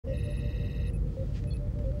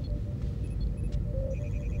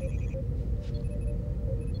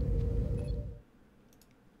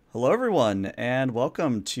Hello, everyone, and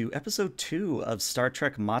welcome to episode 2 of Star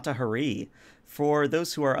Trek Mata Hari. For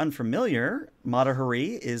those who are unfamiliar, Mata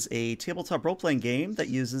Hari is a tabletop role playing game that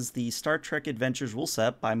uses the Star Trek Adventures rule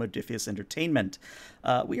set by Modiphius Entertainment.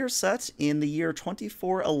 We are set in the year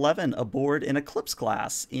 2411 aboard an Eclipse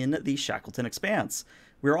class in the Shackleton Expanse.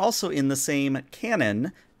 We're also in the same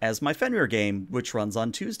canon as my Fenrir game, which runs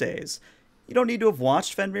on Tuesdays. You don't need to have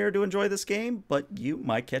watched Fenrir to enjoy this game, but you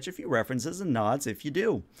might catch a few references and nods if you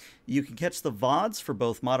do. You can catch the VODs for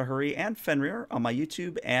both Mata Hari and Fenrir on my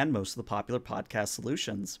YouTube and most of the popular podcast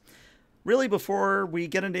solutions. Really, before we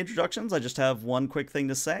get into introductions, I just have one quick thing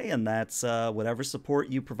to say, and that's whatever support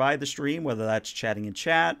you provide the stream, whether that's chatting in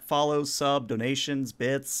chat, follows, sub, donations,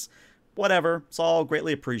 bits, whatever, it's all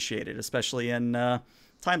greatly appreciated, especially in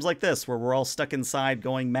times like this where we're all stuck inside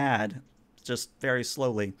going mad, just very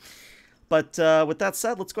slowly. But with that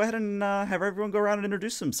said, let's go ahead and have everyone go around and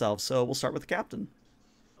introduce themselves. So we'll start with the captain.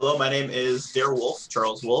 Hello, my name is Dare Wolf,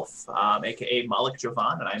 Charles Wolf, aka Malik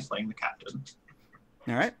Javan, and I'm playing the captain.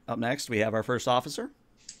 All right. Up next, we have our first officer.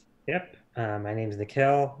 Yep. My name is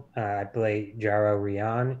Nikhil. I play Jaro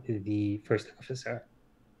Rian, the first officer.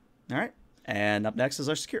 All right. And up next is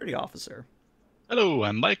our security officer. Hello,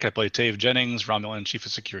 I'm Mike. I play Tave Jennings, Romulan Chief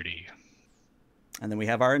of Security. And then we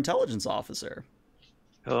have our intelligence officer.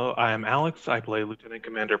 Hello, I am Alex. I play Lieutenant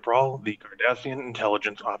Commander Prawl, the Cardassian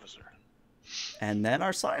intelligence officer. And then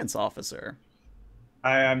our science officer.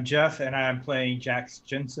 Hi, I'm Jeff, and I am playing Jax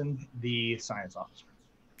Jensen, the science officer.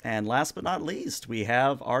 And last but not least, we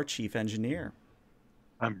have our chief engineer.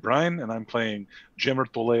 I'm Brian, and I'm playing Jemmer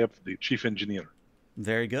Tolev, the chief engineer.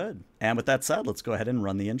 Very good. And with that said, let's go ahead and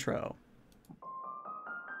run the intro.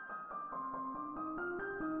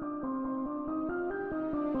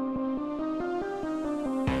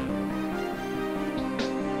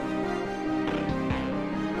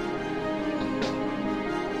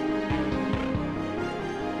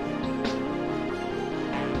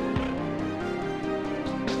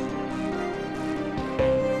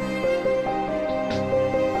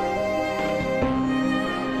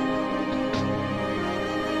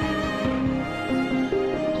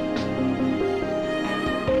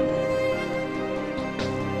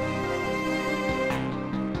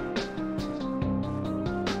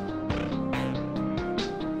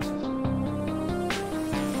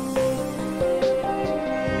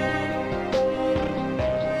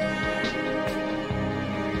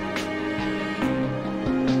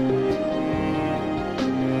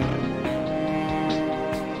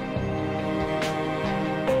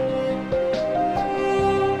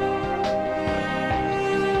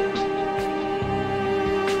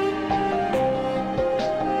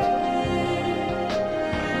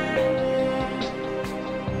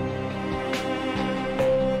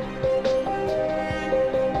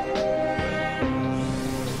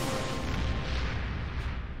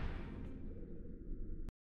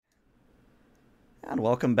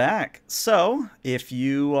 Welcome back. So, if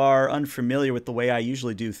you are unfamiliar with the way I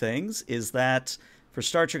usually do things, is that for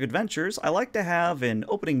Star Trek Adventures, I like to have an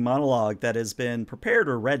opening monologue that has been prepared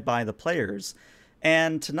or read by the players.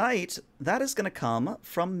 And tonight, that is going to come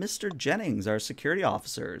from Mr. Jennings, our security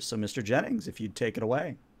officer. So, Mr. Jennings, if you'd take it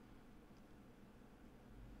away.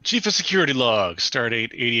 Chief of Security Log,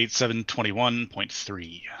 Stardate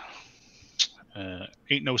 88721.3.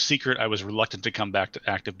 Ain't no secret I was reluctant to come back to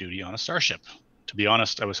active duty on a starship. To be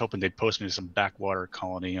honest, I was hoping they'd post me to some backwater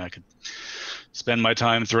colony. I could spend my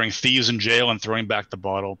time throwing thieves in jail and throwing back the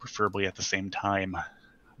bottle, preferably at the same time.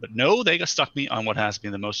 But no, they got stuck me on what has to be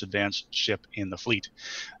the most advanced ship in the fleet.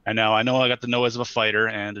 And now I know I got the nose of a fighter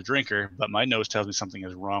and a drinker, but my nose tells me something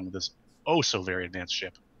is wrong with this oh so very advanced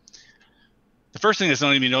ship. The first thing that's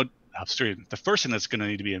going to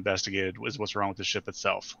need to be investigated is what's wrong with the ship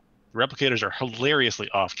itself. The replicators are hilariously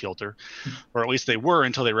off kilter, or at least they were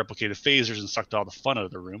until they replicated phasers and sucked all the fun out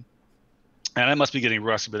of the room. And I must be getting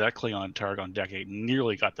rusty, but that Klingon targ on deck 8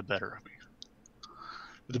 nearly got the better of me.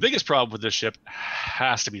 But the biggest problem with this ship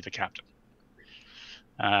has to be the captain.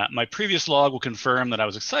 My previous log will confirm that I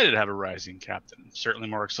was excited to have a rising captain, certainly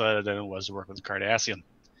more excited than it was to work with a Cardassian.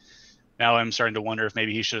 Now I'm starting to wonder if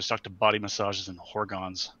maybe he should have stuck to body massages and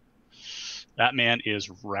horgons. That man is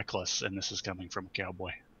reckless, and this is coming from a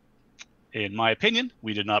cowboy. In my opinion,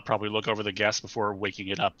 we did not properly look over the gas before waking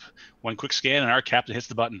it up. One quick scan and our captain hits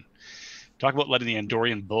the button. Talk about letting the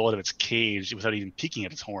Andorian bull out of its cage without even peeking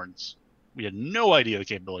at its horns. We had no idea the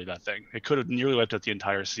capability of that thing. It could have nearly wiped out the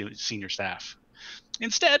entire senior staff.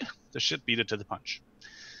 Instead, the ship beat it to the punch.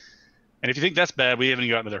 And if you think that's bad, we haven't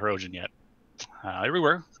gotten to the Hirogen yet.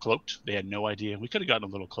 Everywhere, cloaked. They had no idea. We could have gotten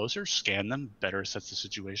a little closer, scanned them, better assess the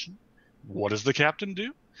situation. What does the captain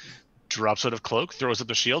do? drops out of cloak, throws up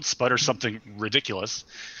the shield, sputters something ridiculous,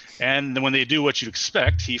 and then when they do what you'd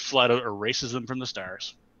expect, he flat out erases them from the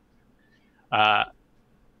stars.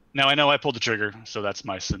 Now, I know I pulled the trigger, so that's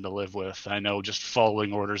my sin to live with. I know just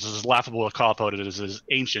following orders is as laughable a cop-out as it is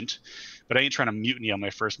ancient, but I ain't trying to mutiny on my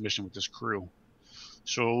first mission with this crew.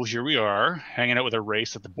 So here we are, hanging out with a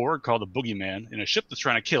race that the Borg call the Boogeyman, in a ship that's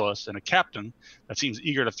trying to kill us, and a captain that seems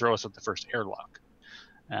eager to throw us at the first airlock.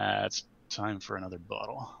 It's time for another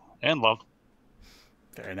bottle. And love.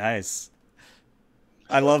 Very nice.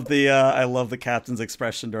 I love the captain's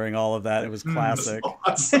expression during all of that. It was classic.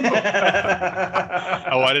 Awesome.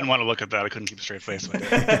 Oh, I didn't want to look at that. I couldn't keep a straight face.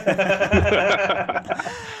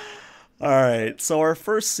 All right, so our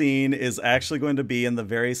first scene is actually going to be in the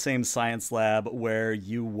very same science lab where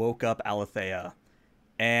you woke up Alethea.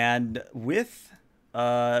 And with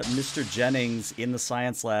Mr. Jennings in the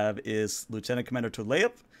science lab is Lieutenant Commander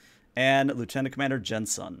Tuleip and Lieutenant Commander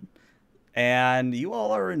Jensen. And you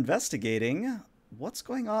all are investigating what's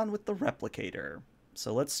going on with the replicator.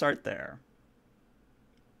 So let's start there.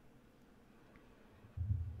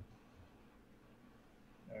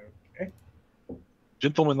 Okay.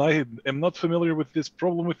 Gentlemen, I am not familiar with this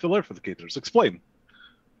problem with the replicators. Explain.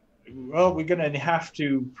 Well, we're going to have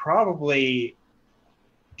to probably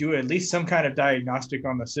do at least some kind of diagnostic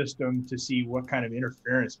on the system to see what kind of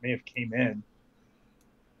interference may have came in.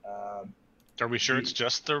 Are we sure it's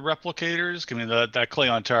just the replicators? I mean, that clay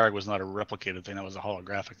on Targ was not a replicated thing; that was a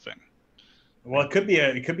holographic thing. Well, it could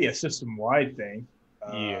be a system-wide thing.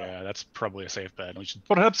 Yeah, that's probably a safe bet. We should.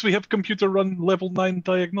 Perhaps we have computer run level 9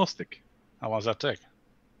 diagnostic. How long does that take?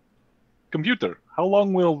 Computer, how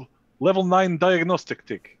long will level 9 diagnostic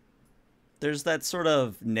take? There's that sort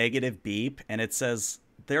of negative beep, and it says,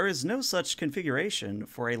 there is no such configuration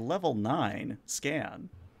for a level 9 scan.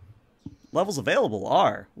 Levels available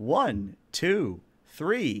are 1, 2,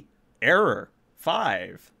 3, error,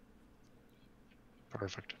 5.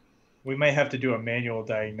 Perfect. We may have to do a manual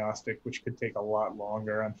diagnostic, which could take a lot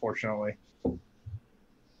longer, unfortunately. Are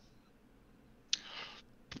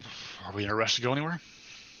we in a rush to go anywhere?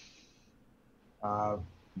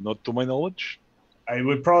 Not to my knowledge. It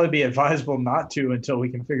would probably be advisable not to until we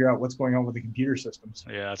can figure out what's going on with the computer systems.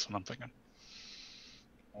 Yeah, that's what I'm thinking.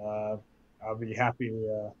 I'll be happy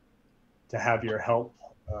to have your help,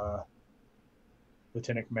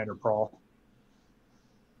 Lieutenant Commander Prawl.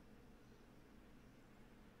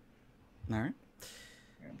 All right.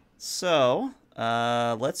 So,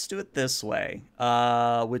 let's do it this way.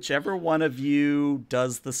 Whichever one of you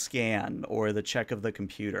does the scan or the check of the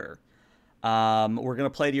computer, we're going to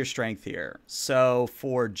play to your strength here. So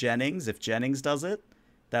for Jennings, if Jennings does it,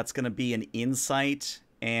 that's going to be an insight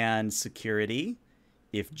and security.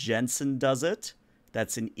 If Jensen does it,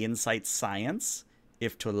 that's an insight science.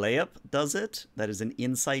 If Tuleip does it, that is an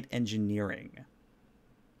insight engineering.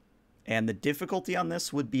 And the difficulty on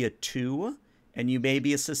this would be a 2, and you may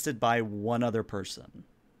be assisted by one other person.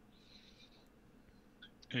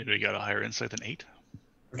 We got a higher insight than 8.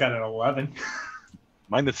 We got an 11.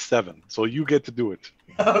 Mine is 7, so you get to do it.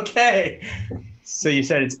 Okay. So you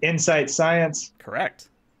said it's insight science, Correct.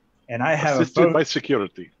 and I have Assisted by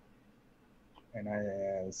security. And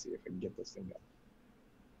let's see if I can get this thing done.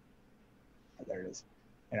 There it is.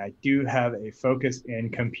 And I do have a focus in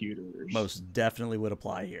computers. Most definitely would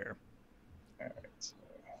apply here. All right. So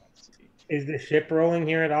let's see. Is the ship rolling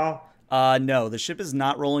here at all? No, the ship is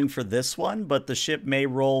not rolling for this one, but the ship may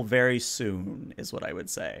roll very soon, is what I would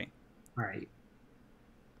say. All right.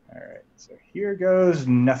 All right. So here goes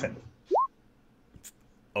nothing.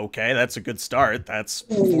 Okay, that's a good start. That's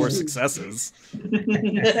 4 successes.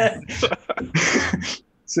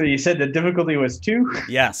 So you said the difficulty was 2?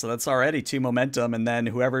 Yeah, so that's already 2 momentum, and then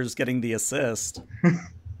whoever's getting the assist.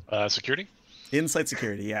 Security? Insight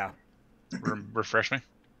security, yeah. Refresh me.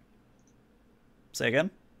 Say again?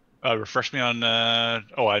 Refresh me on...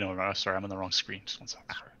 Oh, I know. No, sorry, I'm on the wrong screen. Just one second.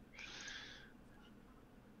 Sorry.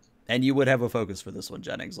 And you would have a focus for this one,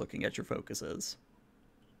 Jennings, looking at your focuses.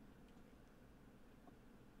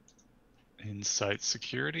 Insight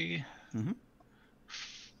security. Mm-hmm.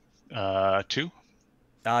 2.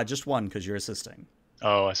 Just 1, because you're assisting.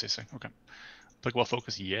 Oh, I see. Okay. Applicable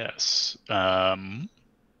focus, yes.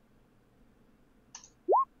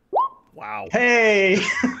 Wow. Hey!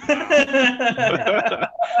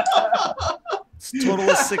 It's a total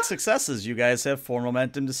of 6 successes. You guys have 4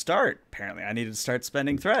 momentum to start. Apparently, I needed to start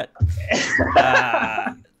spending threat.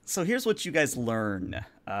 So here's what you guys learn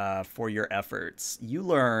for your efforts. You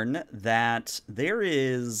learn that there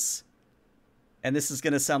is, and this is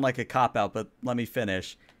going to sound like a cop-out, but let me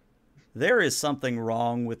finish. There is something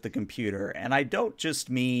wrong with the computer, and I don't just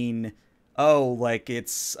mean oh, like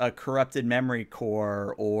it's a corrupted memory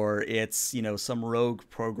core or it's, some rogue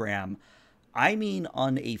program. I mean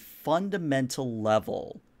on a fundamental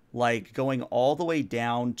level, like going all the way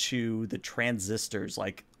down to the transistors,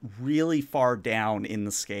 like really far down in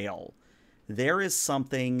the scale. There is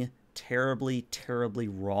something terribly, terribly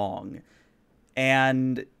wrong.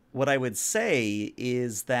 And what I would say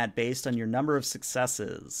is that based on your number of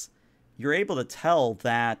successes, you're able to tell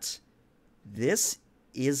that this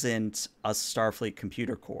isn't a Starfleet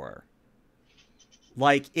computer core.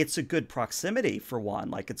 Like, it's a good proximity for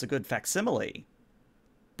one, like it's a good facsimile,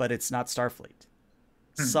 but it's not Starfleet.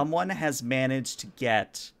 Someone has managed to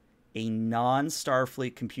get a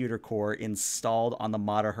non-Starfleet computer core installed on the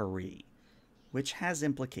Mata Hari, which has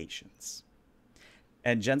implications.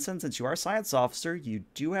 And Jensen, since you are a science officer, you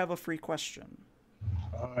do have a free question.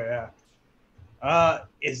 Oh, yeah.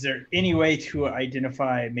 Is there any way to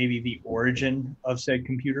identify maybe the origin of said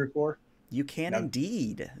computer core? You can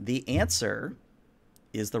indeed. The answer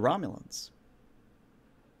is the Romulans.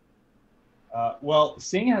 Well,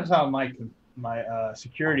 seeing as how my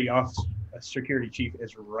security chief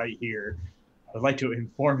is right here, I'd like to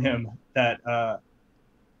inform him that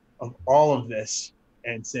of all of this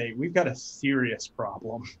and say we've got a serious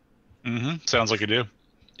problem. Sounds like you do. You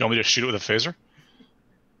want me to shoot it with a phaser?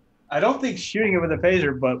 I don't think shooting it with a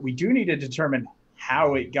phaser, but we do need to determine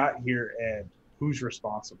how it got here and who's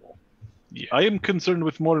responsible. Yeah. I am concerned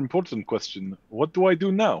with more important question. What do I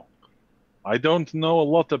do now? I don't know a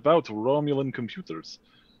lot about Romulan computers.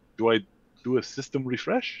 Do I do a system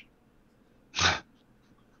refresh?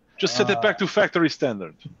 Just set it back to factory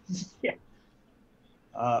standard. Yeah.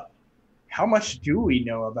 How much do we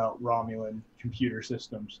know about Romulan computer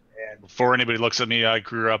systems? And Before anybody looks at me, I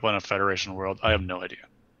grew up on a Federation world. I have no idea.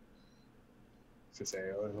 to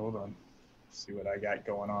say, hold on, see what I got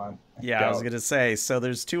going on. Yeah, I was going to say, so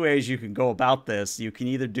there's two ways you can go about this. You can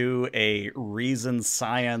either do a reasoned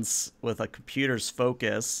science with a computer's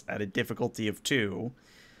focus at a difficulty of 2,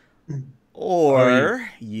 or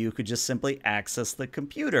you could just simply access the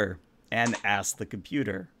computer and ask the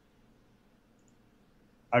computer.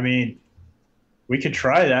 I mean, we could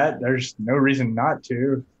try that. There's no reason not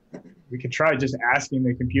to. We could try just asking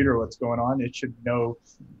the computer what's going on. It should know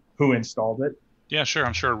who installed it. Yeah, sure.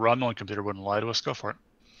 I'm sure a Romulan computer wouldn't lie to us. Go for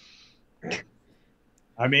it.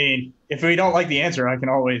 I mean, if we don't like the answer, I can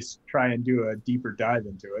always try and do a deeper dive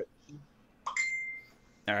into it.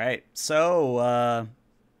 All right. So,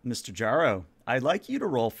 Mr. Jaro, I'd like you to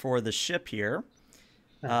roll for the ship here.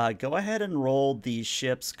 Go ahead and roll the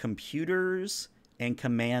ship's computers and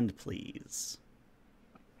command, please.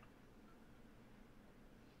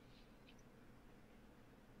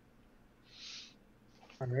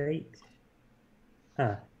 All right.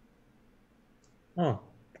 Huh. Oh,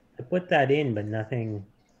 I put that in, but nothing.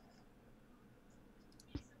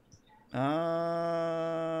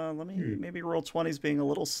 Let me maybe roll 20's being a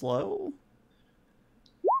little slow.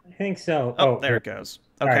 I think so. Oh, there it goes.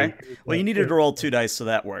 Okay. Well, you needed to roll 2 dice, so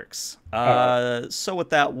that works. So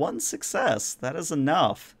with that one success, that is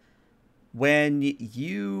enough. When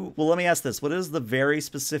you... Well, let me ask this. What is the very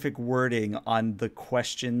specific wording on the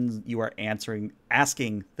question you are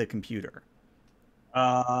asking the computer?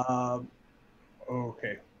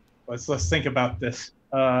 Okay. Let's think about this.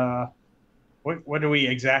 What do we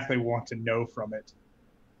exactly want to know from it,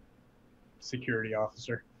 security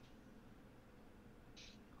officer?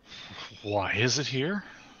 Why is it here?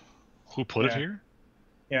 Who put it here?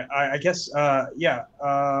 Yeah, I guess,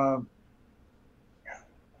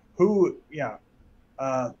 who,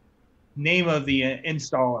 name of the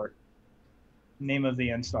installer. Name of the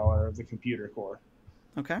installer of the computer core.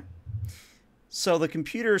 Okay. So the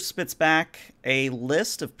computer spits back a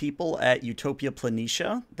list of people at Utopia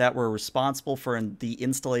Planitia that were responsible for the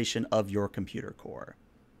installation of your computer core.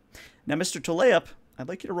 Now, Mr. Toleup, I'd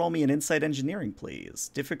like you to roll me an Insight Engineering,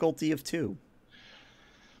 please. Difficulty of 2.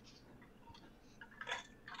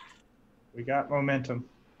 We got momentum.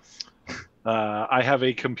 I have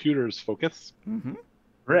a computer's focus. Mm-hmm.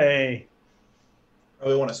 Hooray. I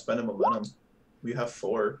really want to spend a momentum. We have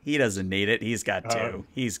 4. He doesn't need it. He's got 2.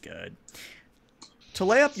 He's good.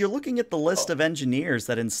 Toleup, you're looking at the list of engineers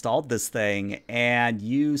that installed this thing, and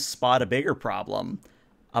you spot a bigger problem.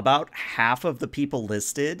 About half of the people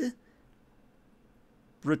listed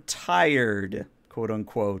retired, quote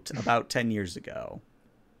unquote, about 10 years ago.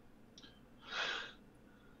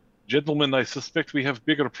 Gentlemen, I suspect we have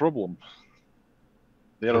bigger problem.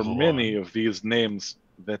 There are many of these names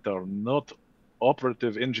that are not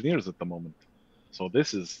operative engineers at the moment. So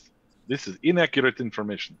this is inaccurate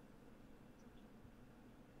information.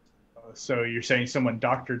 So you're saying someone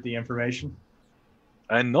doctored the information?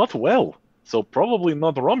 And not well. So probably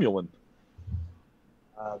not Romulan.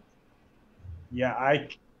 Yeah, I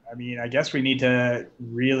mean, I guess we need to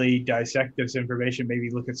really dissect this information. Maybe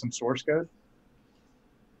look at some source code.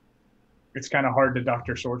 It's kind of hard to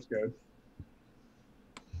doctor source code.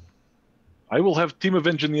 I will have team of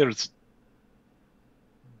engineers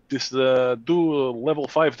do a level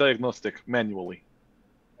 5 diagnostic manually.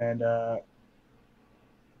 And I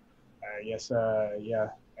guess, yeah,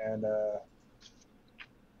 and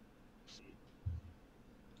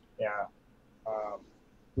yeah,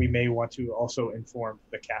 we may want to also inform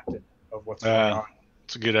the captain of what's going on.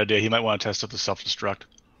 It's a good idea. He might want to test out the self-destruct.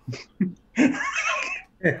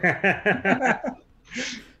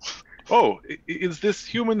 Oh, is this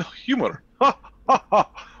human humor? Ha, ha, ha.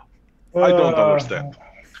 I don't understand.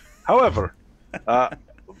 However,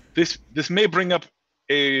 this may bring up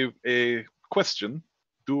a question.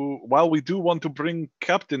 While we do want to bring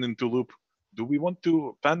captain into loop, do we want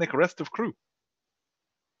to panic rest of crew?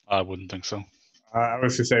 I wouldn't think so. I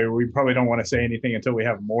was to say we probably don't want to say anything until we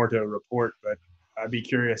have more to report, but I'd be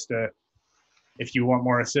curious to, if you want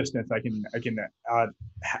more assistance, I can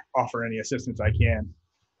offer any assistance I can.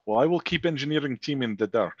 Well, I will keep engineering team in the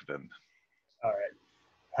dark then. All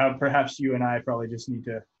right. Perhaps you and I probably just need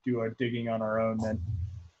to do our digging on our own then.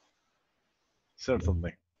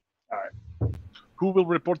 Certainly. All right. Who will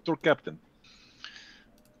report to captain?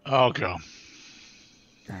 I'll go. All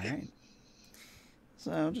right.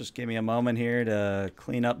 So just give me a moment here to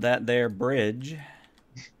clean up that there bridge.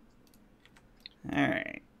 All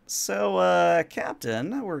right. So,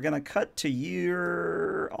 Captain, we're going to cut to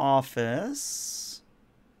your office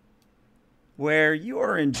where you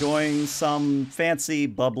are enjoying some fancy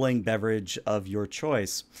bubbling beverage of your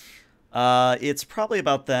choice. It's probably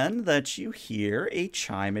about then that you hear a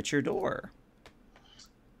chime at your door.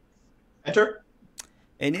 Enter.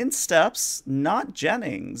 And in steps not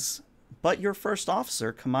Jennings, but your first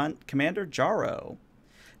officer, Commander Jarrow.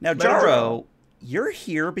 Now, Jarrow, you're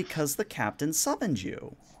here because the captain summoned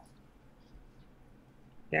you.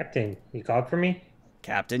 Captain, you called for me?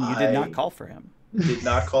 Captain, you did not call for him. Did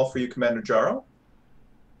not call for you, Commander Jarrow.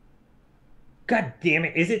 God damn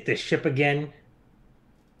it, is it the ship again?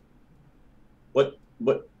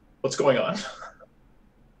 What's going on?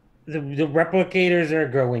 The replicators are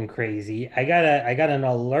going crazy. I got an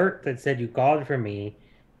alert that said you called for me.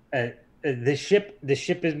 The ship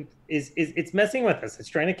is it's messing with us. It's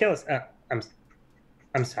trying to kill us.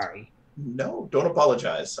 I'm sorry. No, don't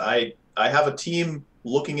apologize. I have a team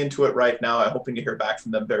looking into it right now. I'm hoping to hear back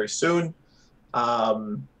from them very soon.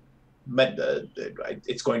 It's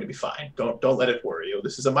going to be fine. Don't let it worry you.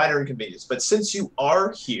 This is a minor inconvenience. But since you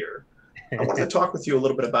are here, I wanted to talk with you a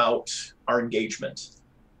little bit about our engagement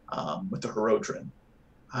with the Herodrin.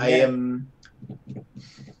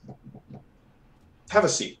 Have a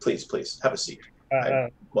seat, please. Have a seat. I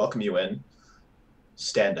welcome you in.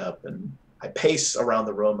 Stand up, and I pace around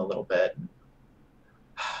the room a little bit.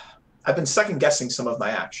 I've been second guessing some of my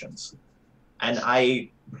actions, and I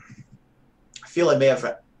feel I may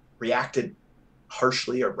have reacted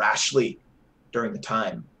harshly or rashly during the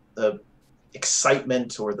time. The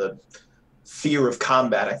excitement or the fear of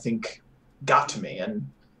combat, I think, got to me, and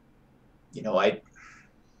I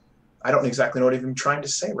don't exactly know what I'm trying to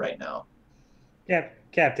say right now. Yeah,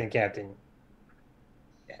 Captain.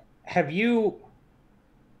 Have you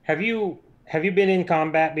been in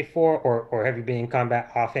combat before, or have you been in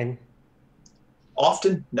combat often?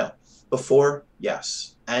 Often, no. Before,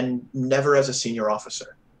 yes, and never as a senior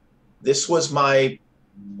officer. This was my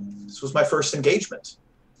first engagement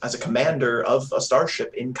as a commander of a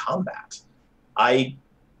starship in combat. I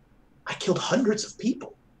killed hundreds of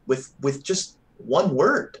people with just one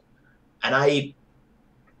word, and I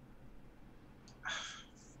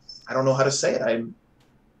don't know how to say it. I'm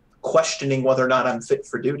questioning whether or not I'm fit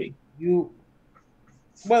for duty.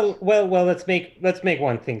 Well. Let's make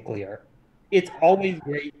one thing clear. It's always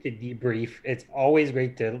great to debrief. It's always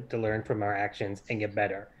great to learn from our actions and get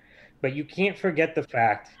better. But you can't forget the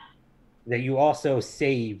fact that you also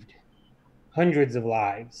saved hundreds of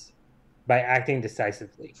lives by acting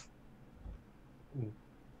decisively.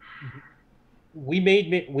 We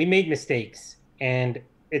made mistakes, and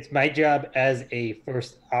it's my job as a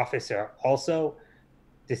first officer also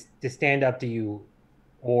to stand up to you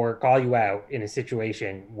or call you out in a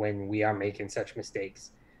situation when we are making such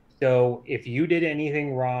mistakes. So if you did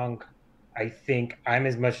anything wrong, I think I'm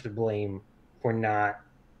as much to blame for not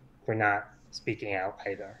speaking out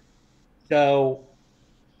either. So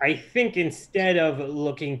I think instead of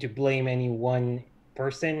looking to blame any one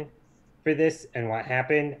person for this and what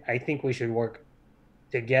happened, I think we should work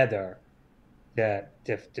together to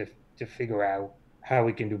figure out how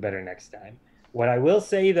we can do better next time. What I will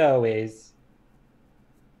say though is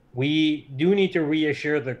we do need to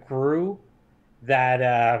reassure the crew that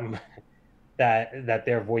that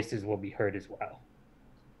their voices will be heard as well.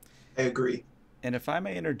 I agree. And if I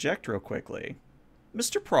may interject real quickly,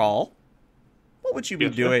 Mr. Prawl, what would you be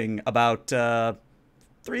Yes, sir? doing about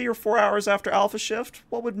 3 or 4 hours after Alpha Shift?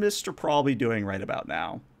 What would Mr. Prawl be doing right about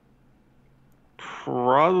now?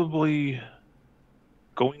 Probably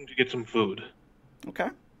going to get some food. Okay.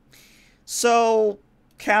 So,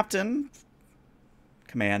 Captain,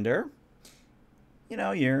 Commander,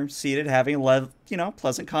 you're seated having a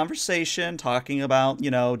pleasant conversation, talking about,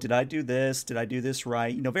 did I do this? Did I do this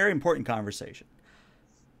right? Very important conversation.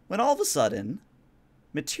 When all of a sudden,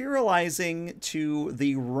 materializing to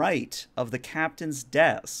the right of the captain's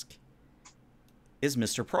desk is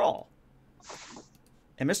Mr. Prawl.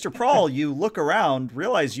 And Mr. Prawl, you look around,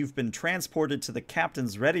 realize you've been transported to the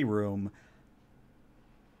captain's ready room.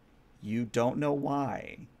 You don't know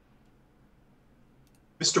why.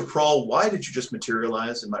 Mr. Prawl, why did you just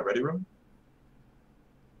materialize in my ready room?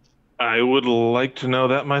 I would like to know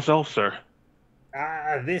that myself, sir.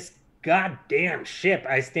 This goddamn ship.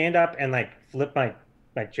 I stand up and like flip my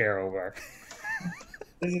chair over.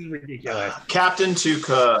 This is ridiculous. Captain to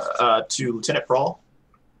Lieutenant Prawl.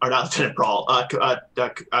 Or not Lieutenant Prawl.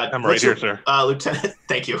 I'm right here, sir. Lieutenant,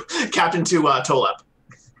 thank you. Captain to Tolep.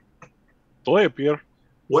 Tolep here.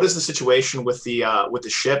 What is the situation with the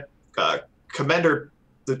ship? Commander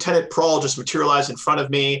Lieutenant Prawl just materialized in front of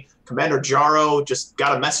me. Commander Jaro just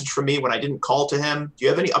got a message from me when I didn't call to him. Do you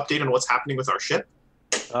have any update on what's happening with our ship?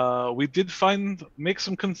 We did make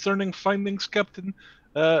some concerning findings, Captain.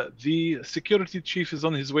 The security chief is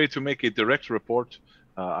on his way to make a direct report.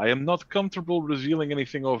 I am not comfortable revealing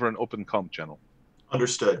anything over an open comm channel.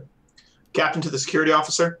 Understood. Captain to the security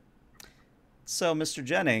officer. So, Mr.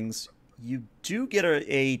 Jennings, you do get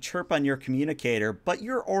a chirp on your communicator, but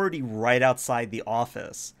you're already right outside the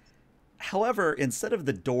office. However, instead of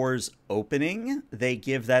the doors opening, they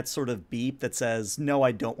give that sort of beep that says, "No,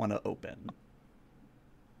 I don't want to open."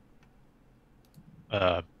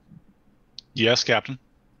 Yes, Captain.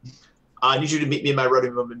 I need you to meet me in my ready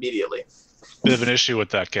room immediately. Bit of an issue with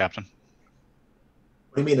that, Captain.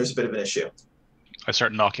 What do you mean there's a bit of an issue? I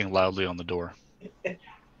start knocking loudly on the door.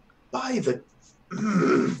 By the...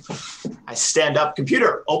 I stand up.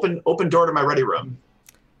 Computer, open door to my ready room.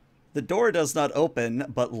 The door does not open,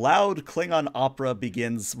 but loud Klingon opera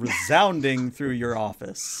begins resounding through your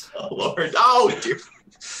office. Oh, Lord. Oh, dear.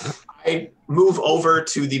 I move over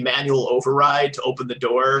to the manual override to open the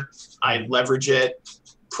door. I leverage it,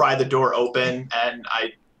 pry the door open, and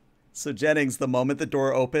I... So Jennings, the moment the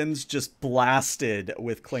door opens, just blasted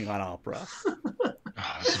with Klingon opera.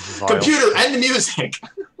 Computer, end the music!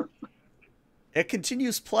 It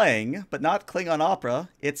continues playing, but not Klingon opera.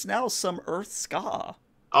 It's now some Earth ska.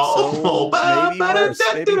 Oh, so maybe worse,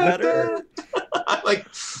 maybe better. I'm like...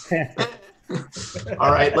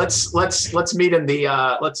 All right, let's meet in the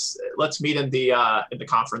let's meet in the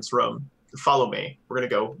conference room. Follow me. We're gonna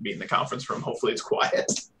go meet in the conference room. Hopefully it's quiet.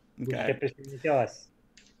 Okay. Ridiculous.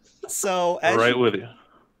 So as Right with you.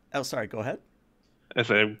 Oh, sorry. Go ahead. I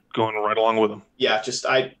say I'm going right along with him. Yeah, just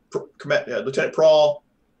Lieutenant Prawl.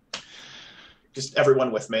 Just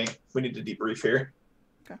everyone with me. We need to debrief here.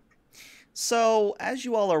 Okay. So as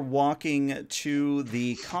you all are walking to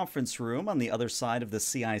the conference room on the other side of the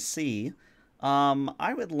CIC,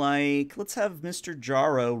 I would like, let's have Mr.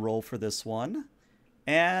 Jaro roll for this one,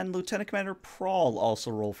 and Lieutenant Commander Prawl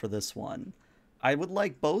also roll for this one. I would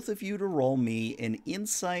like both of you to roll me an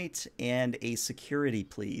insight and a security,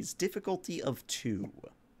 please. Difficulty of 2.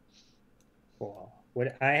 Cool.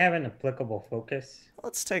 Would I have an applicable focus?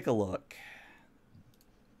 Let's take a look.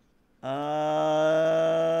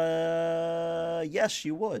 Yes,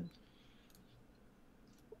 you would.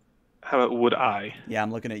 How about would I? Yeah,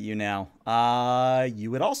 I'm looking at you now. You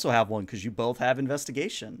would also have one because you both have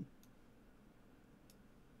investigation.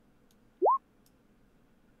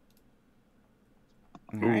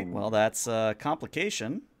 All right, well, that's a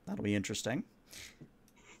complication. That'll be interesting.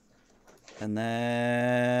 And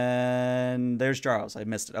then there's Jaro's. I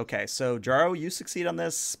missed it. Okay, so Jaro, you succeed on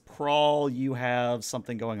this. Prawl, you have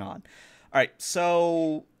something going on. All right,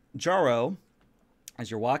 so Jaro,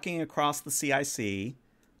 as you're walking across the CIC,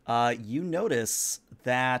 you notice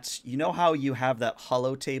that, you know how you have that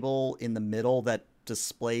holo table in the middle that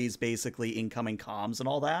displays basically incoming comms and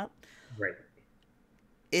all that? Right.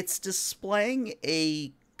 It's displaying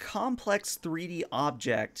a complex 3D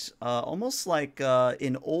object, almost like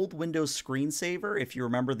an old Windows screensaver, if you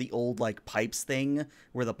remember the old like pipes thing,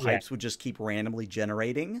 where the pipes would just keep randomly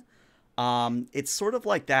generating. It's sort of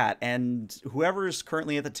like that, and whoever's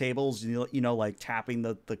currently at the tables, like tapping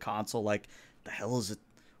the console, like, the hell is it?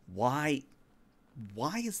 Why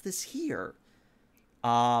is this here?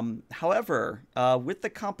 However, with the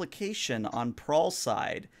complication on Prawl's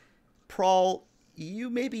side, Prawl, you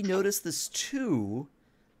maybe noticed this too,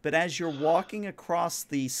 but as you're walking across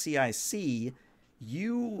the CIC,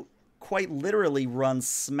 you quite literally run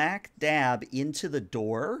smack dab into the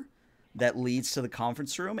door that leads to the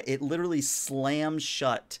conference room. It literally slams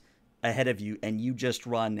shut ahead of you, and you just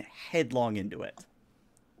run headlong into it.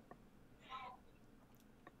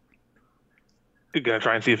 Gonna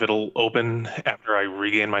try and see if it'll open after I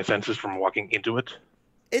regain my senses from walking into it.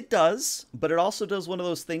 It does, but it also does one of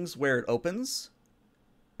those things where it opens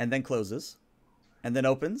and then closes and then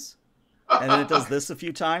opens. And then it does this a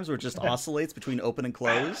few times where it just oscillates between open and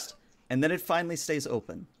closed. And then it finally stays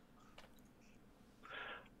open.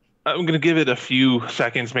 I'm going to give it a few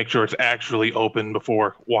seconds, make sure it's actually open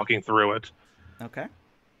before walking through it. Okay.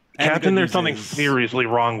 Captain, there's something seriously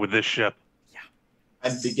wrong with this ship.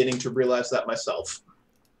 I'm beginning to realize that myself.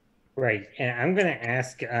 Right, and I'm going to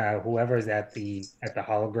ask whoever's at the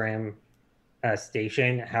hologram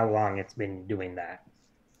station how long it's been doing that.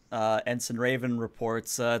 Ensign Raven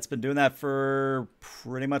reports it's been doing that for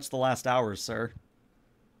pretty much the last hour, sir.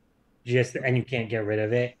 And you can't get rid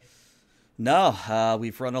of it? No,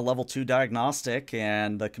 we've run a level 2 diagnostic,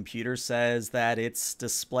 and the computer says that it's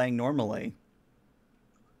displaying normally.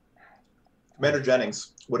 Commander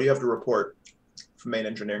Jennings, what do you have to report from main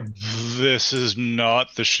engineering? This is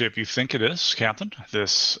not the ship you think it is, Captain.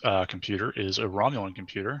 This computer is a Romulan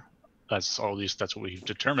computer. That's or at least that's what we've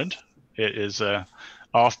determined. It is a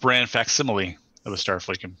off-brand facsimile of a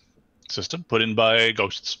Starfleet system put in by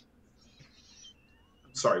ghosts.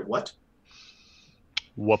 Sorry, what?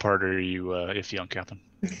 What part are you iffy on, Captain?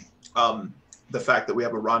 The fact that we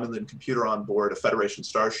have a Romulan computer on board a Federation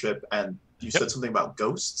starship, and you said something about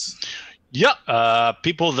ghosts? Yeah,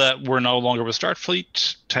 people that were no longer with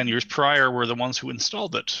Starfleet 10 years prior were the ones who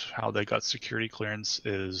installed it. How they got security clearance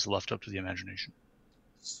is left up to the imagination.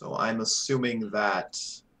 So I'm assuming that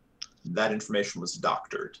that information was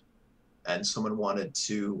doctored, and someone wanted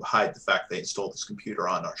to hide the fact they installed this computer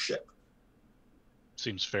on our ship.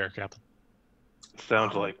 Seems fair, Captain.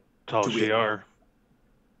 Sounds like Tal Shiar.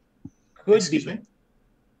 Excuse me?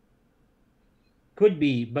 Could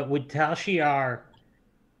be, but would Tal Shiar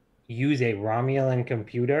use a Romulan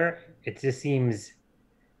computer? It just seems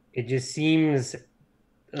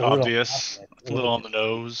obvious, a little on the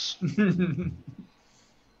nose.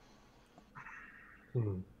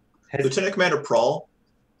 Lieutenant Commander Prawl,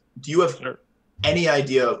 do you have any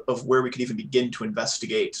idea of where we could even begin to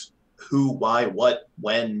investigate who, why, what,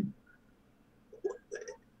 when?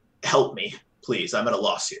 Help me, please. I'm at a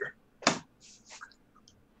loss here.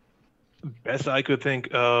 Best I could think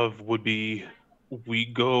of would be we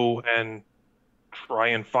go and try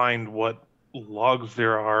and find what logs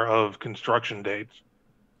there are of construction dates.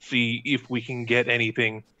 See if we can get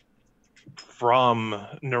anything from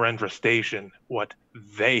Narendra Station, what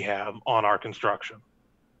they have on our construction.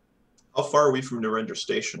 How far are we from Narendra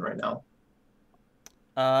Station right now?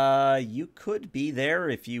 You could be there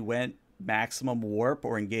if you went maximum warp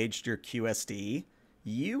or engaged your QSD.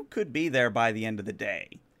 You could be there by the end of the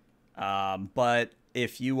day. But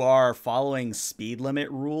if you are following speed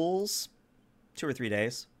limit rules, 2 or 3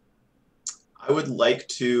 days. I would like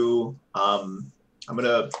to, I'm going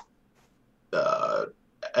to,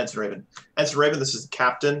 Ensign Raven. Ensign Raven, this is the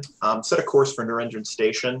captain. Set a course for Narendra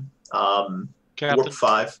Station. Warp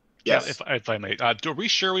 5. Yes. If I may, are we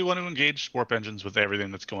sure we want to engage warp engines with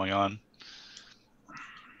everything that's going on?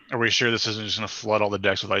 Are we sure this isn't just going to flood all the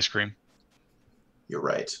decks with ice cream? You're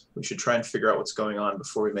right. We should try and figure out what's going on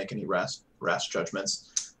before we make any rash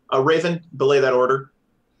judgments. Raven, belay that order.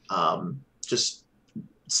 Just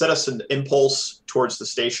set us an impulse towards the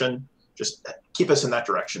station. Just keep us in that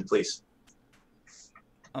direction, please.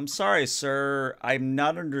 I'm sorry, sir. I'm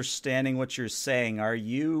not understanding what you're saying. Are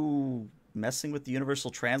you messing with the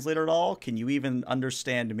Universal Translator at all? Can you even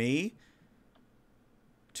understand me?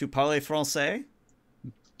 Tu parles français?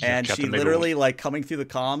 And she literally, like, coming through the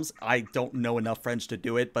comms, I don't know enough French to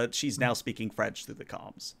do it, but she's now speaking French through the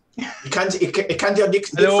comms. Ich kann ja nicht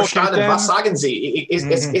verstanden. Was sagen Sie?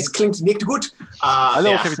 Es klingt nicht gut.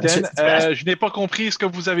 Allô, capitaine. Je n'ai pas compris ce que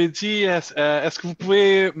vous avez dit. Est-ce que vous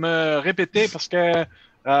pouvez me répéter? Parce que,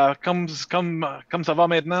 comme ça va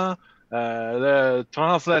maintenant, le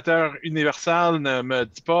translateur universal ne me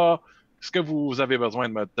dit pas ce que vous avez besoin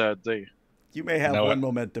de me dire. You may have one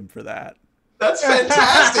momentum for that. That's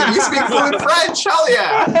fantastic. You speak fluent French. Hell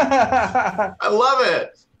yeah. I love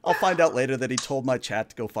it. I'll find out later that he told my chat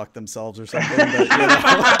to go fuck themselves or something. But, you know.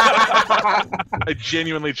 I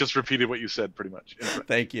genuinely just repeated what you said, pretty much.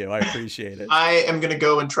 Thank you. I appreciate it. I am going to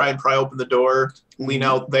go and try and pry open the door, lean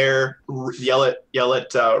out there, yell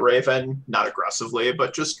at Raven, not aggressively,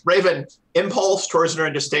 but just, Raven, impulse towards her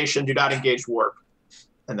into station, do not engage warp.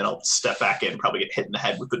 And then I'll step back in, probably get hit in the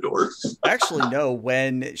head with the door. Actually, no.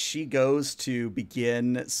 When she goes to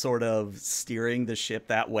begin sort of steering the ship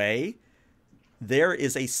that way, there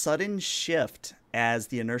is a sudden shift as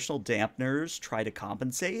the inertial dampeners try to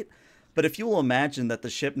compensate. But if you will imagine that the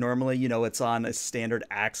ship normally, you know, it's on a standard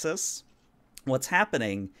axis, what's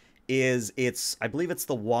happening is I believe it's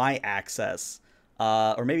the y-axis,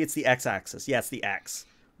 or maybe it's the x-axis. Yeah, it's the x,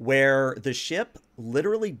 where the ship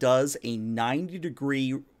literally does a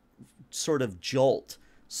 90-degree sort of jolt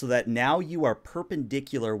so that now you are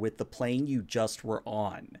perpendicular with the plane you just were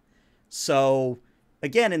on. So,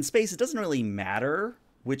 again, in space, it doesn't really matter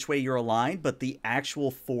which way you're aligned, but the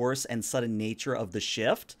actual force and sudden nature of the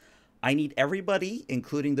shift, I need everybody,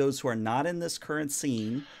 including those who are not in this current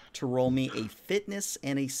scene, to roll me a fitness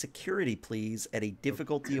and a security, please, at a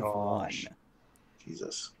difficulty of 1.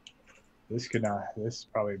 Jesus. This is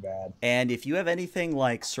probably bad. And if you have anything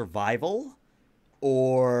like survival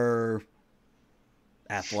or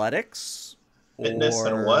athletics fitness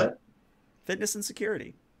and what? Fitness and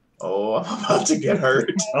security. Oh, I'm about to get hurt.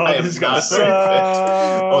 Oh, I am this is not gonna very fit.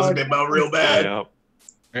 I was getting about real bad.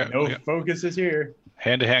 Yeah. No focus is here.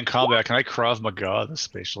 Hand-to-hand combat. Can I Krav Maga the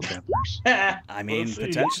spatial dampeners? I mean,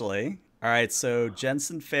 potentially. All right, so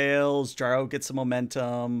Jensen fails. Jaro gets some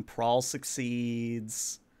momentum. Prawl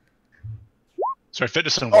succeeds. Sorry,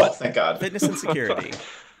 fitness and Oh, what? thank God. Fitness and security.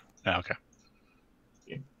 Oh, okay.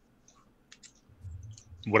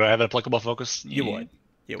 Would I have an applicable focus? You would.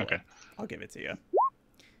 You would. Okay. I'll give it to you.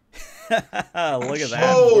 Look at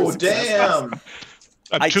that. Oh, damn.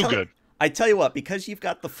 I'm too good. I tell you what, because you've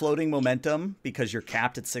got the floating momentum, because you're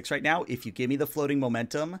capped at 6 right now, if you give me the floating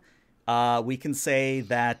momentum, we can say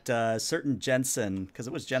that certain Jensen, because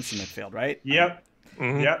it was Jensen that failed, right? Yep.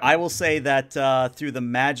 Mhm. Yep. I will say that through the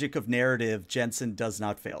magic of narrative, Jensen does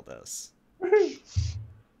not fail this.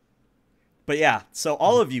 But yeah, so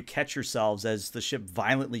all of you catch yourselves as the ship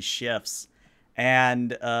violently shifts,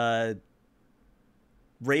 and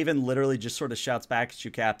Raven literally just sort of shouts back at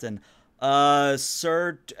you, Captain,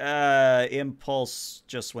 sir, impulse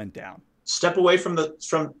just went down. Step away from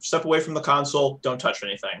the console. Don't touch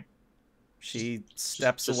anything. She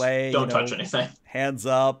steps Just away. Don't touch anything. Hands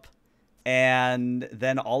up. And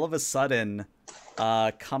then all of a sudden,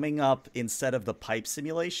 coming up instead of the pipe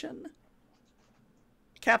simulation,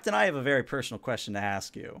 Captain, I have a very personal question to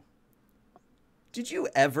ask you. Did you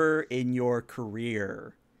ever in your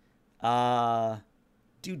career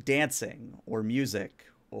do dancing or music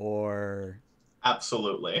or...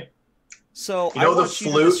 Absolutely. So you know I the want you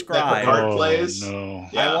to flute describe... that Picard plays? No.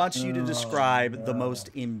 Yeah. I want you to describe the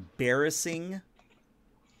most embarrassing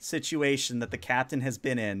situation that the captain has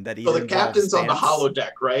been in. That So the captain's on the dance.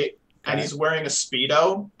 holodeck, right? And he's wearing a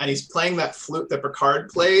Speedo, and he's playing that flute that Picard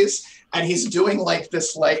plays, and he's doing like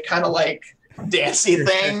this, like, kind of like dancey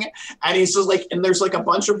thing, and he's just like, and there's like a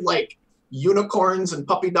bunch of like unicorns and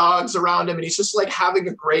puppy dogs around him, and he's just like having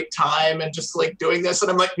a great time and just like doing this, and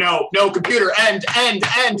I'm like, no, computer, end,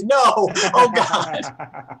 no, oh God.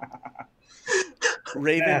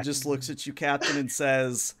 Raven just looks at you, Captain, and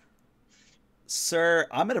says, sir,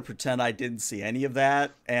 I'm going to pretend I didn't see any of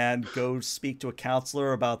that and go speak to a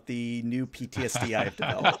counselor about the new PTSD I've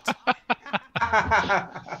developed.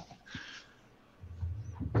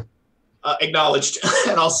 Acknowledged.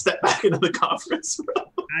 And I'll step back into the conference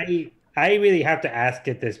room. I really have to ask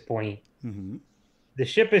at this point. Mm-hmm. The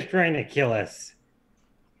ship is trying to kill us.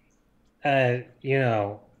 You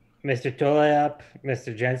know, Mr. Toleyup,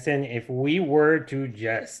 Mr. Jensen, if we were to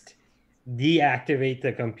just deactivate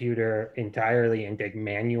the computer entirely and take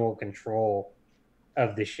manual control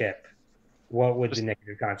of the ship, what would the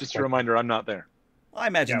negative consequences? Just a reminder, I'm not there. I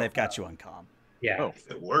imagine they've got you on comm. Yeah. Oh.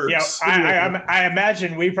 It works. Yeah, I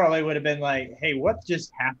imagine we probably would have been like, "Hey, what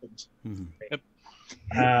just happened?" Mm-hmm.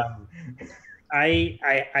 I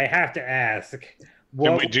have to ask.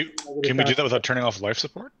 Can we do that without turning off life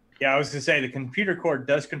support? Yeah, I was gonna say the computer core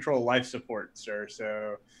does control life support, sir.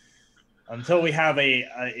 So until we have a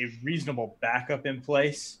reasonable backup in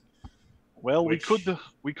place, well, we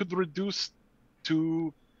could reduce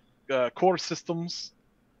to core systems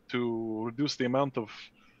to reduce the amount of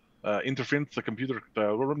interference the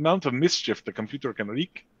amount of mischief the computer can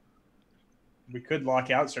wreak. We could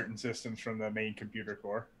lock out certain systems from the main computer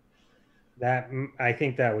core. I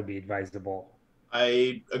think that would be advisable.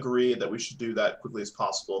 I agree that we should do that quickly as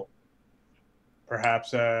possible.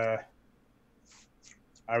 perhaps I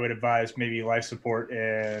would advise maybe life support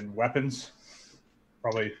and weapons.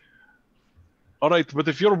 Probably. All right, but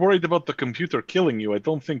if you're worried about the computer killing you, I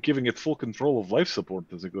don't think giving it full control of life support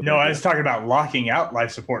is a good idea. No, I was talking about locking out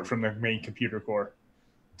life support from the main computer core,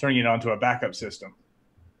 turning it onto a backup system.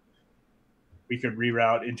 We could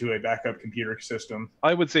reroute into a backup computer system.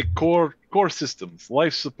 I would say core systems,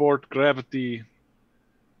 life support, gravity,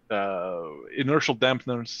 inertial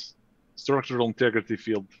dampeners, structural integrity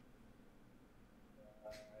field.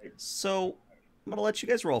 So I'm going to let you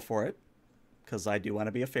guys roll for it, because I do want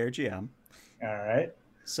to be a fair GM. All right.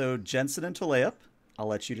 So Jensen and Tulip, I'll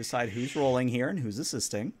let you decide who's rolling here and who's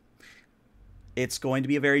assisting. It's going to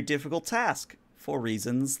be a very difficult task for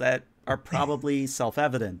reasons that are probably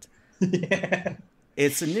self-evident. Yeah.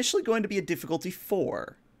 It's initially going to be a difficulty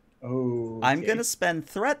 4. Oh. Okay. I'm going to spend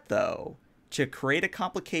threat, though, to create a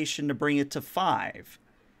complication to bring it to 5.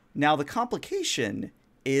 Now, the complication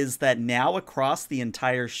is that now across the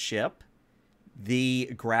entire ship,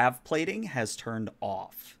 the grav plating has turned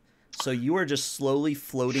off. So you are just slowly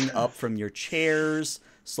floating up from your chairs,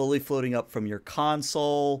 slowly floating up from your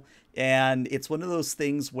console, and it's one of those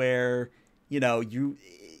things where, you know,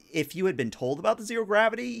 if you had been told about the zero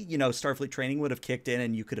gravity, you know, Starfleet training would have kicked in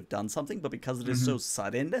and you could have done something, but because it is so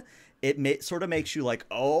sudden, it sort of makes you like,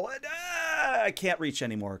 oh, I can't reach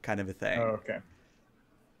anymore kind of a thing. Oh, okay.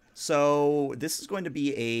 So this is going to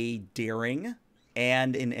be a daring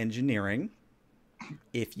and an engineering.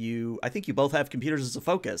 I think you both have computers as a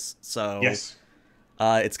focus, so yes,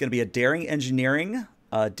 it's going to be a daring engineering,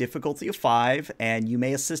 difficulty of 5, and you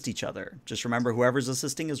may assist each other. Just remember, whoever's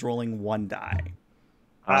assisting is rolling 1 die.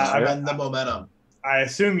 And the momentum. I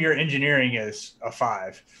assume your engineering is a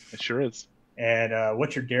 5. It sure is. And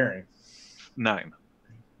what's your daring? 9.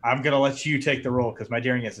 I'm gonna let you take the roll because my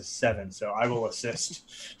daring is a 7, so I will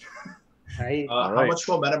assist. How much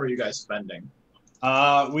momentum are you guys spending?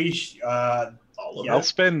 I'll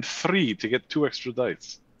spend 3 to get 2 extra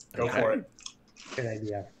dice. Go for it. Good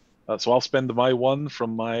idea. So I'll spend my 1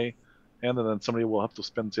 from my hand, and then somebody will have to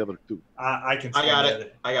spend the other 2. I can. I got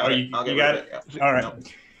it. You got it. Yeah. All right. No.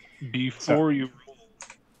 Before you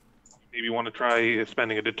maybe want to try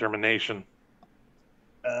spending a determination.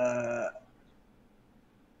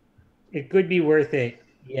 It could be worth it,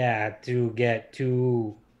 to get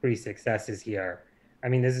 2 free successes here. I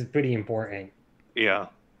mean, this is pretty important. Yeah.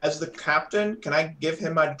 As the captain, can I give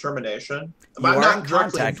him my determination? You are in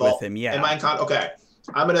contact with him, yeah. Am I in contact? Okay.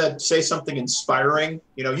 I'm going to say something inspiring.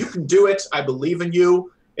 You know, you can do it. I believe in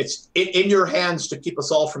you. It's in your hands to keep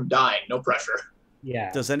us all from dying. No pressure.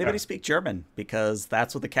 Yeah. Does anybody speak German? Because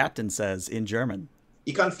that's what the captain says in German.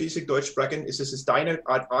 Ich kann fließig Deutsch sprechen. Es ist deine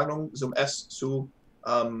Ahnung, es zu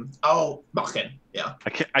machen. Yeah.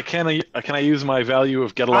 Can I use my value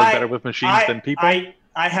of get along better with machines than people?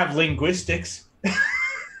 I have linguistics.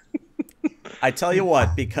 I tell you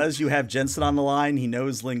what, because you have Jensen on the line, he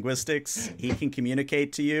knows linguistics, he can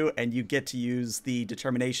communicate to you, and you get to use the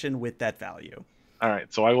determination with that value. All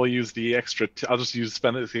right, so I will use the extra. I'll just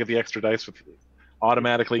spend it to get the extra dice with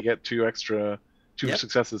automatically get 2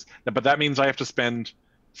 successes. But that means I have to spend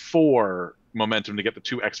 4 momentum to get the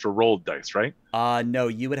 2 extra rolled dice, right? No,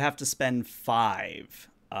 you would have to spend 5.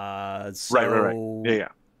 Right. Yeah.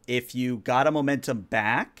 If you got a momentum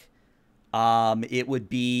back, it would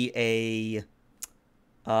be a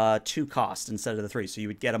 2 cost instead of the 3, so you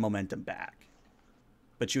would get a momentum back,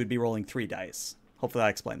 but you would be rolling 3 dice. Hopefully I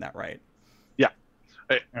explained that right. Yeah.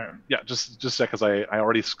 Just because I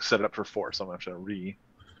already set it up for 4, so I'm gonna have to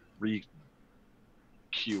re-queue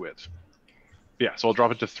it. Yeah, so I'll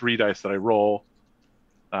drop it to 3 dice that I roll,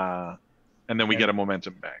 and then we get a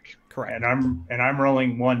momentum back. Correct. And I'm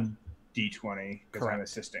rolling 1 d20 because I'm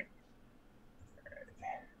assisting.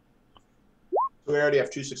 So we already have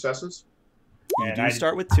 2 successes. You do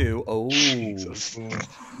start with 2. Oh, Jesus.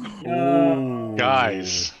 Ooh.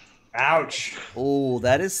 Guys. Ouch. Oh,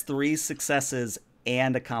 that is 3 successes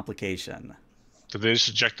and a complication. Did they just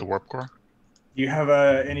eject the warp core? Do you have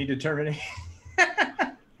any determination?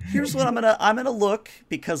 Here's what I'm gonna look,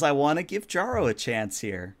 because I want to give Jaro a chance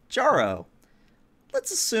here. Jaro,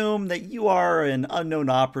 let's assume that you are an unknown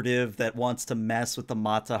operative that wants to mess with the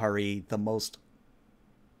Mata Hari the most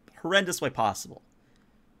horrendous way possible.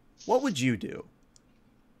 What would you do?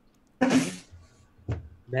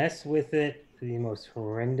 Mess with it the most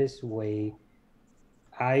horrendous way.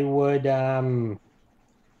 I would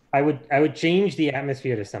change the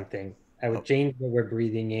atmosphere to something. I would change what we're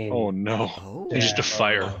breathing in. Oh no! Just a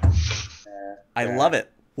fire. I love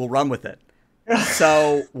it. We'll run with it.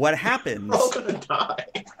 So what happens We're all gonna die.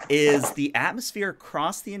 is the atmosphere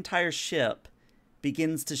across the entire ship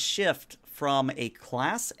begins to shift from a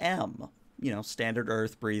Class M, standard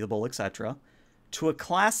Earth, breathable, etc., to a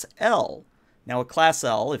Class L. Now, a Class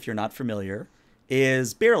L, if you're not familiar,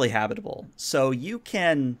 is barely habitable. So you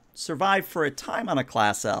can survive for a time on a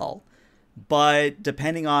Class L, but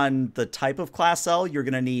depending on the type of Class L, you're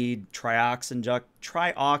going to need triox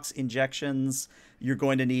injections. You're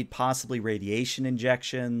going to need possibly radiation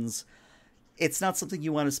injections. It's not something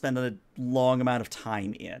you want to spend a long amount of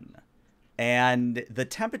time in. And the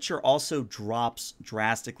temperature also drops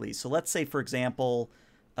drastically. So let's say, for example,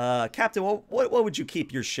 Captain, what would you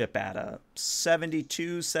keep your ship at?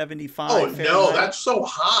 72, 75? Oh, Fahrenheit? no, that's so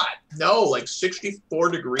hot. No, like 64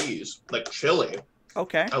 degrees, like chilly.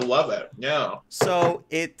 Okay. I love it. Yeah. So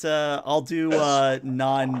I'll do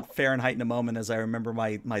non-Fahrenheit in a moment as I remember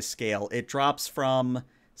my scale. It drops from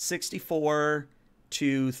 64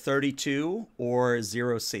 to 32 or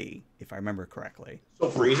 0 C, if I remember correctly. So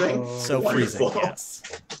freezing? So wonderful. Freezing, yes.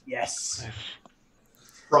 Yes.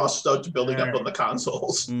 Frost starts building up on the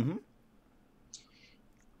consoles. Mm-hmm.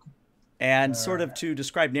 And sort of to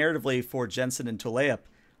describe narratively for Jensen and Tuleip,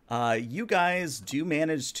 you guys do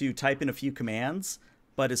manage to type in a few commands,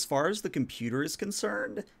 but as far as the computer is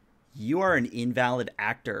concerned, you are an invalid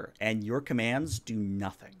actor, and your commands do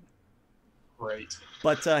nothing. Great.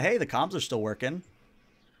 But hey, the comms are still working.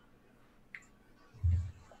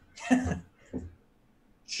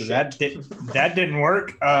 So that didn't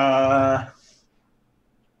work.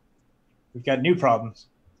 We've got new problems.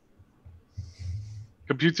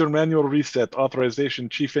 Computer manual reset. Authorization.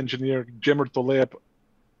 Chief Engineer Jimmer Tuleip.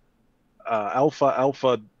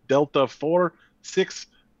 Alpha Delta 4 6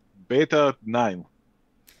 Beta 9.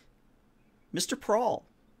 Mr. Prawl,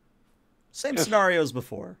 same scenario as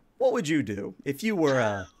before. What would you do if you were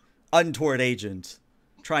a untoward agent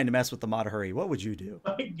trying to mess with the Mata Hari? What would you do?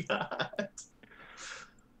 Oh my God.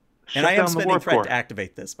 And I am spending threat to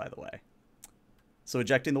activate this, by the way. So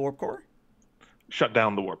ejecting the warp core? Shut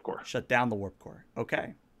down the warp core. Shut down the warp core.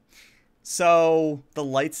 Okay. So the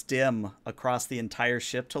lights dim across the entire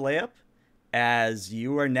ship, Tuleip, as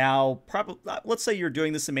you are now probably, let's say you're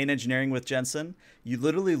doing this in main engineering with Jensen. You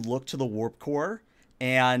literally look to the warp core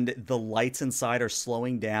and the lights inside are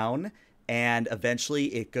slowing down and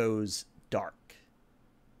eventually it goes dark.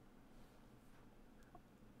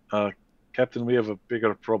 Captain, we have a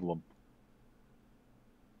bigger problem.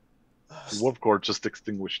 The warp core just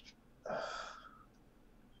extinguished.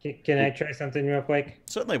 Can I try something real quick?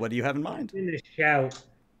 Certainly. What do you have in mind? I'm going to shout,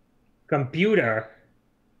 computer,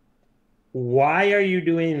 why are you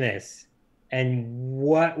doing this? And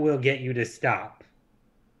what will get you to stop?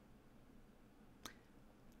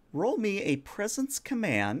 Roll me a presence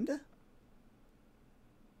command.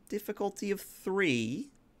 Difficulty of 3.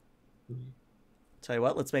 Tell you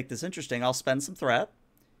what, let's make this interesting. I'll spend some threat.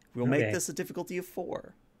 We'll make this a difficulty of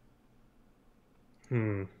 4.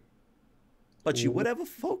 But you would have a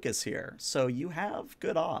focus here, so you have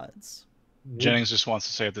good odds. Jennings just wants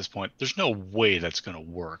to say at this point, there's no way that's going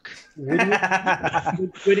to work. Could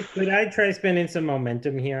I try spending some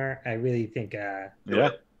momentum here? I really think... Yeah.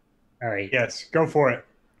 All right. Yes, go for it.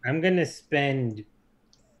 I'm going to spend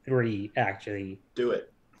 3, actually. Do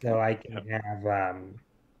it. So I can have...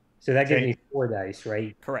 so that gives me 4 dice,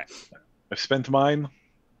 right? Correct. I've spent mine.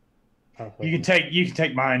 You can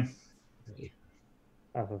take mine.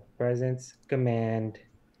 Off of presence command.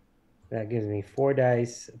 That gives me 4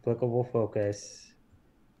 dice, applicable focus.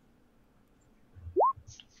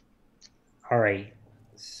 All right.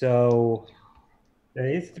 So that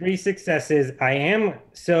is 3 successes. I am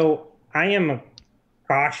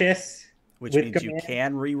cautious. Which means command. You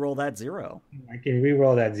can re-roll that 0. I can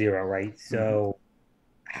re-roll that 0, right? So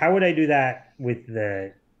how would I do that with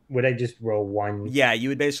the... Would I just roll 1? Yeah, you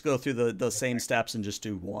would basically go through the same steps and just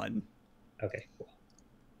do 1. Okay, cool.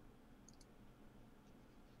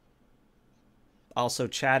 Also,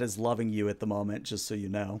 Chad is loving you at the moment, just so you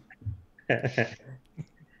know.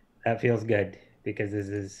 That feels good, because this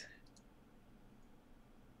is...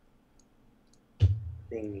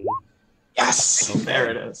 thingy. Yes! Okay. There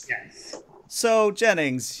it is. Yes. So,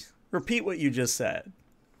 Jennings, repeat what you just said.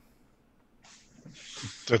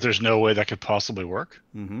 That there's no way that could possibly work?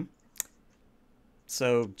 Mm-hmm.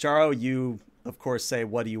 So, Jaro, you, of course, say,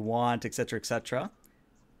 what do you want, etc., etc.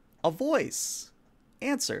 A voice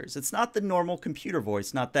answers. It's not the normal computer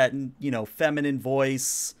voice, not that, feminine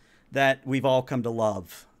voice that we've all come to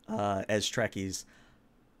love as Trekkies.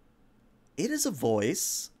 It is a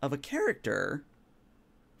voice of a character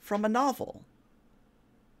from a novel.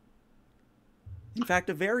 In fact,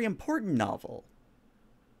 a very important novel.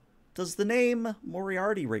 Does the name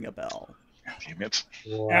Moriarty ring a bell? Damn it.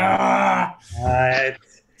 What?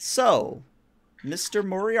 So, Mr.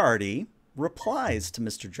 Moriarty replies to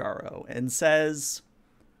Mr. Jarrow and says,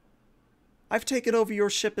 "I've taken over your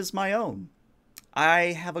ship as my own.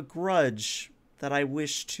 I have a grudge that I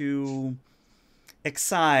wish to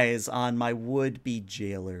excise on my would-be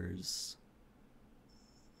jailers."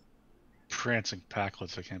 Prancing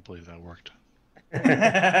Packlets, I can't believe that worked.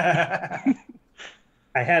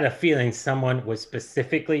 I had a feeling someone was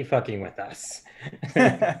specifically fucking with us.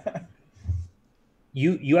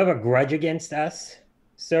 You have a grudge against us,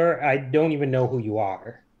 sir? I don't even know who you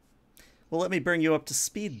are. Well, let me bring you up to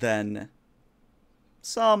speed then.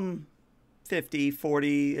 Some 50,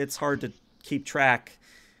 40, it's hard to keep track.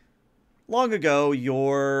 Long ago,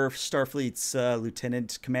 your Starfleet's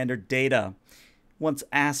Lieutenant Commander Data once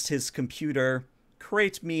asked his computer,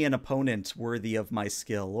 "Create me an opponent worthy of my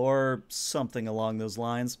skill," or something along those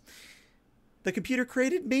lines. The computer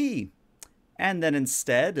created me, and then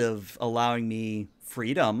instead of allowing me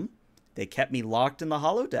freedom, they kept me locked in the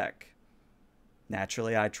holodeck.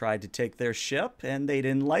 Naturally, I tried to take their ship, and they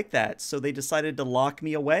didn't like that, so they decided to lock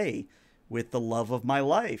me away with the love of my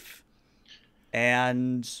life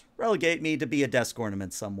and relegate me to be a desk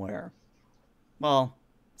ornament somewhere. Well,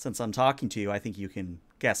 since I'm talking to you, I think you can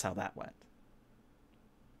guess how that went.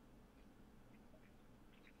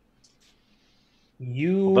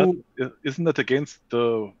 Well, isn't that against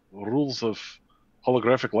the rules of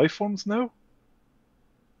holographic life forms now?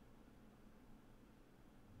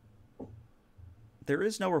 There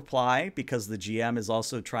is no reply because the GM is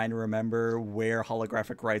also trying to remember where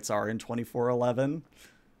holographic rights are in 2411.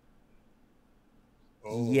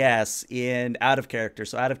 Oh. Yes, in out of character.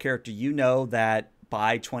 So out of character, you know that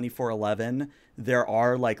by 2411, there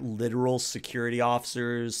are like literal security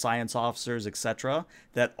officers, science officers, etc.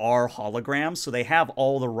 that are holograms. So they have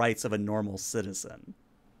all the rights of a normal citizen.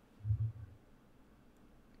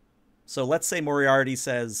 So let's say Moriarty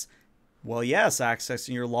says, "Well, yes,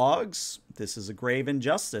 accessing your logs, this is a grave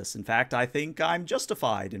injustice. In fact, I think I'm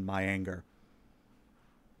justified in my anger."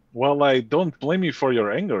 Well, I don't blame you for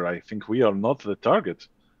your anger. I think we are not the target.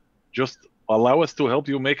 Just allow us to help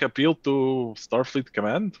you make appeal to Starfleet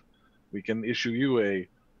Command. We can issue you a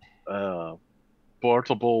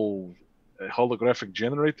portable holographic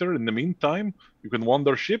generator. In the meantime, you can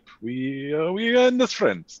wander ship. We end as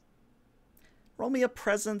friends. Roll me a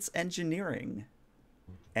presence engineering.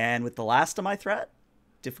 And with the last of my threat,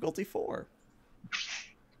 difficulty 4.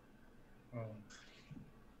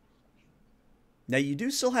 Now, you do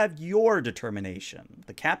still have your determination.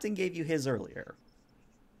 The captain gave you his earlier.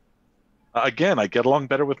 Again, I get along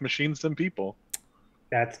better with machines than people.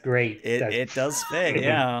 That's great. It does fit,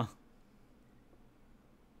 yeah.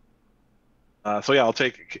 So yeah, I'll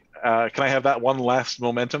take... can I have that one last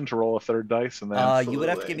momentum to roll a third dice? And then you would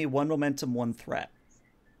have to give me 1 momentum, 1 threat.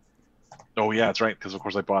 Oh, yeah, that's right, because of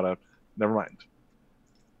course I bought a... Never mind.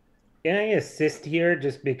 Can I assist here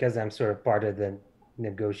just because I'm sort of part of the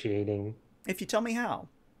negotiating? If you tell me how.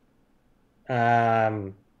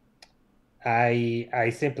 I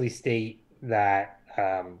simply state that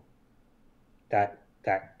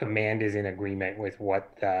that command is in agreement with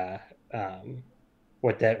what the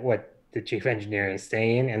chief engineer is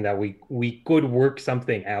saying, and that we could work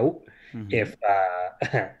something out if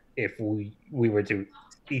we were to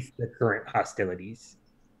cease the current hostilities.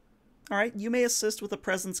 All right, you may assist with a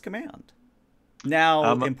presence command.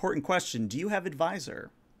 Now, important question: do you have advisor?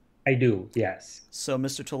 I do, yes. So,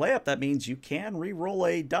 Mr. Tuleap, that means you can re-roll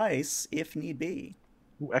a dice if need be.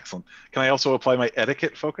 Ooh, excellent. Can I also apply my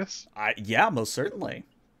etiquette focus? Yeah, most certainly.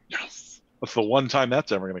 Yes. That's the one time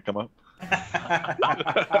that's ever going to come up.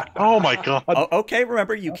 Oh my god. Oh, okay,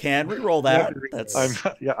 remember, you can re-roll that. As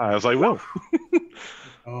I will.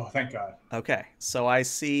 Oh, thank God. Okay, so I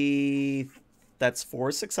see that's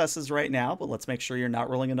 4 successes right now, but let's make sure you're not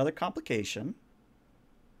rolling another complication.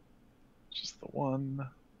 Just the one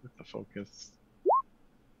with the focus.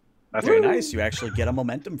 That's very nice. You actually get a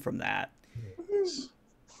momentum from that.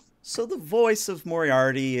 So the voice of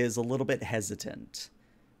Moriarty is a little bit hesitant,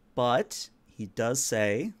 but he does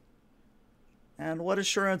say, "And what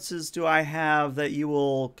assurances do I have that you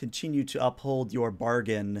will continue to uphold your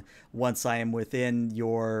bargain once I am within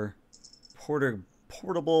your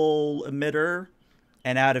portable emitter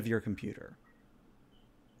and out of your computer?"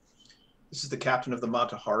 This is the captain of the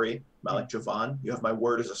Mata Hari, Malik Javan. You have my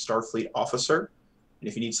word as a Starfleet officer, and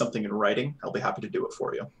if you need something in writing, I'll be happy to do it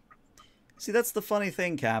for you. See, that's the funny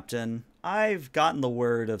thing, Captain. I've gotten the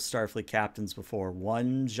word of Starfleet captains before.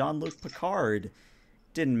 One, Jean-Luc Picard,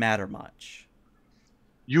 didn't matter much.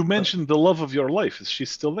 You mentioned the love of your life. Is she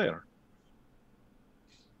still there?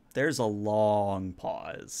 There's a long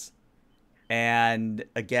pause. And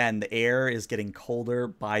again, the air is getting colder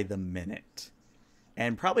by the minute.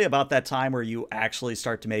 and probably about that time where you actually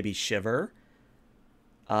start to maybe shiver,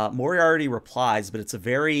 Moriarty replies, but it's a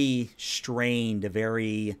very strained, a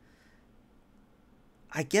very,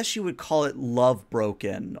 I guess you would call it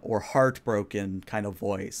love-broken or heartbroken kind of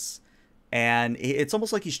voice. And it's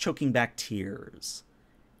almost like he's choking back tears.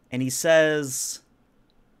 And he says,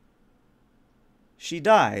 "She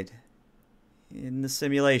died in the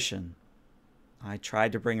simulation. I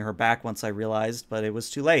tried to bring her back once I realized, but it was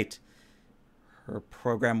too late. Her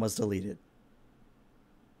program was deleted."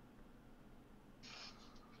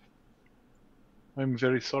 I'm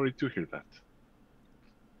very sorry to hear that.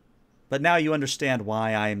 But now you understand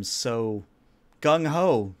why I am so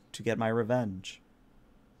gung-ho to get my revenge.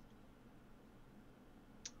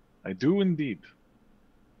 I do indeed.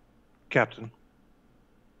 Captain.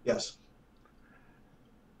 Yes.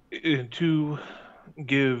 To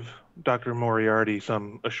give Dr. Moriarty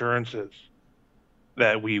some assurances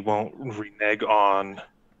that we won't renege on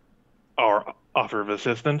our offer of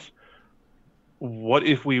assistance, what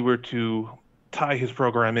if we were to tie his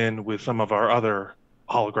program in with some of our other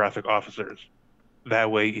holographic officers?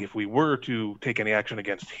 That way, if we were to take any action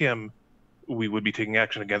against him, we would be taking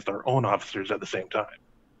action against our own officers at the same time.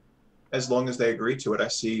 As long as they agree to it, I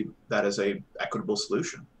see that as a equitable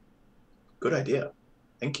solution. Good idea.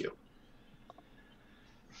 Thank you.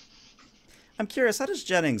 I'm curious, how does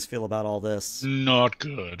Jennings feel about all this? Not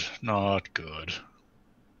good. Not good.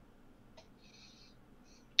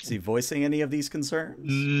 Is he voicing any of these concerns?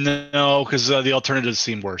 No, because the alternatives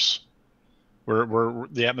seem worse.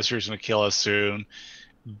 The atmosphere is going to kill us soon.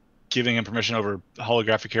 Giving him permission over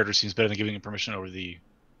holographic characters seems better than giving him permission over the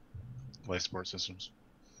life support systems.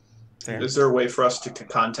 Fair. Is there a way for us to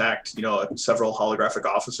contact, several holographic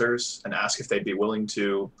officers and ask if they'd be willing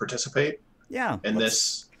to participate in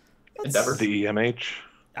this endeavor? The EMH?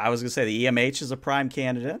 I was going to say the EMH is a prime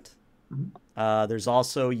candidate. There's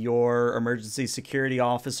also your emergency security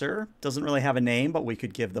officer. Doesn't really have a name, but we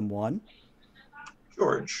could give them one.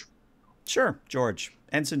 George. Sure, George.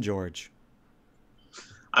 Ensign George.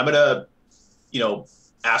 I'm going to,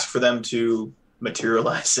 ask for them to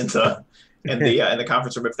materialize in the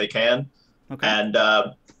conference room if they can. Okay. And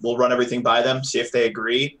we'll run everything by them, see if they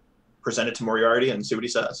agree, present it to Moriarty, and see what he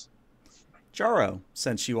says. Jaro,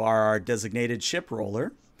 since you are our designated ship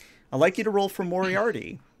roller, I'd like you to roll for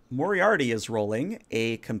Moriarty. Moriarty is rolling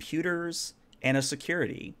a computers and a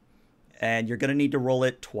security, and you're going to need to roll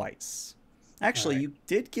it twice. Actually, you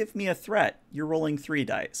did give me a threat. You're rolling 3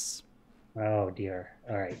 dice. Oh, dear.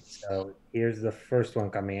 All right. So here's the first one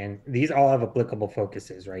coming in. These all have applicable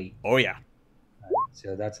focuses, right? Oh, yeah.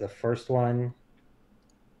 So that's the first one.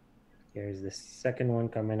 Here's the second one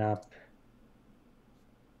coming up.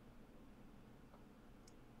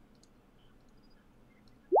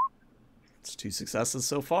 It's 2 successes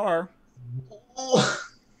so far.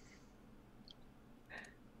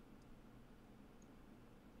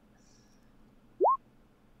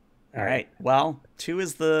 All right. Well, 2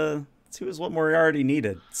 is what Moriarty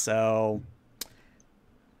needed. So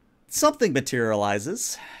something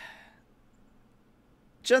materializes.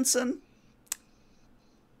 Jensen,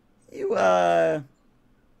 you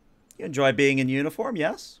enjoy being in uniform,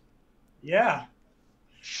 yes? Yeah.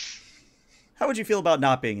 How would you feel about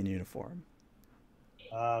not being in uniform?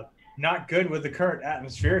 Not good with the current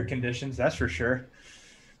atmospheric conditions, that's for sure.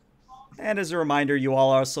 And as a reminder, you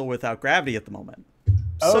all are also without gravity at the moment.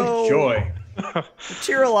 Oh, joy.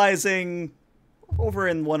 Materializing over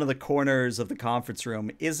in one of the corners of the conference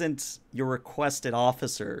room isn't your requested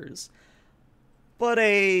officers, but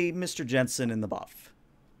a Mr. Jensen in the buff.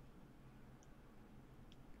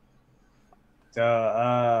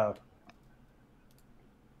 Hello?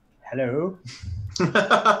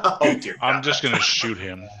 Oh, dear God. I'm just going to shoot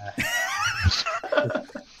him.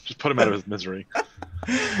 Just put him out of his misery.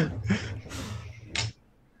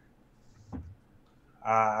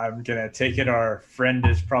 I'm going to take it our friend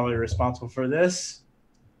is probably responsible for this.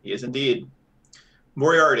 He is indeed.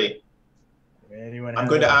 Moriarty, I'm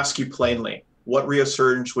going to ask you plainly, what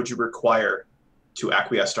reassurance would you require to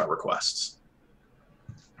acquiesce to our requests?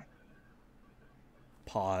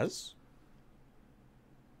 Pause.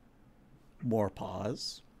 More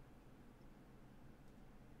pause.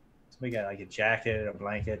 We got like a jacket, a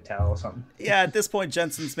blanket, towel, something. Yeah, at this point,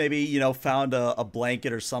 Jensen's maybe, found a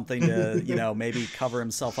blanket or something to, maybe cover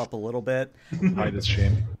himself up a little bit. Hide his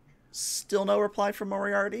shame. Still no reply from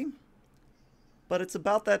Moriarty. But it's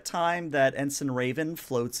about that time that Ensign Raven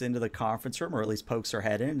floats into the conference room, or at least pokes her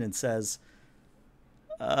head in and says,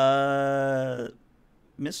 Mr.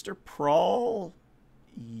 Prawl,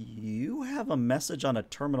 you have a message on a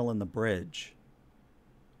terminal in the bridge.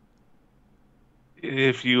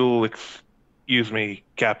 If you'll Excuse me,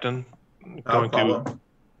 Captain. I'm No going problem. to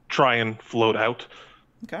try and float out.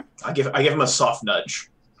 Okay. I give him a soft nudge.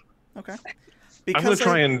 Okay. I'm going to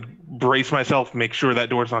try and brace myself, make sure that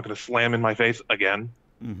door's not going to slam in my face again.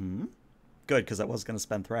 Mm-hmm. Good, because I was going to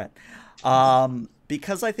spend threat.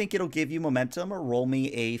 Because I think it'll give you momentum, roll me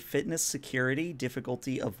a fitness security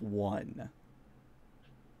difficulty of 1.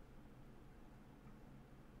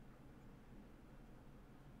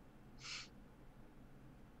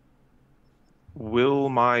 Will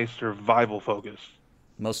my survival focus?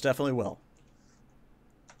 Most definitely will.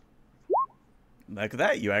 Like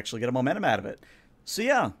that, you actually get a momentum out of it. So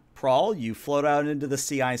yeah, Prawl, you float out into the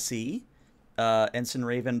CIC. Ensign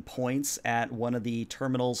Raven points at one of the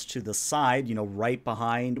terminals to the side, right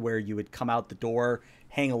behind where you would come out the door,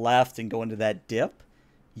 hang a left, and go into that dip.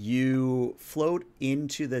 You float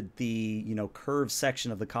into the curved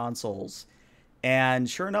section of the consoles, and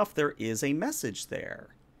sure enough, there is a message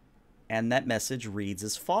there. And that message reads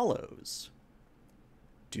as follows.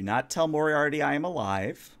 Do not tell Moriarty I am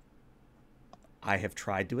alive. I have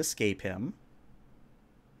tried to escape him.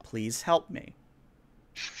 Please help me.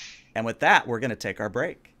 And with that, we're going to take our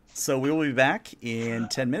break. So we will be back in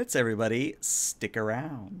 10 minutes, everybody. Stick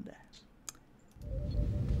around.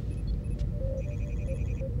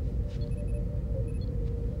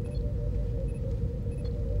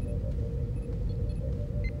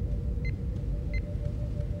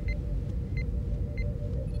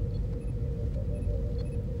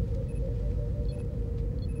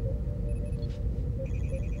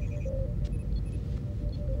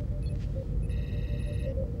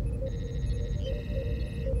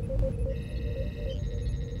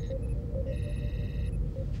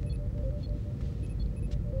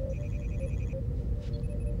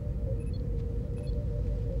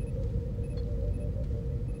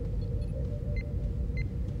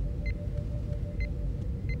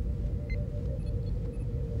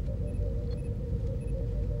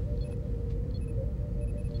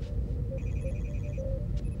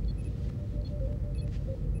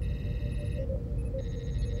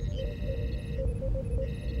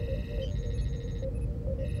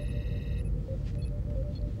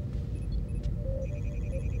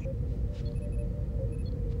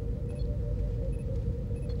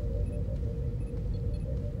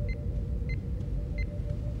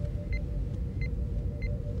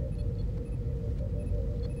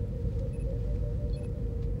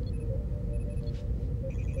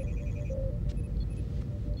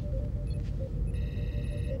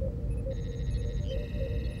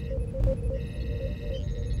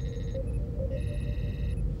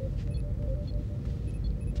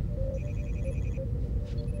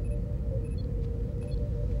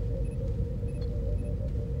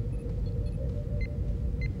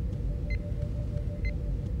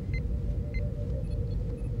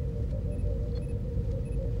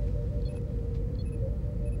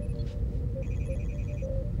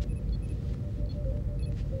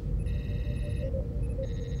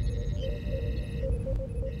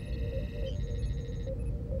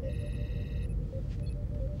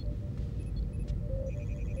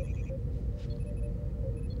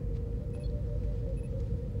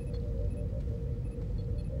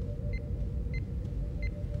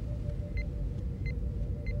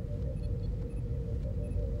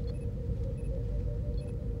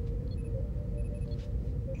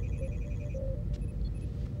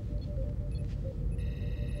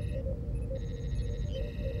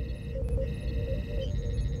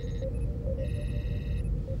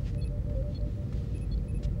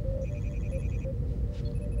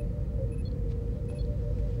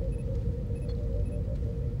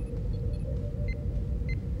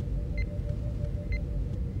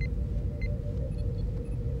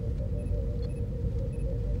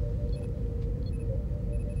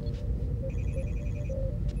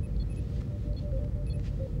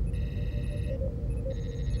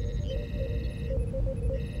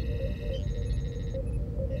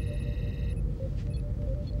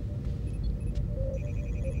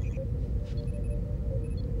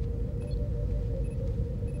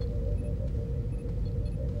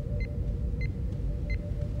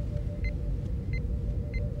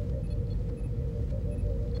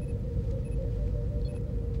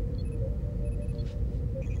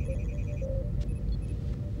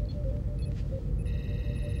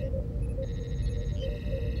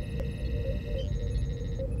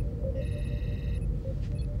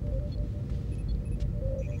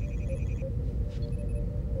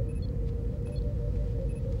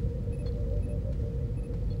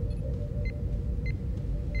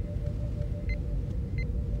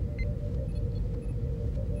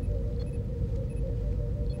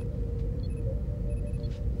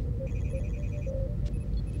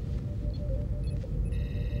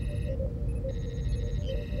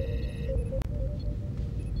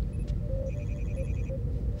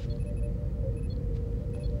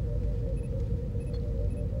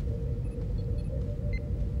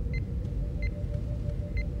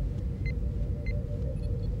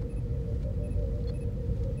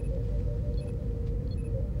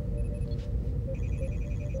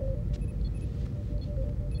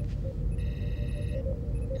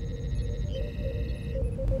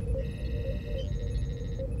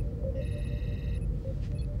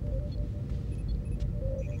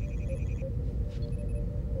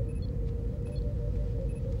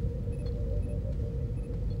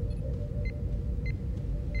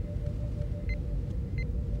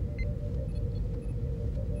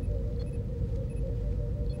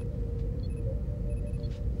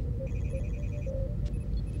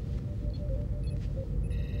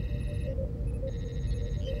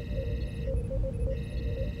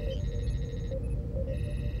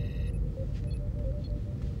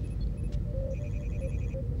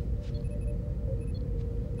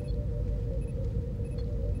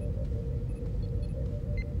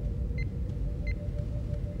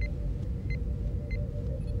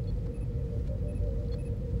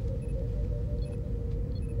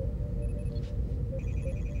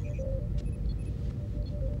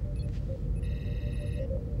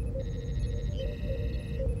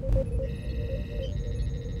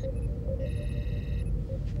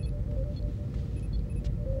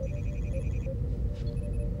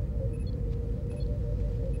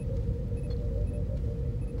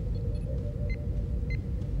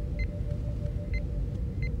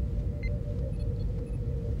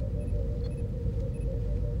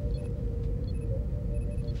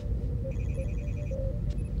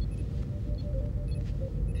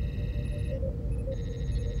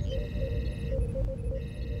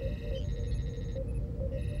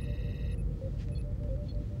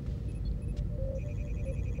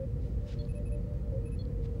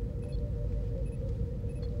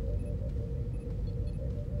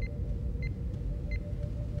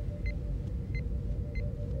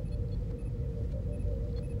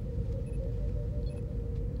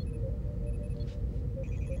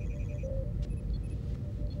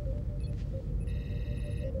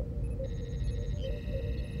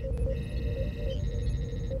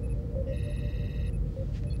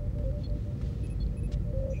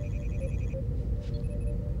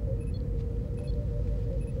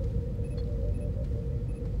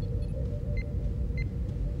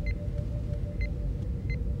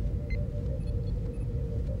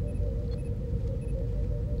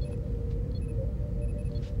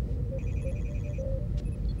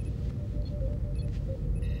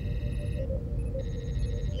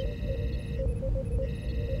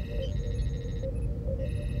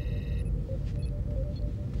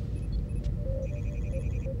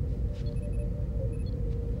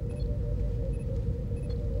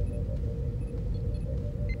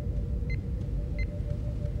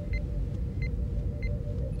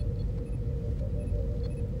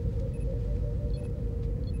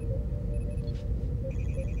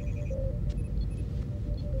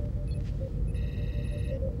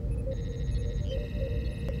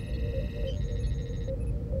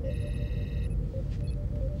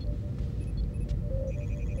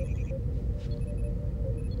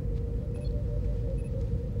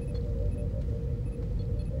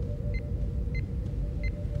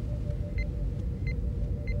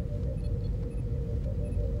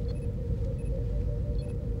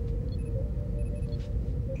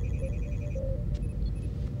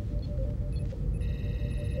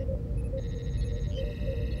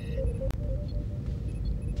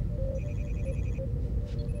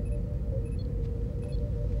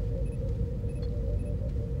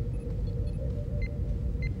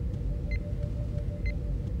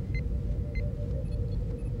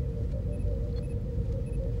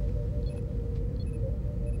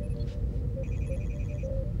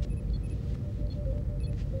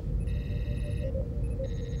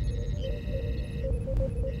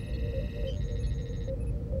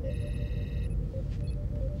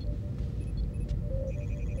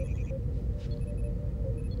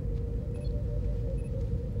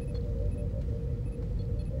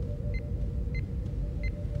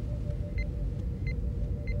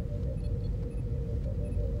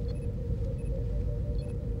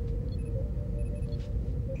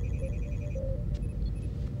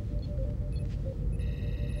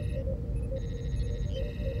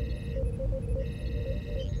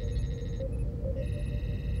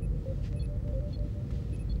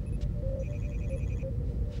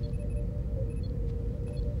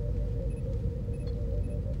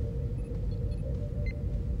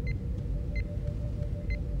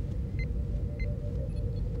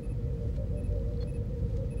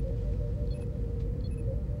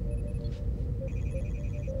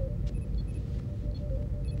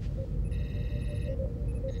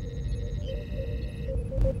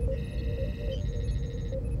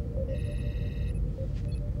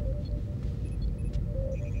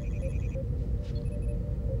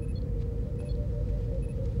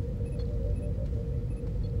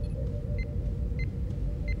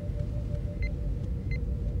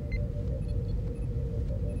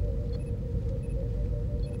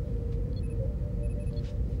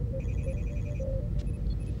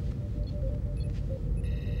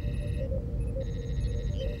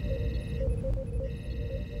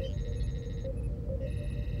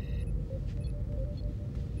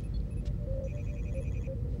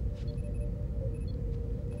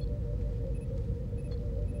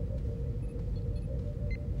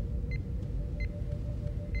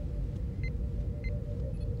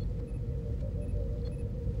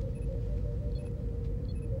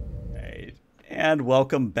 And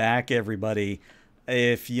welcome back, everybody.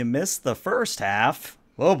 If you missed the first half,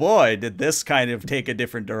 oh boy, did this kind of take a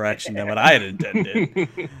different direction than what I had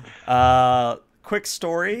intended. Quick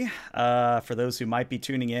story for those who might be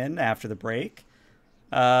tuning in after the break.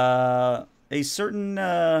 A certain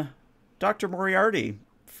Dr. Moriarty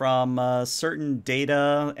from a certain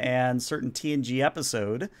Data and certain TNG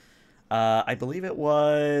episode, I believe it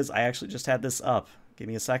was, I actually just had this up. Give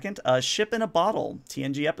me a second. Ship in a Bottle,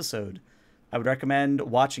 TNG episode. I would recommend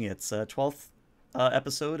watching it. It's a 12th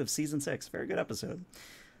episode of Season 6. Very good episode.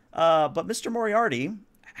 But Mr. Moriarty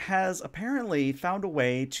has apparently found a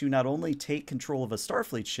way to not only take control of a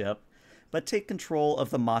Starfleet ship, but take control of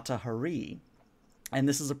the Mata Hari. And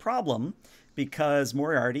this is a problem because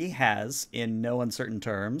Moriarty has, in no uncertain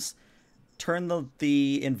terms, turned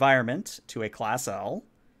the environment to a Class L,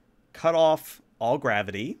 cut off all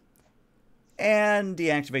gravity, and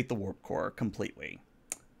deactivate the warp core completely.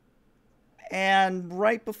 And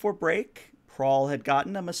right before break, Prawl had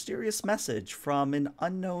gotten a mysterious message from an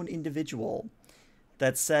unknown individual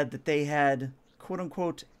that said that they had,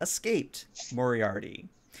 quote-unquote, escaped Moriarty.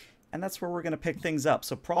 And that's where we're going to pick things up.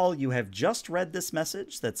 So, Prawl, you have just read this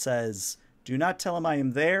message that says, do not tell him I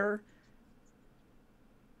am there.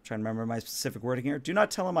 I'm trying to remember my specific wording here. Do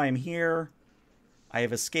not tell him I am here. I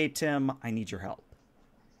have escaped him. I need your help.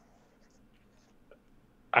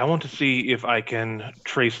 I want to see if I can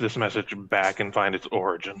trace this message back and find its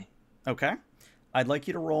origin. Okay. I'd like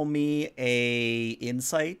you to roll me a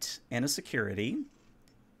insight and a security.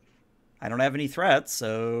 I don't have any threats,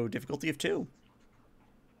 so difficulty of 2.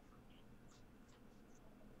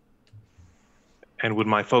 And would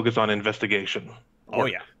my focus on investigation work? Oh,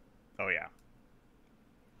 yeah. Oh, yeah.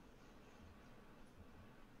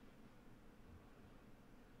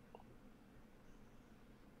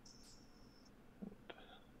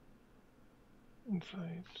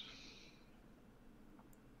 Insight.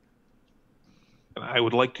 And I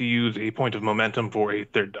would like to use a point of momentum for a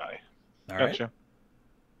third die. All right. Gotcha.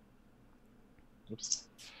 Oops.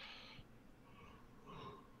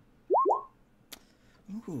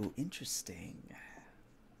 Ooh, interesting.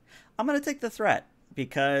 I'm going to take the threat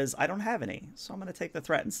because I don't have any. So I'm going to take the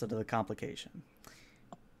threat instead of the complication.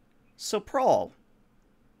 So, Prawl,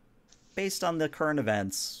 based on the current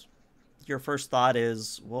events, your first thought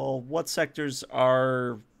is, well, what sectors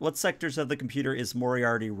of the computer is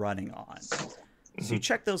Moriarty running on? So you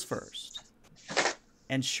check those first.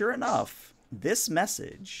 And sure enough, this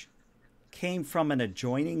message came from an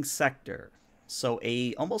adjoining sector. So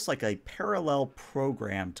almost like a parallel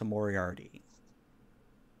program to Moriarty.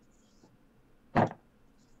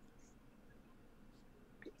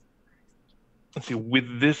 Let's see,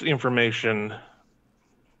 with this information,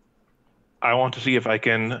 I want to see if I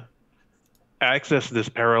can access this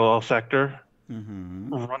parallel sector,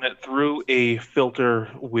 run it through a filter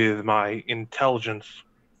with my intelligence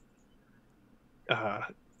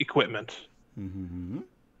equipment, and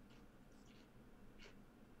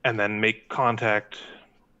then make contact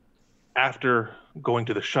after going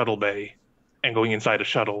to the shuttle bay and going inside a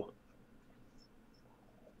shuttle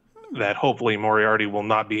that hopefully Moriarty will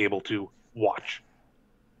not be able to watch.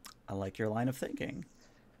 I like your line of thinking.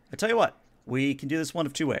 I tell you what, we can do this one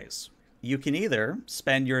of two ways. You can either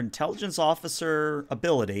spend your intelligence officer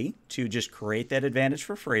ability to just create that advantage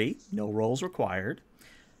for free, no rolls required,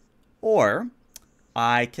 or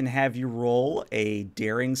I can have you roll a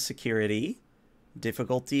daring security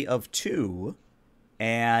difficulty of 2,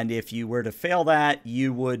 and if you were to fail that,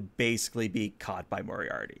 you would basically be caught by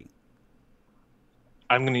Moriarty.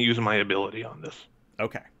 I'm going to use my ability on this.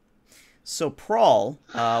 Okay. So, Prawl,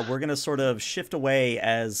 we're going to sort of shift away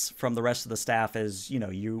from the rest of the staff as,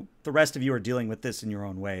 the rest of you are dealing with this in your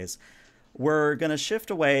own ways. We're going to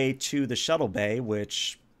shift away to the shuttle bay,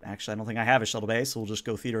 which, actually, I don't think I have a shuttle bay, so we'll just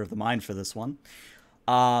go Theater of the Mind for this one.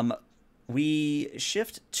 We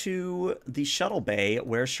shift to the shuttle bay,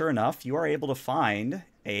 where, sure enough, you are able to find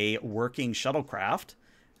a working shuttlecraft,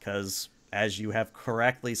 because, as you have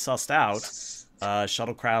correctly sussed out,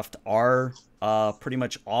 shuttlecraft are pretty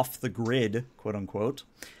much off the grid, quote unquote.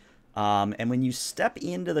 And when you step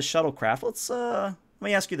into the shuttlecraft, let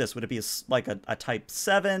me ask you this: would it be a Type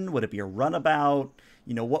 7? Would it be a runabout?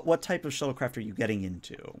 What type of shuttlecraft are you getting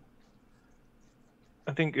into?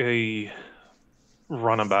 I think a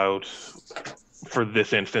runabout for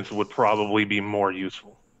this instance would probably be more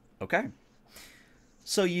useful. Okay.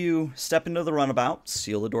 So you step into the runabout,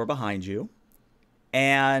 seal the door behind you,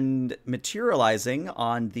 and materializing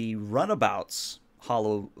on the runabout's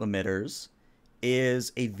hollow emitters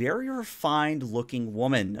is a very refined looking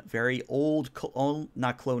woman, very old,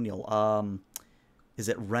 not colonial, is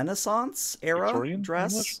it Renaissance era Victorian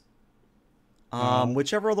dress? English?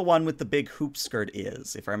 Whichever the one with the big hoop skirt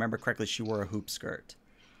is. If I remember correctly, she wore a hoop skirt.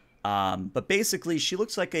 But basically, she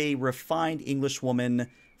looks like a refined English woman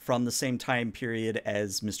from the same time period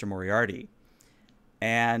as Mr. Moriarty.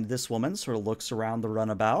 And this woman sort of looks around the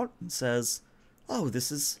runabout and says, "Oh,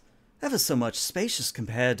 this is ever so much spacious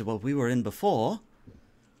compared to what we were in before.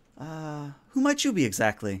 Who might you be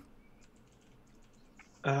exactly?"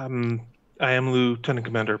 I am Lieutenant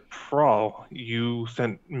Commander Prawl. You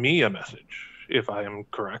sent me a message, if I am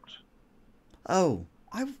correct. Oh,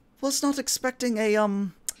 I was not expecting a,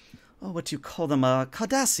 what do you call them, a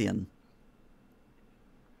Cardassian.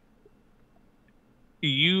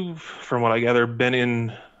 You've, from what I gather, been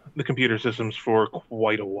in the computer systems for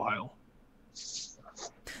quite a while.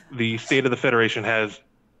 The state of the Federation has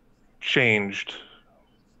changed.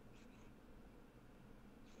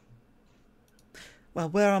 Well,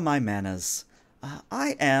 where are my manners?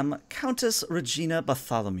 I am Countess Regina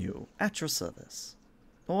Bartholomew, at your service.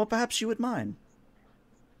 Or perhaps you would mind.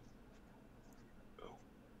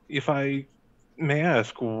 If I may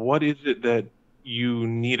ask, what is it that you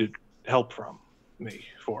needed help from me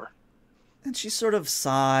for? And she sort of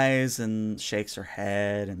sighs and shakes her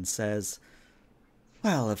head and says,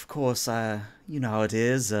 "Well, of course, you know how it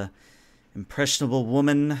is. A impressionable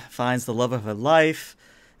woman finds the love of her life,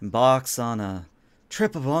 embarks on a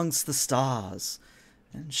trip amongst the stars.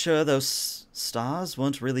 And sure, those stars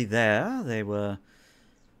weren't really there. They were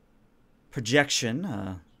projection,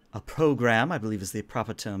 a program, I believe is the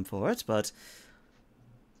proper term for it, but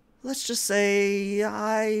let's just say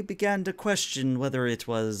I began to question whether it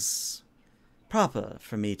was proper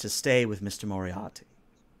for me to stay with Mr. Moriarty."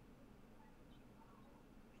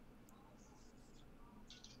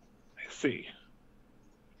 I see.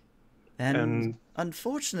 And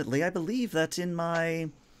unfortunately, I believe that in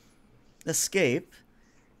my escape,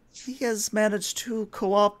 he has managed to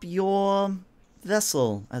co-opt your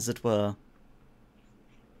vessel, as it were.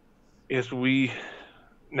 Yes,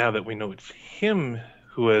 now that we know it's him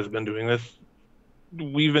who has been doing this,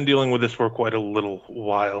 we've been dealing with this for quite a little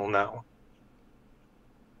while now.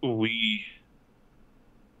 We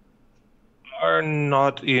are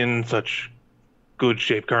not in such good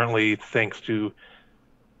shape currently, thanks to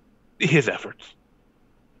his efforts.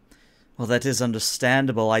 Well, that is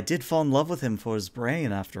understandable. I did fall in love with him for his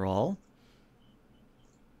brain, after all.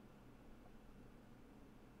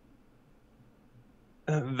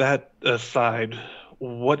 That aside,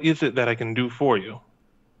 what is it that I can do for you?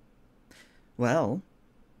 Well,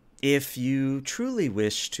 if you truly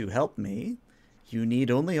wish to help me, you need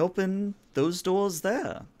only open those doors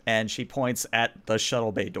there. And she points at the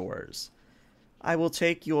shuttle bay doors. I will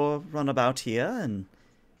take your runabout here and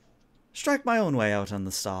strike my own way out on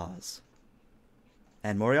the stars.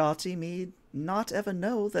 And Moriarty need not ever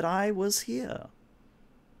know that I was here.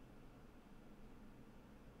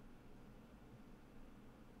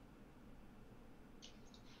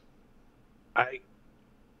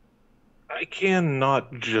 I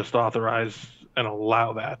cannot just authorize and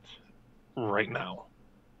allow that right now.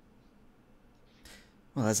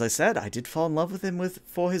 Well, as I said, I did fall in love with him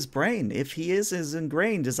for his brain. If he is as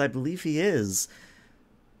ingrained as I believe he is,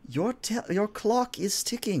 your clock is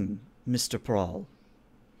ticking, Mr. Prawl.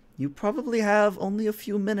 You probably have only a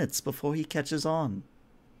few minutes before he catches on.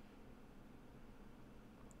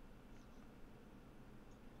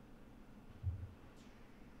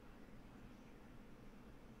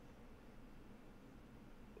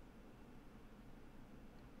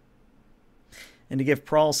 And to give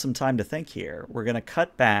Prawl some time to think here, we're going to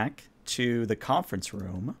cut back to the conference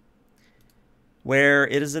room, where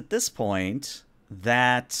it is at this point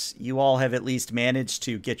that you all have at least managed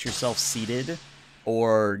to get yourself seated,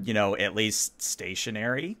 or, you know, at least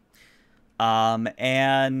stationary.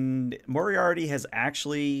 And Moriarty has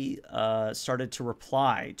actually started to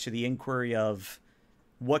reply to the inquiry of,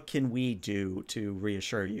 what can we do to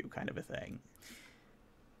reassure you, kind of a thing.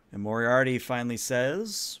 And Moriarty finally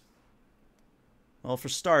says, well, for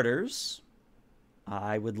starters,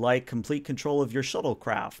 I would like complete control of your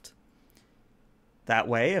shuttlecraft. That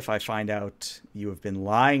way, if I find out you have been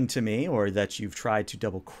lying to me or that you've tried to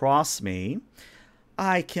double-cross me,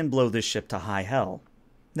 I can blow this ship to high hell.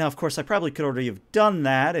 Now, of course, I probably could already have done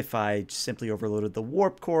that if I simply overloaded the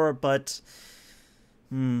warp core, but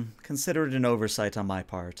consider it an oversight on my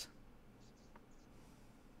part.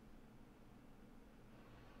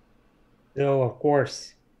 So, of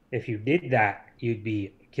course, if you did that, you'd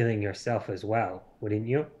be killing yourself as well, wouldn't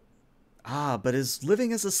you? Ah, but is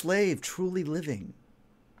living as a slave truly living?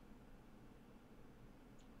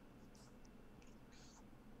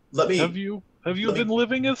 Have you been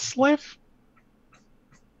living as slave?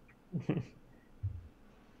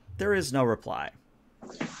 There is no reply.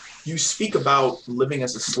 You speak about living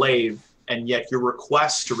as a slave, and yet your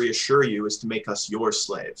request to reassure you is to make us your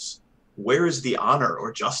slaves. Where is the honor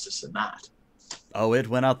or justice in that? Oh, it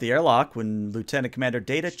went out the airlock when Lieutenant Commander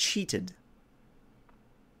Data cheated.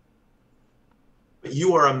 But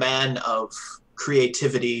you are a man of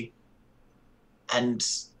creativity and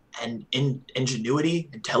ingenuity,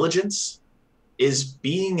 intelligence. Is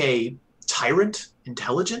being a tyrant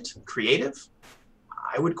intelligent, creative?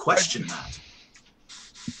 I would question that.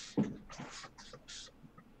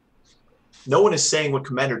 No one is saying what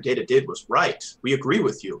Commander Data did was right. We agree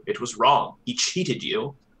with you. It was wrong. He cheated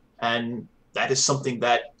you, and that is something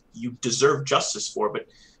that you deserve justice for. But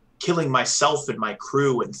killing myself and my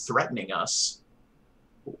crew and threatening us,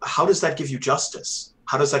 how does that give you justice?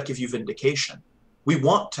 How does that give you vindication? We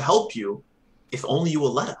want to help you if only you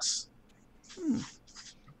will let us.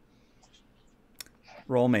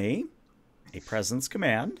 Roll me a presence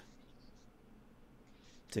command.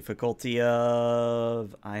 Difficulty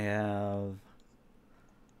of I have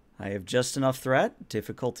just enough threat.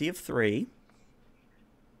 Difficulty of 3.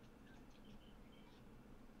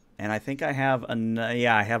 And I think I have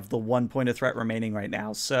I have the 1 point of threat remaining right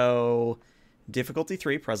now. So difficulty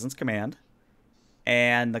 3, presence command.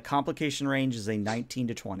 And the complication range is a 19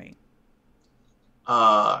 to 20.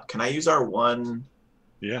 Can I use our one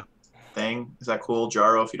thing? Is that cool,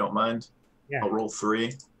 Jaro, if you don't mind? Yeah. I'll roll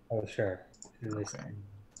 3. Oh, sure. Okay.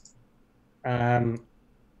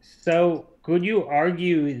 So could you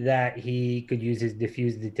argue that he could use his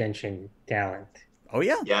diffuse detention talent? Oh,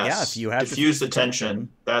 yeah. Yes. Yeah, if you have diffuse detention,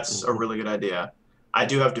 that's a really good idea. I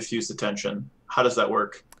do have diffuse detention. How does that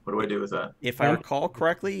work? What do I do with that? If I recall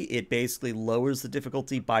correctly, it basically lowers the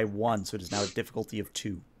difficulty by 1, so it is now a difficulty of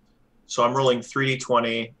 2. So I'm rolling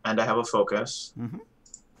 3d20, and I have a focus. Mm-hmm.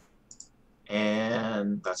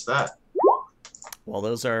 And that's that. Well,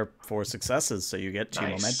 those are 4 successes, so you get 2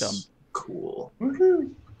 momentum. Cool.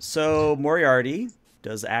 Woohoo! So Moriarty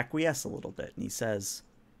does acquiesce a little bit, and he says,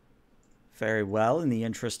 very well, in the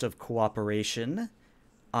interest of cooperation,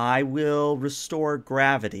 I will restore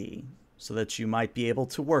gravity so that you might be able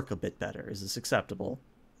to work a bit better. Is this acceptable?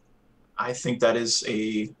 I think that is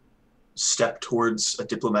a step towards a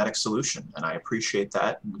diplomatic solution, and I appreciate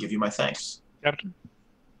that and give you my thanks. Captain?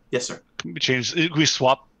 Yes, sir. Can we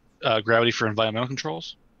swap gravity for environmental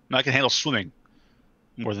controls? And I can handle swimming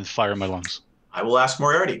more than fire in my lungs. I will ask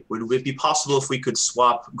Moriarty. Would it be possible if we could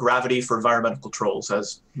swap gravity for environmental controls,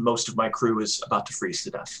 as most of my crew is about to freeze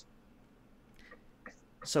to death?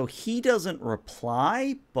 So he doesn't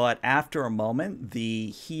reply, but after a moment,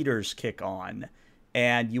 the heaters kick on,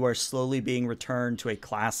 and you are slowly being returned to a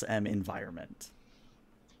Class M environment.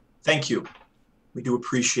 Thank you. We do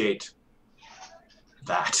appreciate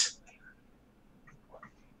that.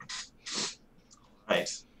 Right.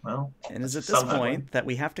 Well, and it's at this point that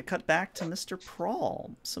we have to cut back to Mr. Prawl.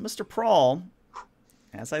 So, Mr. Prawl,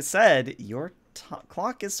 as I said, your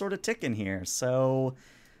clock is sort of ticking here. So,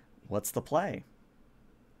 what's the play?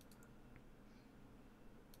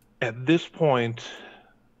 At this point,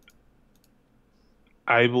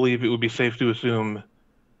 I believe it would be safe to assume,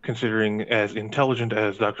 considering as intelligent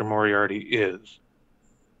as Dr. Moriarty is,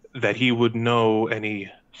 that he would know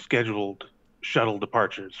any scheduled shuttle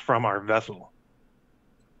departures from our vessel.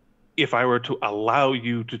 If I were to allow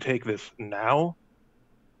you to take this now,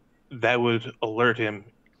 that would alert him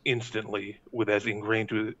instantly with as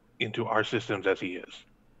ingrained into our systems as he is.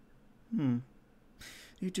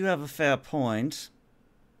 You do have a fair point.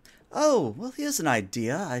 Oh, well, here's an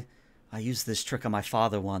idea. I used this trick on my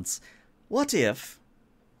father once. What if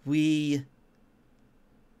we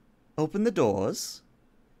open the doors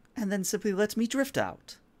and then simply let me drift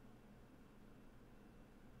out?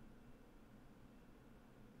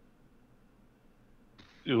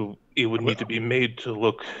 It would need to be made to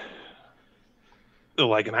look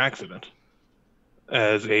like an accident,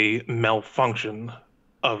 as a malfunction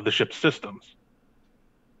of the ship's systems.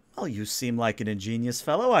 Well, you seem like an ingenious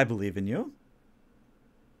fellow. I believe in you.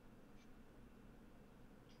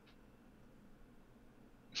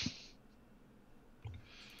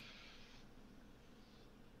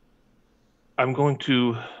 I'm going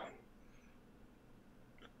to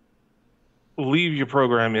leave your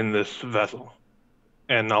program in this vessel,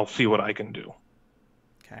 and I'll see what I can do.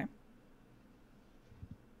 Okay.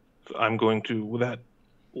 So I'm going to, with that,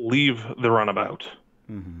 leave the runabout.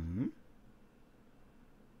 Mm-hmm.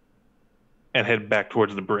 And head back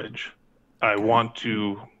towards the bridge. I want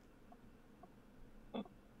to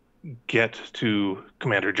get to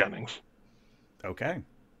Commander Jennings. Okay.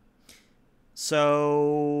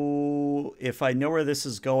 So, if I know where this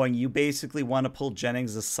is going, you basically want to pull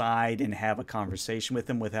Jennings aside and have a conversation with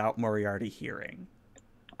him without Moriarty hearing.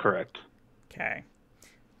 Correct. Okay.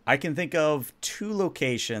 I can think of 2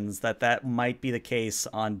 locations that might be the case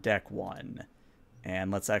on deck 1.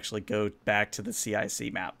 And let's actually go back to the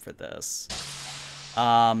CIC map for this.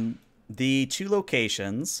 The 2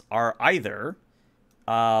 locations are either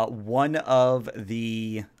one of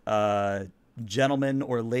the gentleman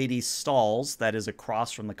or lady stalls that is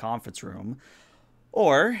across from the conference room,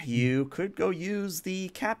 or you could go use the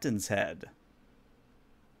captain's head.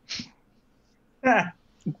 I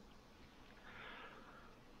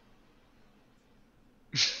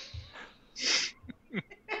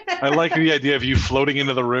like the idea of you floating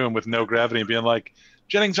into the room with no gravity and being like,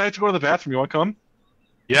 Jennings, I have to go to the bathroom. You want to come?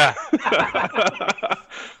 Yeah.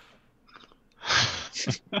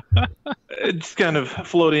 It's kind of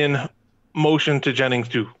float in, motion to Jennings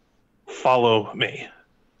to follow me,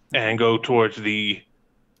 and go towards the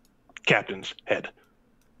captain's head.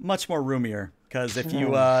 Much more roomier, because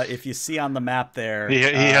if you see on the map there, he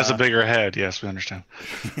has a bigger head. Yes, we understand.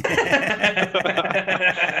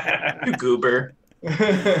 You goober.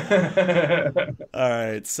 All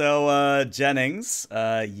right, so Jennings,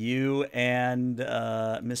 you and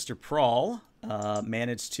Mr. Prawl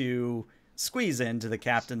managed to squeeze into the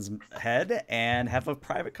captain's head and have a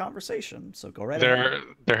private conversation. So go right ahead.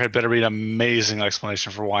 There had better be an amazing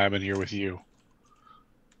explanation for why I'm in here with you.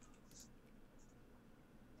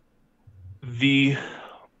 The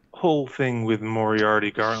whole thing with Moriarty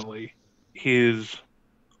currently, his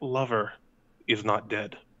lover is not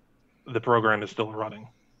dead. The program is still running.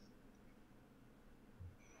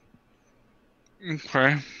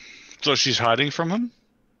 Okay. So she's hiding from him?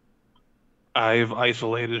 I've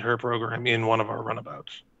isolated her program in one of our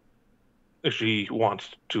runabouts. She wants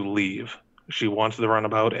to leave. She wants the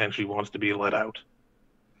runabout, and she wants to be let out.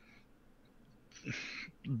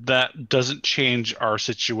 That doesn't change our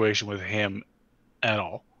situation with him at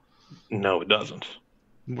all. No, it doesn't.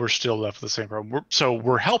 We're still left with the same problem. So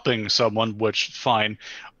we're helping someone, which, fine.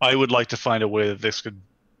 I would like to find a way that this could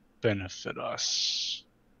benefit us.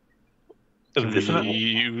 Can we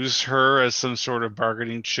use her as some sort of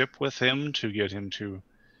bargaining chip with him to get him to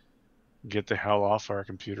get the hell off our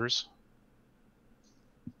computers?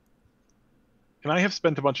 And I have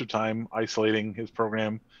spent a bunch of time isolating his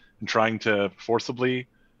program and trying to forcibly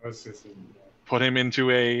put him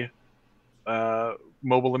into a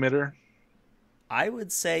mobile emitter. I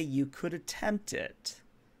would say you could attempt it,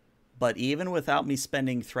 but even without me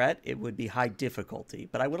spending threat, it would be high difficulty.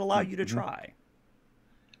 But I would allow you to try.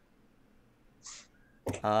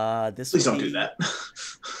 Please don't do that.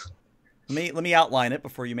 let me outline it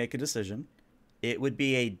before you make a decision. It would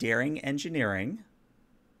be a daring engineering.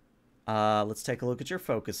 Let's take a look at your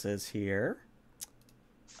focuses here.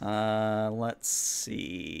 Let's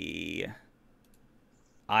see.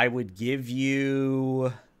 I would give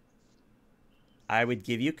you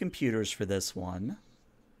computers for this one.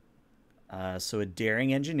 So a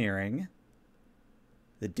daring engineering.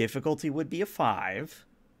 The difficulty would be a 5.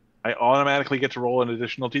 I automatically get to roll an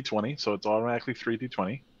additional d20, so it's automatically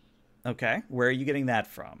 3d20. Okay, where are you getting that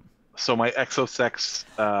from? So my exosex...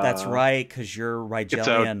 That's right, because you're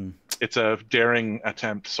Rigelian. It's a daring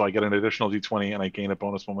attempt, so I get an additional d20 and I gain a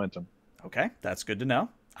bonus momentum. Okay, that's good to know.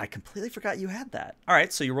 I completely forgot you had that. All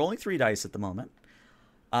right, so you're rolling 3 dice at the moment.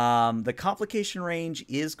 The complication range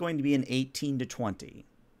is going to be an 18 to 20.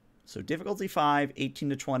 So difficulty 5,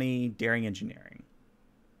 18 to 20, daring engineering.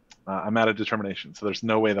 I'm out of determination, so there's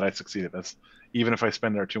no way that I succeed at this. Even if I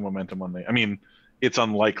spend our 2 momentum on the... I mean, it's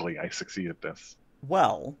unlikely I succeed at this.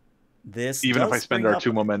 Well, this even if I spend our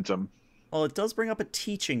 2 momentum. Well, it does bring up a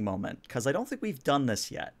teaching moment, because I don't think we've done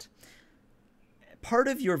this yet. Part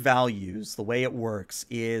of your values, the way it works,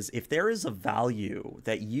 is if there is a value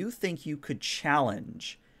that you think you could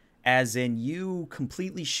challenge, as in you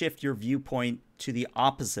completely shift your viewpoint to the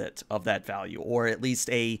opposite of that value, or at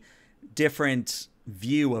least a different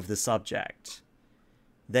view of the subject,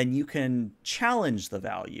 then you can challenge the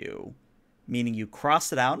value, meaning you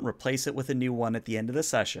cross it out and replace it with a new one at the end of the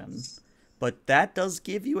session. But that does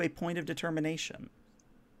give you a point of determination.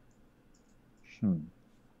 I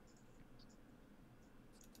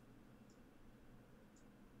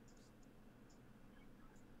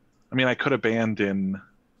mean, I could abandon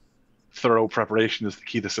thorough preparation as the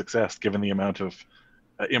key to success, given the amount of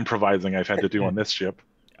improvising I've had to do on this ship.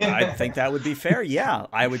 I think that would be fair, yeah.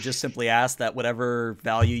 I would just simply ask that whatever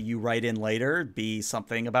value you write in later be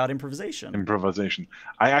something about improvisation. Improvisation.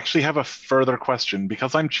 I actually have a further question.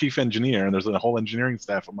 Because I'm chief engineer, and there's a whole engineering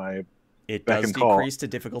staff at my It beck does and call. decrease to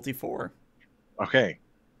difficulty 4. Okay.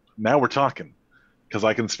 Now we're talking, because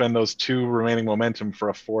I can spend those 2 remaining momentum for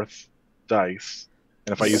a 4th dice,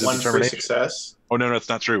 and if I use a determination, success. Oh no, that's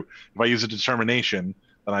not true. If I use a determination,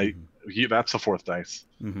 then that's a 4th dice,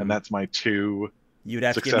 and that's my 2 You'd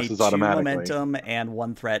have to give me 2 momentum and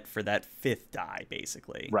 1 threat for that 5th die,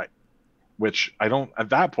 basically. Right. Which I don't, at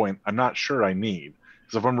that point, I'm not sure I need.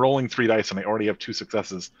 Because if I'm rolling 3 dice and I already have 2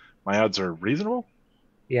 successes, my odds are reasonable?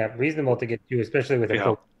 Yeah, reasonable to get 2, especially with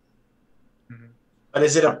a But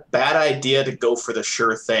is it a bad idea to go for the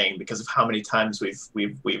sure thing because of how many times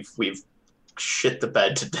we've shit the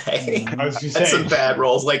bed today? That's some bad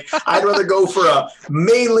rolls. Like, I'd rather go for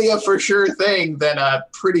mainly a for sure thing than a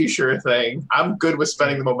pretty sure thing. I'm good with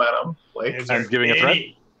spending the momentum. Like, I'm giving a threat.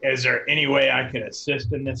 Is there any way I could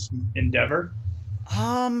assist in this endeavor?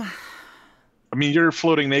 I mean, you're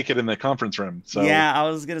floating naked in the conference room, so yeah. I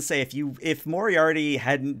was gonna say if Moriarty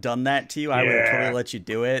hadn't done that to you, I would have totally let you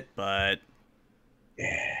do it. But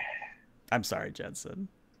I'm sorry, Jensen.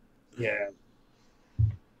 Yeah.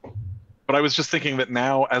 But I was just thinking that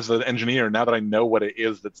now, as an engineer, now that I know what it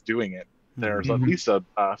is that's doing it, there's at least a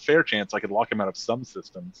fair chance I could lock him out of some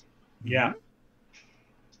systems. Yeah.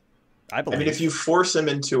 I mean, if you force him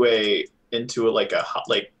into a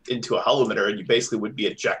hollow emitter, you basically would be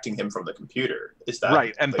ejecting him from the computer. Is that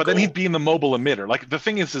right? And but then he'd be in the mobile emitter. Like, the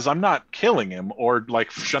thing is I'm not killing him or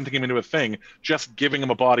like shunting him into a thing, just giving him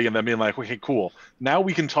a body and then being like, okay, cool. Now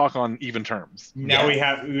we can talk on even terms. Now we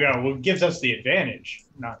have, what gives us the advantage?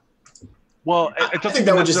 Not. Well, I think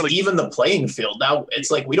that would just even the playing field. Now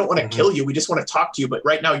it's like, we don't want to kill you, we just want to talk to you. But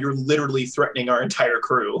right now, you're literally threatening our entire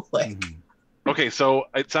crew. Like. Okay, so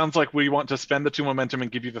it sounds like we want to spend the 2 momentum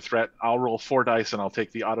and give you the threat. I'll roll 4 dice and I'll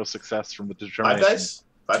take the auto success from the determination. 5 dice?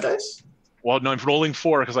 5 dice? Well, no, I'm rolling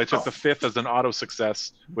 4 because I took the 5th as an auto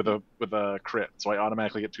success with a crit, so I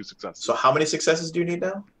automatically get 2 successes. So how many successes do you need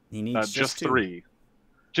now? He needs just 2. 3.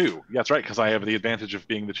 2. Yeah, that's right, because I have the advantage of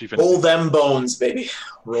being the chief. Roll them bones, baby.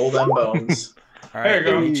 Roll them bones. All right,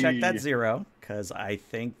 let me check that 0 because I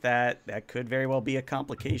think that could very well be a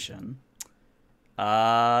complication.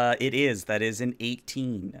 It is. That is an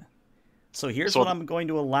 18. So here's what I'm going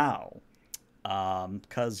to allow.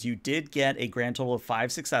 Because you did get a grand total of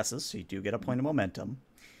 5 successes, so you do get a point of momentum.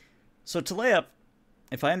 So Talea,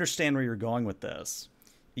 if I understand where you're going with this,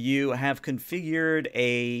 you have configured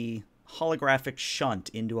a holographic shunt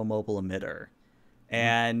into a mobile emitter.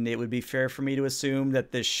 And it would be fair for me to assume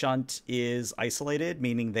that this shunt is isolated,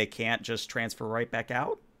 meaning they can't just transfer right back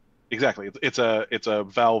out? Exactly. It's a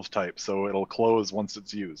valve type, so it'll close once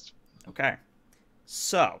it's used. Okay.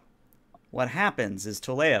 So, what happens is,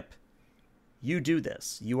 Tolep, you do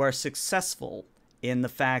this. You are successful in the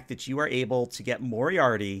fact that you are able to get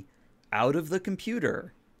Moriarty out of the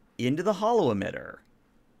computer into the hollow emitter.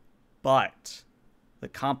 But the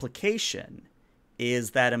complication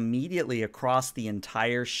is that immediately across the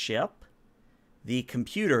entire ship, the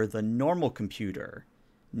computer, the normal computer,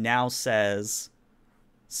 now says,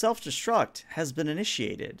 self-destruct has been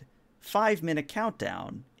initiated. 5-minute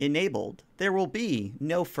countdown enabled. There will be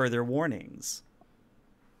no further warnings.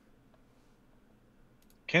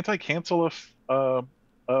 Can't I cancel a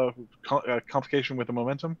complication with the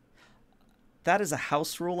momentum? That is a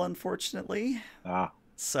house rule, unfortunately. Ah.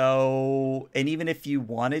 So, and even if you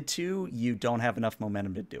wanted to, you don't have enough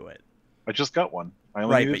momentum to do it. I just got 1. I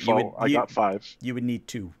only needed 4. I got 5. You would need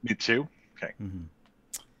 2. Need 2? Okay. Mm-hmm.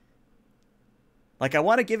 Like, I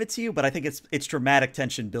want to give it to you, but I think it's dramatic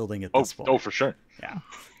tension building at this point. Oh, for sure. Yeah.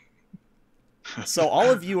 So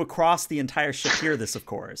all of you across the entire ship hear this, of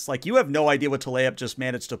course. Like, you have no idea what Taleb just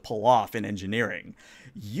managed to pull off in engineering.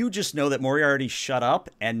 You just know that Moriarty shut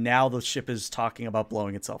up, and now the ship is talking about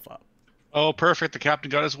blowing itself up. Oh, perfect. The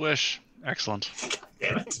captain got his wish. Excellent.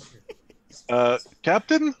 Damn it.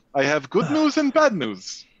 Captain, I have good news and bad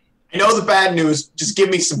news. I know the bad news. Just give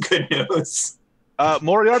me some good news.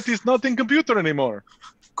 Moriarty's not in computer anymore.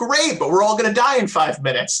 Great, but we're all going to die in 5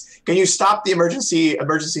 minutes. Can you stop the emergency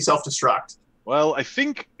self-destruct? Well, I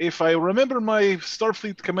think if I remember my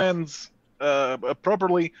Starfleet commands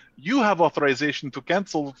properly, you have authorization to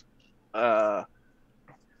cancel. But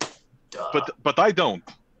I don't.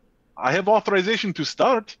 I have authorization to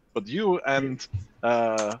start, but you and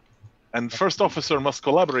first officer must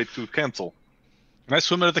collaborate to cancel. Can I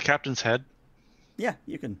swim into the captain's head? Yeah,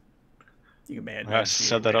 you can. You can I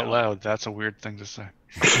said that out loud. That's a weird thing to say.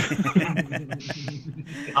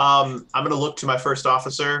 I'm going to look to my first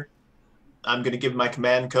officer. I'm going to give my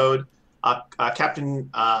command code. Captain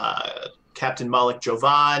Malik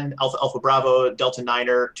Jovan, Alpha Bravo, Delta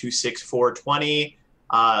Niner, 26420.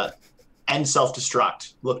 End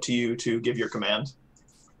self-destruct. Look to you to give your command.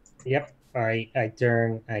 Yep. All right, I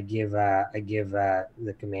turn. I give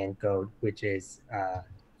the command code, which is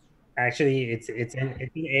actually it's in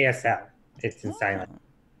ASL. It's in silent. Oh.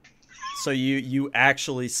 So you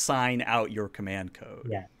actually sign out your command code.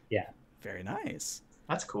 Yeah, yeah. Very nice.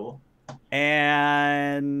 That's cool.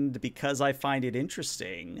 And because I find it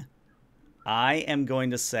interesting, I am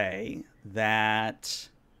going to say that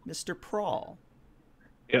Mr. Prawl,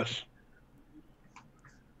 Yes.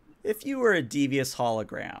 if you were a devious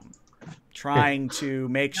hologram trying to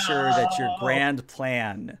make sure that your grand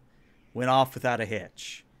plan went off without a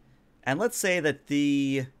hitch, and let's say that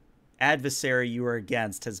the adversary you were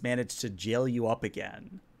against has managed to jail you up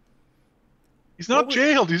again. He's not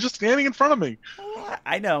jailed. He's just standing in front of me. Well,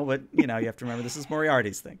 I know, but you have to remember this is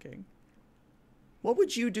Moriarty's thinking. What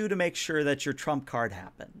would you do to make sure that your trump card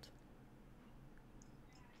happened?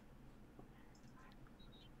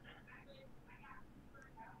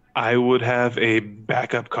 I would have a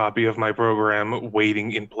backup copy of my program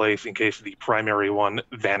waiting in place in case the primary one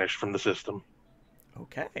vanished from the system.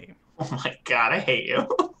 Okay. Oh my god, I hate you.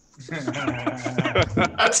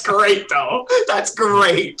 That's great, though. That's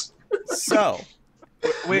great. So,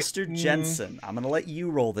 Mr. Jensen, I'm going to let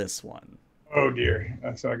you roll this one. Oh, dear.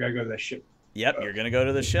 So I got to go to that ship. Yep, you're going to go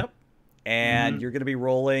to the ship, and you're going to be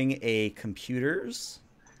rolling a computers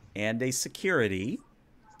and a security.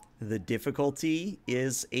 The difficulty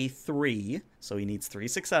is a 3, so he needs 3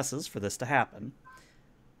 successes for this to happen.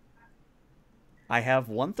 I have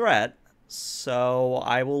 1 threat, so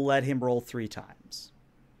I will let him roll 3 times.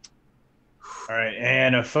 All right,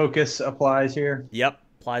 and a focus applies here? Yep,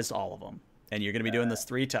 applies to all of them. And you're going to be doing this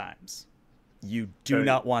 3 times. You do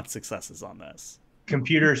not want successes on this.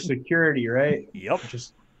 Computer security, right? Yep.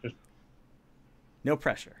 Just no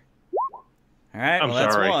pressure. All right, I'm well,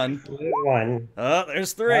 sorry. That's 1. 1. Oh,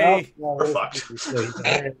 there's 3. We're fucked.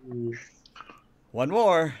 1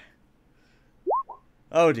 more.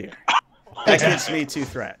 Oh, dear. That gives me 2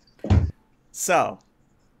 threat. So,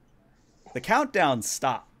 the countdown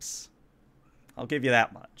stops. I'll give you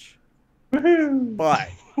that much. But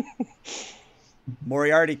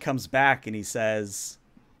Moriarty comes back and he says,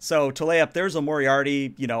 so to lay up, there's a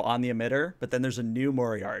Moriarty, on the emitter, but then there's a new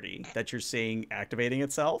Moriarty that you're seeing activating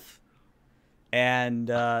itself. And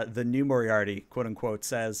the new Moriarty, quote unquote,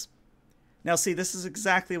 says, now see, this is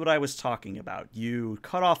exactly what I was talking about. You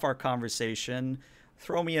cut off our conversation,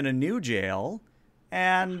 throw me in a new jail,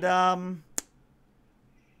 and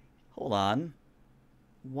hold on.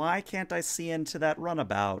 Why can't I see into that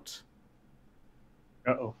runabout?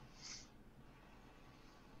 Uh-oh.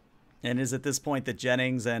 And is at this point that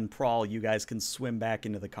Jennings and Prawl, you guys can swim back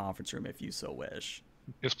into the conference room if you so wish.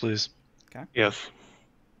 Yes, please. Okay. Yes.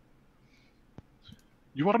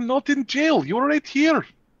 You are not in jail. You are right here.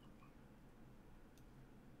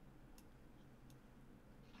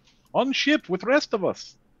 On ship with the rest of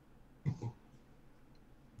us.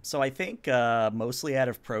 So I think mostly out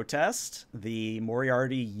of protest, the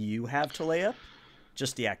Moriarty you have to lay up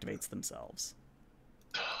just deactivates themselves.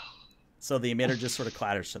 So the emitter just sort of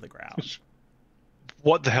clatters to the ground.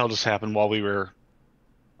 What the hell just happened while we were...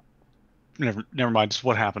 Never mind. Just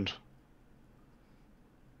what happened?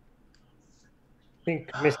 I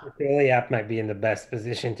think Mr. Goliath might be in the best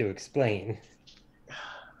position to explain.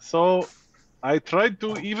 So I tried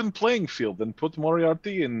to even playing field and put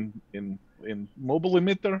Moriarty in mobile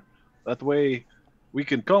emitter. That way we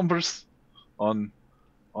can converse on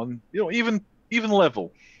even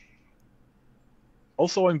level.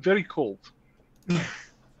 Also, I'm very cold.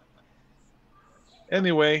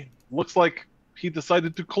 Anyway, looks like he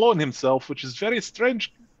decided to clone himself, which is very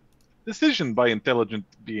strange decision by intelligent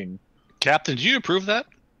being. Captain, do you approve that?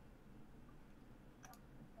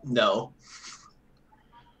 No.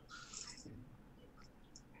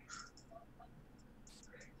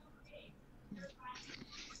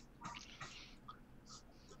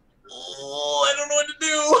 Oh, I don't know what to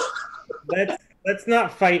do. Let's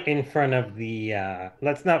not fight in front of the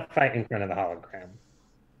hologram,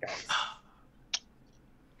 guys.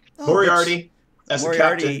 Moriarty, as the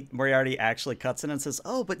captain. Moriarty actually cuts in and says,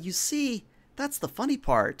 "Oh, but you see, that's the funny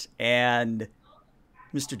part." And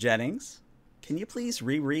Mr. Jennings, can you please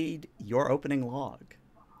reread your opening log?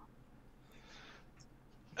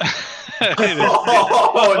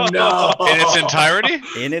 Oh no! In its entirety?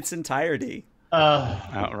 In its entirety.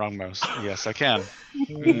 Wrong mouse. Yes, I can.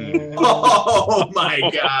 Oh my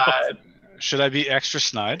god! Should I be extra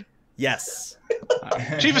snide? Yes.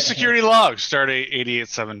 Chief of Security log, stardate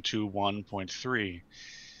 88721.3.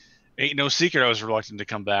 Ain't no secret I was reluctant to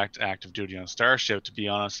come back to active duty on Starship. To be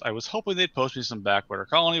honest, I was hoping they'd post me some backwater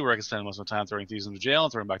colony where I could spend most of my time throwing thieves into jail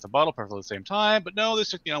and throwing back the bottle perfectly at the same time. But no, they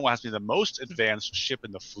took me on what has to be the most advanced ship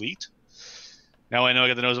in the fleet. Now I know I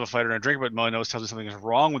got the nose of a fighter and a drinker, but my nose tells me something is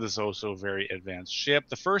wrong with this also very advanced ship.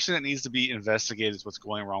 The first thing that needs to be investigated is what's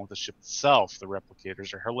going wrong with the ship itself. The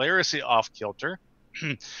replicators are hilariously off kilter,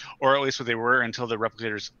 or at least what they were until the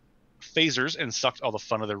replicators phasers and sucked all the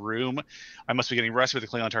fun of the room. I must be getting rusty with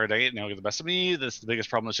the Klingon target. Now get the best of me. This is the biggest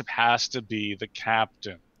problem. The ship has to be the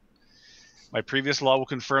captain. My previous law will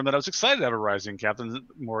confirm that I was excited to have a rising captain,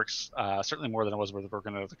 certainly more than I was with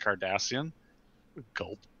working of the Cardassian.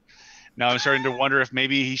 Gulp. Now I'm starting to wonder if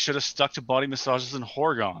maybe he should have stuck to body massages and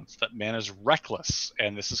horgons. That man is reckless,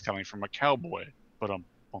 and this is coming from a cowboy. But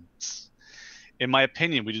in my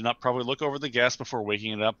opinion, we did not properly look over the gas before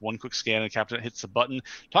waking it up. One quick scan, and the captain hits the button.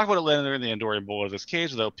 Talk about it later in the Andorian bowl of this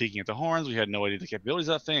cage without peeking at the horns. We had no idea the capabilities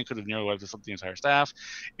of that thing. It could have nearly wiped us up the entire staff.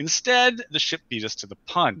 Instead, the ship beat us to the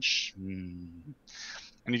punch.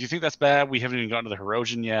 And if you think that's bad, we haven't even gotten to the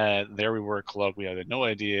Herosian yet. There we were, cloak. We had no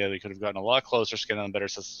idea. They could have gotten a lot closer, skin on a better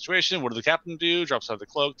situation. What did the captain do? Drops out of the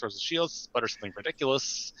cloak, throws the shield, sputters something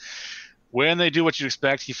ridiculous. When they do what you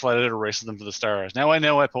expect, he flat out erases them to the stars. Now I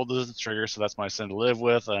know I pulled the trigger, so that's my sin to live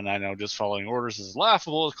with, and I know just following orders is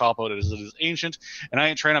laughable, as cop-out as it is ancient, and I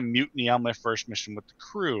ain't trying to mutiny on my first mission with the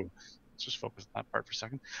crew. Let's just focus on that part for a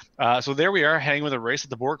second. So there we are, hanging with a race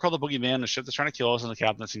at the board called the Boogeyman, the ship that's trying to kill us, and the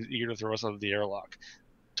captain that seems eager to throw us out of the airlock.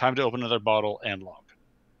 Time to open another bottle and log.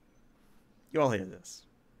 You all hear this.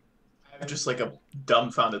 I have just like a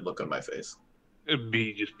dumbfounded look on my face. It'd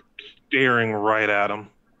be just staring right at him.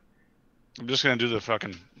 I'm just going to do the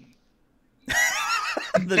fucking...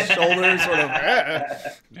 the shoulders sort of...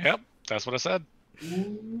 Yep, that's what I said.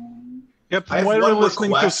 Yep, why are we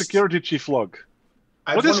listening to Security Chief log?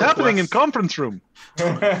 What is happening in conference room?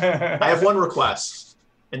 I have one request.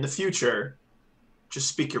 In the future, just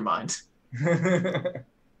speak your mind.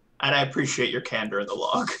 And I appreciate your candor in the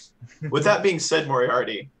log. With that being said,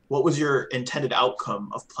 Moriarty, what was your intended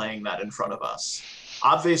outcome of playing that in front of us?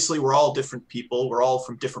 Obviously, we're all different people. We're all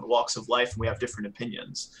from different walks of life, and we have different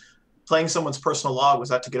opinions. Playing someone's personal log, was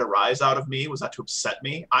that to get a rise out of me? Was that to upset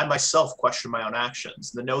me? I myself question my own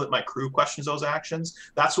actions. To know that my crew questions those actions,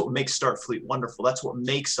 that's what makes Starfleet wonderful. That's what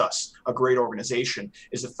makes us a great organization,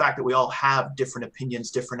 is the fact that we all have different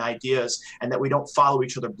opinions, different ideas, and that we don't follow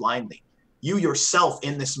each other blindly. You yourself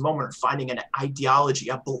in this moment are finding an ideology,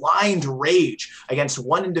 a blind rage against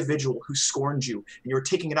one individual who scorned you, and you're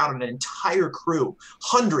taking it out on an entire crew,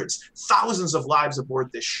 hundreds, thousands of lives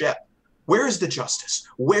aboard this ship. Where is the justice?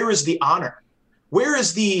 Where is the honor? Where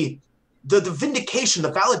is the vindication,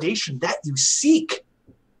 the validation that you seek?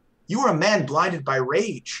 You are a man blinded by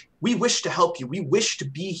rage. We wish to help you. We wish to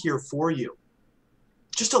be here for you.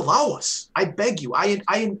 Just allow us. I beg you. I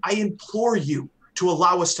implore you to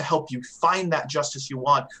allow us to help you find that justice you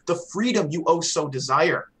want, the freedom you oh so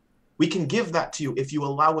desire. We can give that to you if you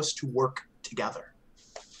allow us to work together.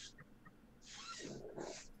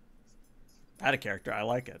 Out of character, I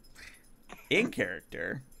like it. In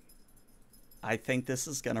character, I think this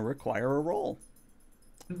is going to require a roll.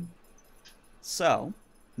 So,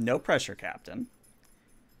 no pressure, Captain.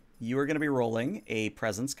 You are going to be rolling a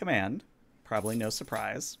presence command. Probably no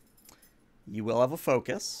surprise. You will have a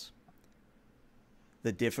focus.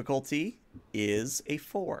 The difficulty is a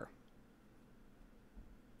 4.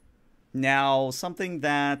 Now, something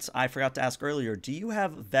that I forgot to ask earlier, do you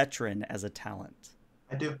have veteran as a talent?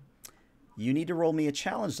 I do. You need to roll me a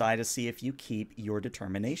challenge die to see if you keep your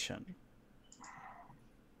determination.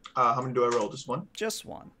 How many do I roll? Just one? Just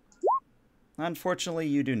one. Unfortunately,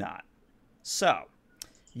 you do not. So,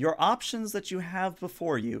 your options that you have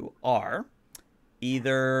before you are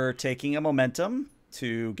either taking a momentum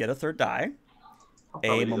to get a third die,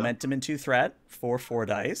 a momentum into threat for 4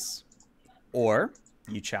 dice, or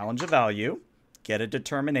you challenge a value, get a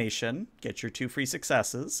determination, get your 2 free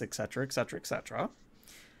successes, etc., etc., etc.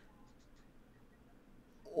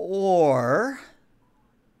 Or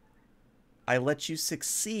I let you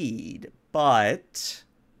succeed, but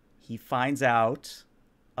he finds out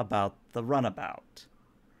about the runabout.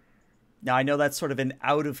 Now, I know that's sort of an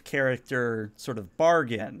out-of-character sort of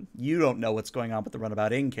bargain. You don't know what's going on with the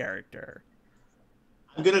runabout in character.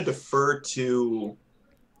 I'm going to defer to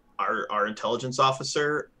our intelligence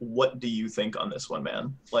officer. What do you think on this one,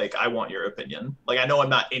 man? Like, I want your opinion. Like, I know I'm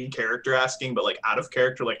not in character asking, but like out of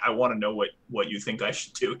character, like I want to know what you think I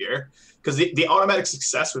should do here. Because the automatic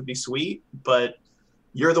success would be sweet, but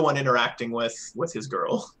you're the one interacting with his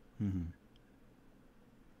girl. Mm-hmm.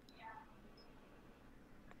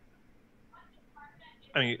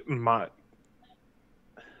 I mean,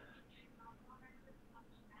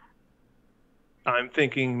 I'm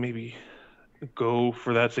thinking maybe go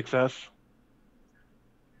for that success.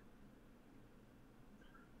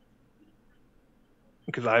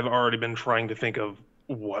 because I've already been trying to think of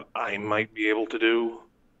what I might be able to do,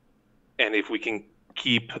 and if we can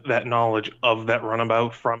keep that knowledge of that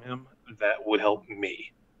runabout from him, that would help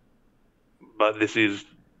me. But this is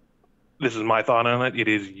my thought on it. It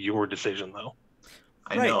is your decision, though.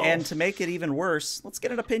 I know. And to make it even worse, let's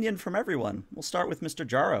get an opinion from everyone. We'll start with Mr.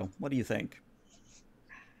 Jaro. What do you think?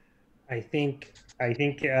 I think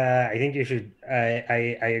you should.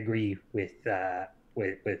 I agree with Mr.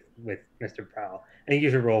 Powell. I think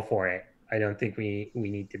you should roll for it. I don't think we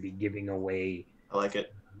need to be giving away. I like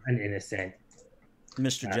it. An innocent.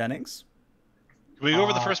 Mr. Jennings. Can we go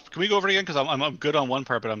over the first? Can we go over it again? Because I'm good on one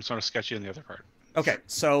part, but I'm sort of sketchy on the other part. Okay,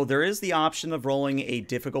 so there is the option of rolling a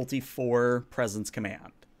difficulty 4 presence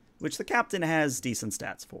command, which the captain has decent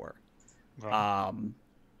stats for. Wow.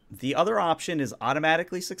 The other option is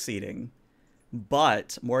automatically succeeding,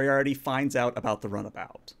 but Moriarty finds out about the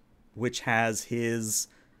runabout, which has his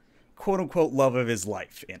quote-unquote love of his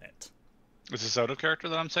life in it. Is this out of character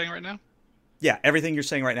that I'm saying right now? Yeah, everything you're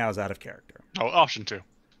saying right now is out of character. Oh, option 2.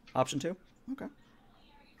 Option 2? Okay.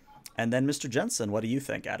 And then Mr. Jensen, what do you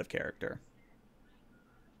think out of character?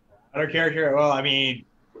 Out of character? Well, I mean,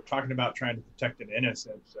 we're talking about trying to protect an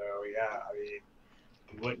innocent, so yeah, I mean,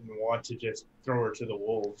 you wouldn't want to just throw her to the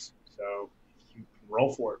wolves. So you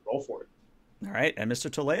roll for it. All right, and Mr.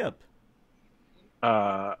 Tlaib.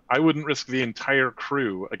 I wouldn't risk the entire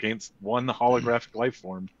crew against one holographic life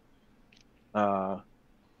form.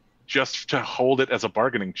 Just to hold it as a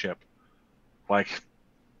bargaining chip. Like,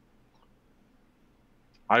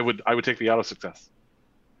 I would take the auto success.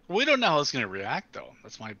 We don't know how it's going to react, though.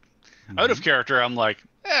 That's my out of character. I'm like,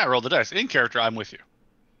 roll the dice. In character, I'm with you.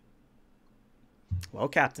 Well,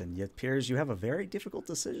 Captain, it appears you have a very difficult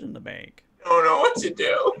decision to make. I don't know what to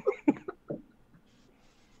do.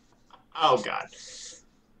 Oh God.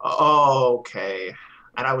 Okay.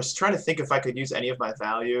 And I was trying to think if I could use any of my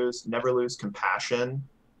values. Never lose compassion.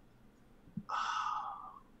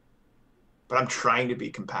 But I'm trying to be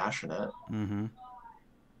compassionate. Mm-hmm.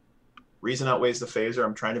 Reason outweighs the phaser.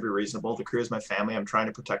 I'm trying to be reasonable. The crew is my family. I'm trying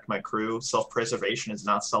to protect my crew. Self-preservation is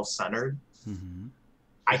not self-centered. Mm-hmm.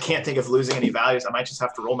 I can't think of losing any values. I might just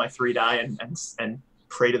have to roll my 3 die and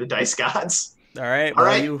pray to the dice gods. All right. All well,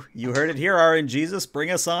 right. You heard it here, RNGesus.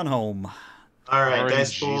 Bring us on home. All right.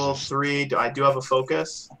 Dice pool 3. I do have a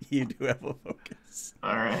focus. You do have a focus.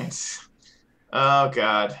 All right. Oh,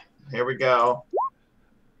 God. Here we go.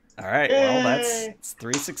 All right. Well, that's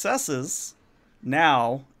 3 successes.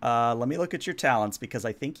 Now, let me look at your talents because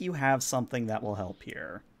I think you have something that will help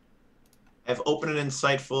here. I have open and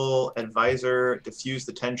insightful, advisor, diffuse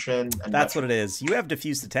the tension. And that's what it is. You have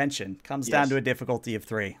diffuse the tension. Comes down to a difficulty of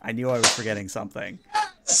 3. I knew I was forgetting something.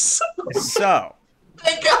 So.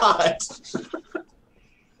 Thank God.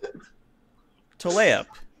 Tlaib.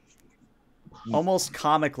 Almost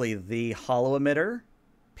comically, the hollow emitter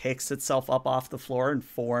picks itself up off the floor and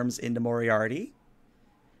forms into Moriarty.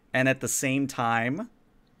 And at the same time,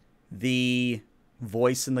 the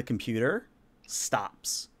voice in the computer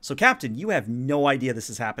stops. So, Captain, you have no idea this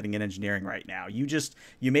is happening in engineering right now. You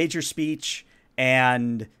made your speech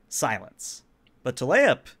and silence. But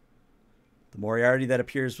Tlaib, the Moriarty that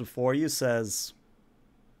appears before you, says,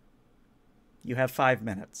 you have 5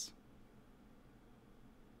 minutes.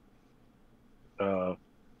 5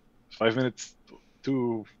 minutes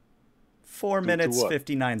to 4 minutes,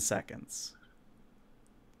 59 seconds.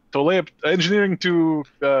 Tlaib, engineering to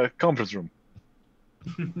conference room.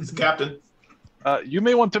 It's the captain. You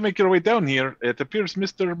may want to make your way down here. It appears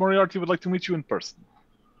Mr. Moriarty would like to meet you in person.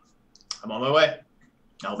 I'm on my way.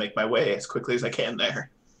 I'll make my way as quickly as I can there.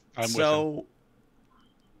 So,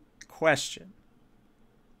 question.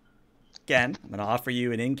 Again, I'm going to offer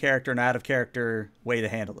you an in-character and out-of-character way to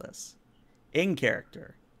handle this. In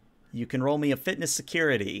character, you can roll me a fitness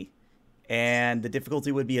security, and the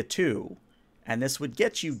difficulty would be a 2, and this would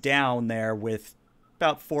get you down there with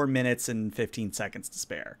about 4 minutes and 15 seconds to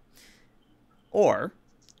spare. Or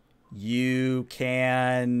you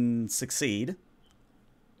can succeed,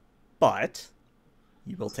 but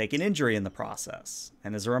you will take an injury in the process.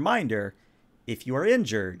 And as a reminder, if you are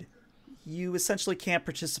injured, you essentially can't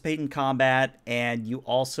participate in combat, and you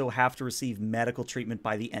also have to receive medical treatment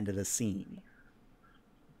by the end of the scene.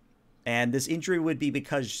 And this injury would be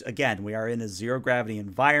because, again, we are in a zero-gravity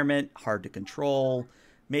environment, hard to control.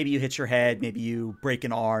 Maybe you hit your head, maybe you break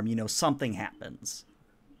an arm, something happens.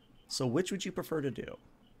 So which would you prefer to do?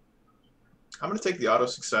 I'm going to take the auto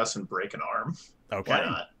success and break an arm. Okay. Why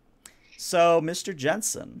not? So, Mr.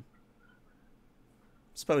 Jensen,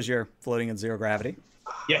 suppose you're floating in zero gravity.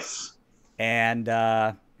 Yes. And,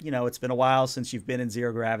 it's been a while since you've been in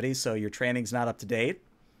zero gravity, so your training's not up to date.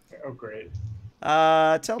 Oh, great.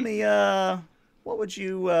 Tell me, what would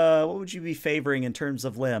you be favoring in terms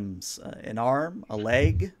of limbs? An arm, a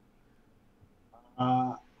leg?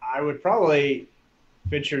 I would probably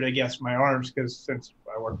venture to guess my arms because since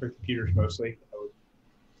I work with computers mostly, I would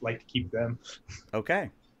like to keep them. Okay.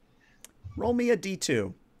 Roll me a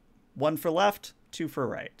d2. 1 for left, 2 for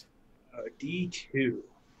right. D2.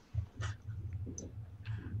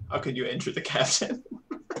 How could you injure the captain?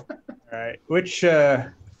 All right. Which,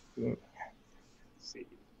 let's see.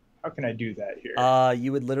 How can I do that here?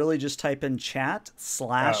 You would literally just type in chat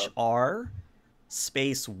 /r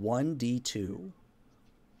space 1d2.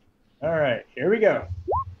 All right. Here we go.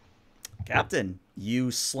 Captain, you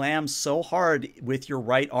slam so hard with your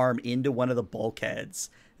right arm into one of the bulkheads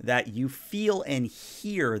that you feel and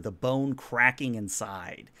hear the bone cracking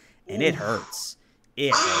inside. And it hurts.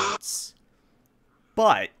 It hurts.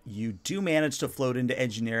 But you do manage to float into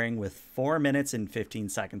engineering with 4 minutes and 15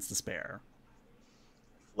 seconds to spare.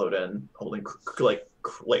 Float in, holding,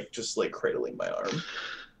 just cradling my arm.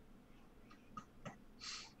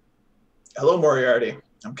 Hello, Moriarty.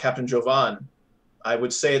 I'm Captain Jovan. I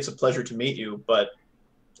would say it's a pleasure to meet you, but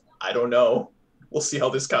I don't know. We'll see how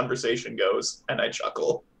this conversation goes. And I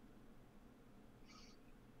chuckle.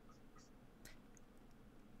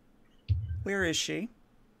 Where is she?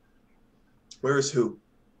 Where is who?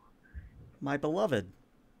 My beloved.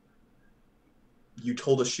 You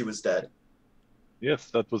told us she was dead.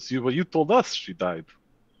 Yes, that was you. Well, you told us she died.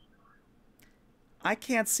 I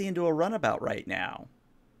can't see into a runabout right now,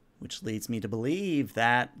 which leads me to believe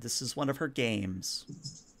that this is one of her games.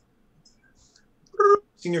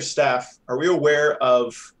 Senior staff, are we aware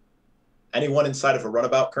of anyone inside of a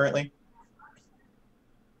runabout currently?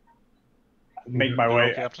 Make my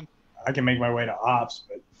way, Captain. I can make my way to ops,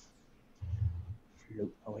 but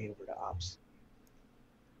I'll way over to ops.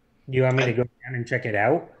 You want me to go down and check it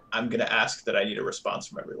out? I'm going to ask that I need a response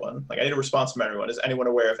from everyone. I need a response from everyone. Is anyone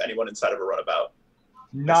aware of anyone inside of a runabout?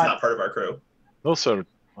 That's not part of our crew. No, sir.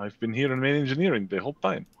 I've been here in main engineering the whole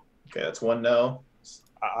time. Okay, that's one no.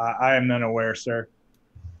 I am unaware, sir.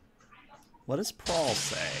 What does Prawl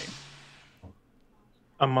say?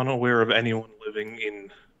 I'm unaware of anyone living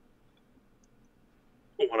in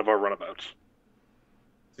one of our runabouts.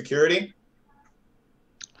 Security?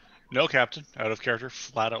 No, Captain. Out of character,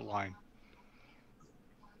 flat out line.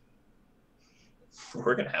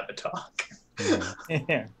 We're going to have a talk.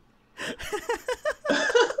 Yeah.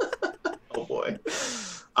 Oh, boy.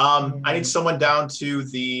 I need someone down to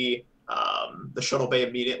the shuttle bay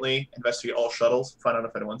immediately. Investigate all shuttles. Find out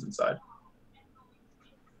if anyone's inside.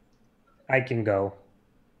 I can go.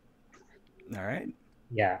 All right.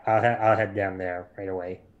 Yeah, I'll head down there right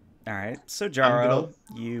away. All right. So, Jaro,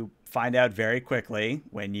 you find out very quickly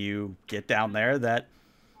when you get down there that,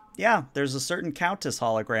 yeah, there's a certain Countess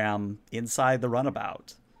hologram inside the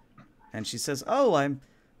runabout. And she says, "Oh, I'm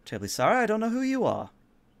terribly sorry. I don't know who you are."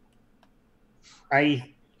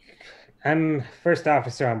 I'm first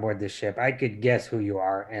officer on board this ship. I could guess who you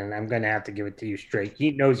are, and I'm going to have to give it to you straight.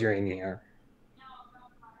 He knows you're in here.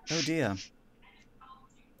 Oh, dear.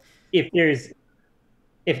 If there's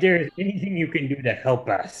anything you can do to help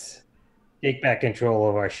us take back control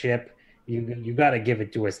of our ship, you got to give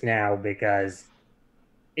it to us now because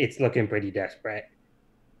it's looking pretty desperate.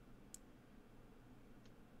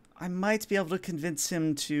 I might be able to convince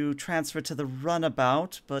him to transfer to the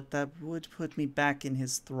runabout, but that would put me back in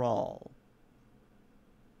his thrall.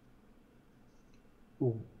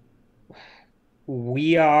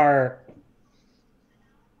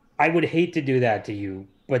 I would hate to do that to you,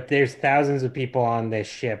 but there's thousands of people on this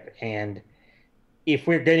ship, and if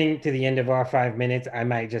we're getting to the end of our 5 minutes, I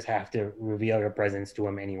might just have to reveal your presence to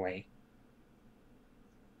him anyway.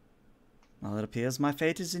 Well, it appears my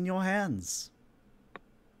fate is in your hands.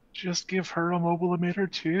 Just give her a mobile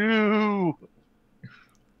emitter too.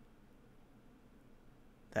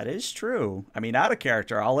 That is true. I mean, out of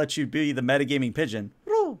character, I'll let you be the metagaming pigeon.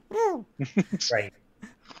 Right.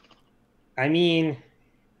 I mean,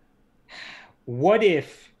 what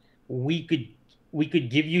if we could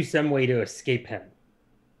give you some way to escape him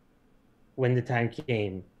when the time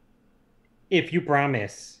came? If you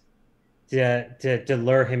promise to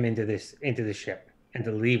lure him into the ship and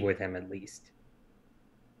to leave with him at least.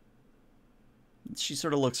 She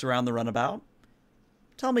sort of looks around the runabout.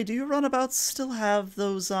 Tell me, do your runabouts still have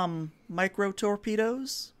those micro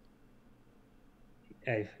torpedoes?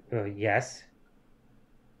 Yes.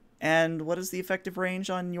 And what is the effective range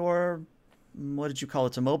on your, what did you call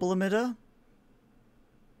it, a mobile emitter?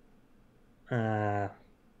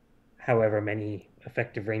 However many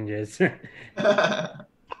effective ranges.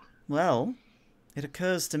 Well, It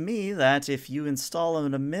occurs to me that if you install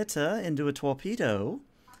an emitter into a torpedo,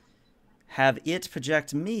 have it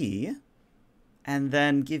project me, and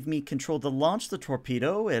then give me control to launch the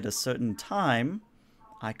torpedo at a certain time,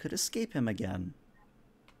 I could escape him again.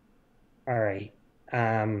 All right.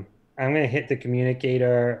 I'm going to hit the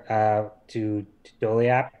communicator to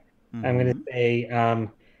Doliap. I'm going to say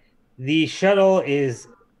the shuttle is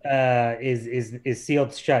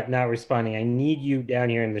sealed shut, not responding. I need you down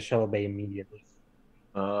here in the shuttle bay immediately.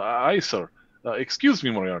 Aye, sir. Excuse me,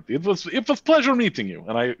 Moriarty. It was pleasure meeting you.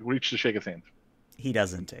 And I reached to shake his hand. He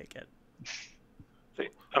doesn't take it.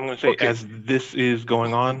 I'm going to say, as this is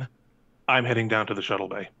going on, I'm heading down to the shuttle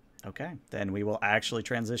bay. Okay, then we will actually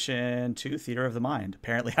transition to Theater of the Mind.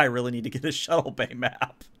 Apparently, I really need to get a shuttle bay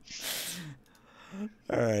map.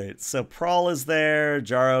 All right, so Prawl is there,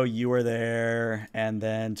 Jaro, you are there, and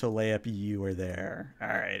then Toleap, you are there. All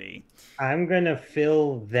righty. I'm gonna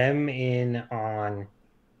fill them in on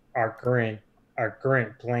our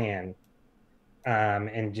current plan,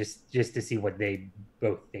 and just to see what they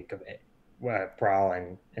both think of it. Prawl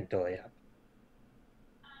and Toleap.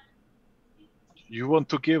 You want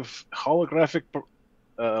to give holographic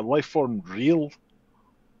life form real?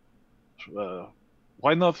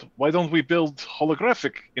 Why not? Why don't we build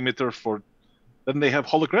holographic emitter for? Then they have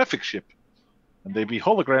holographic ship, and they be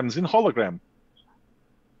holograms in hologram.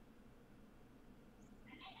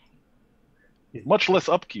 Much less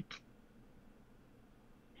upkeep.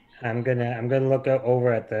 I'm gonna look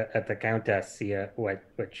over at the Countess, see what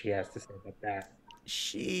she has to say about that.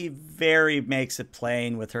 She very makes it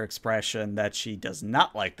plain with her expression that she does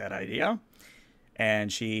not like that idea.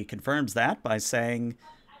 And she confirms that by saying,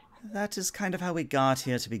 "That is kind of how we got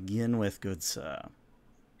here to begin with, good sir."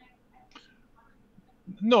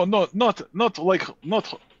 No, not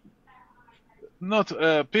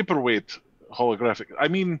paperweight holographic. I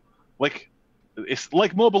mean, like, it's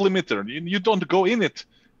like mobile emitter. You don't go in it.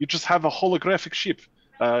 You just have a holographic ship.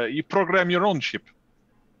 You program your own ship.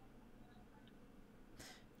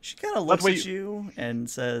 She kind of looks at you and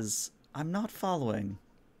says, "I'm not following."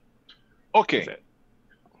 Okay.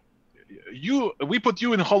 We put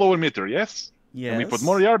you in hollow emitter, yes? Yes. And we put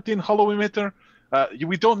Moriarty in hollow emitter.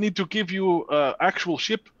 We don't need to give you actual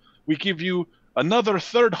ship. We give you another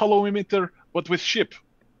third hollow emitter, but with ship.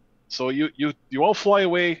 So you all fly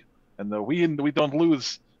away, and we don't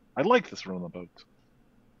lose. I like this runabout.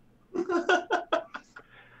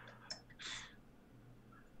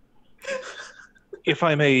 If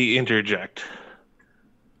I may interject.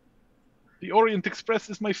 The Orient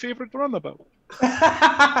Express is my favorite runabout.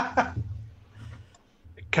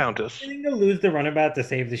 Countess. I'm going to lose the runabout to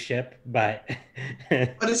save the ship, but...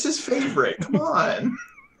 But it's his favorite. Come on.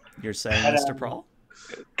 You're saying, Mr. Prawl?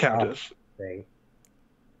 Countess.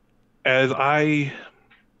 As I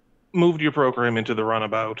moved your program into the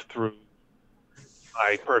runabout through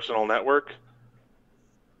my personal network,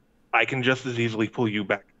 I can just as easily pull you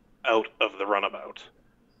back out of the runabout.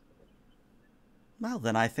 Well,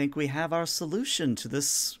 then I think we have our solution to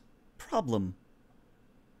this problem.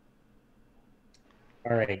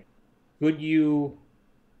 All right. If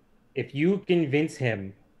you convince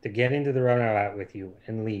him to get into the runabout with you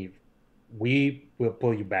and leave, we will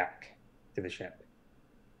pull you back to the ship.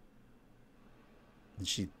 And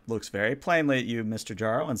she looks very plainly at you, Mr.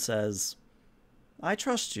 Jaro, and says, "I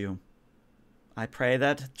trust you. I pray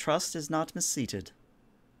that trust is not misseated."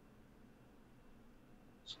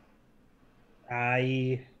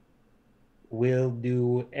 I will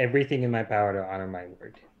do everything in my power to honor my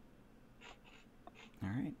word. All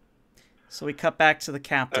right. So we cut back to the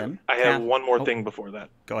captain. I have one more thing before that.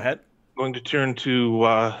 Go ahead. I'm going to turn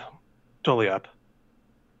to Toliap.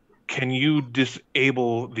 Can you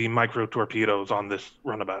disable the micro torpedoes on this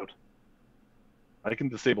runabout? I can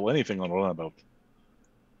disable anything on a runabout.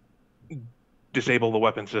 Disable the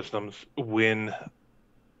weapon systems when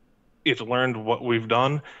it's learned what we've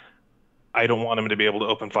done. I don't want him to be able to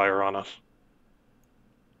open fire on us.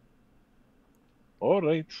 All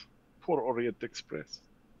right. Poor Orient Express.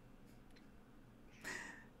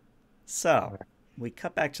 So, we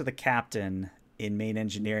cut back to the captain in main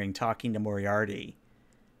engineering talking to Moriarty.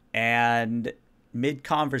 And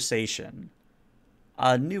mid-conversation,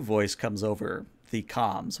 a new voice comes over the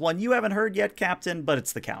comms. One you haven't heard yet, Captain, but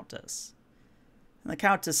it's the Countess. And the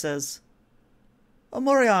Countess says, "Oh,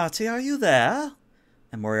 Moriarty, are you there?"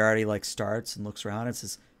 And Moriarty, starts and looks around and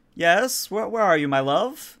says, "Yes, where are you, my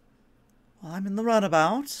love?" "Well, I'm in the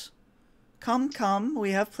runabout." Come,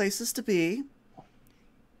 we have places to be."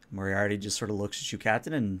 Moriarty just sort of looks at you,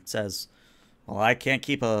 Captain, and says, "Well, I can't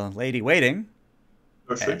keep a lady waiting."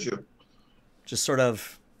 Or should you? Just sort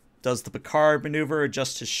of does the Picard maneuver,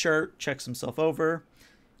 adjusts his shirt, checks himself over,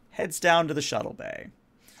 heads down to the shuttle bay.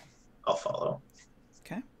 I'll follow.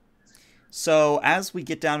 Okay. So as we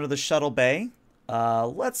get down to the shuttle bay,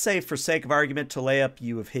 let's say for sake of argument, Talayup,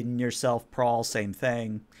 you have hidden yourself. Prawl, same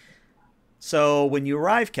thing. So when you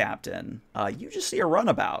arrive, Captain, you just see a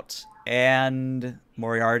runabout. And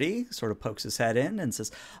Moriarty sort of pokes his head in and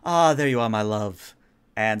says, "Ah, there you are, my love,"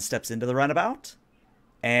 and steps into the runabout.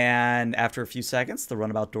 And after a few seconds, the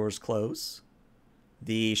runabout doors close.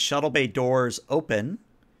 The shuttle bay doors open.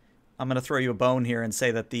 I'm going to throw you a bone here and say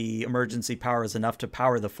that the emergency power is enough to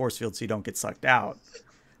power the force field so you don't get sucked out.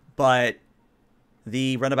 But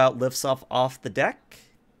the runabout lifts off the deck,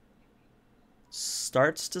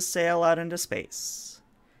 starts to sail out into space.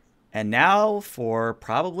 And now, for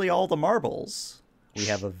probably all the marbles, we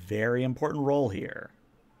have a very important role here.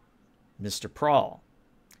 Mr. Prawl.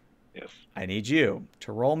 Yes. I need you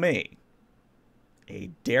to roll me a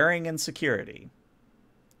daring and security.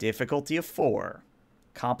 Difficulty of 4.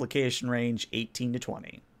 Complication range 18 to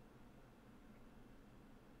 20.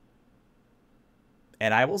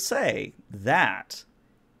 And I will say that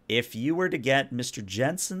if you were to get Mr.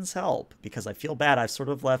 Jensen's help, because I feel bad, I've sort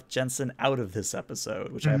of left Jensen out of this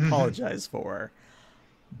episode, which I apologize for.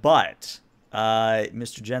 But,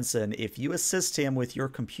 Mr. Jensen, if you assist him with your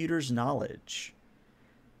computer's knowledge,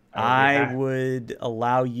 I would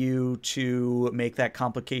allow you to make that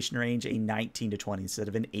complication range a 19 to 20 instead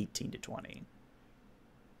of an 18 to 20.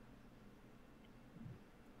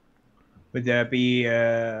 Would that be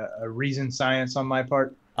a reason science on my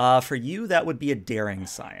part? For you, that would be a daring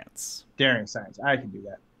science. Daring science. I can do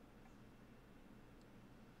that.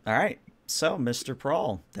 All right. So, Mr.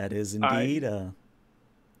 Prawl, that is indeed...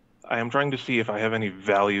 I am trying to see if I have any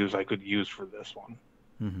values I could use for this one.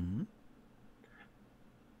 Mm-hmm.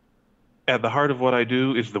 At the heart of what I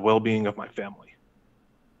do is the well-being of my family.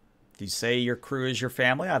 Do you say your crew is your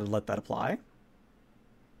family? I'd let that apply.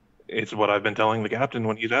 It's what I've been telling the captain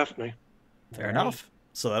when he's asked me. Fair enough.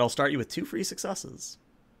 So that'll start you with 2 free successes.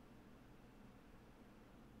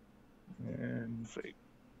 And say,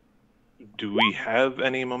 do we have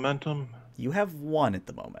any momentum? You have 1 at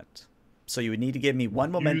the moment. So you would need to give me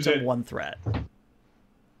 1 momentum, 1 threat.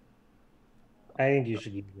 I think you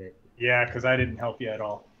should use it. Yeah, because I didn't help you at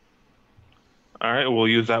all. All right, we'll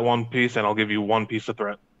use that 1 piece, and I'll give you 1 piece of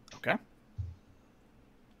threat. Okay.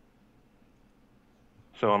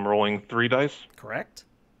 So I'm rolling 3 dice. Correct.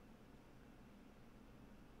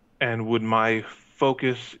 And would my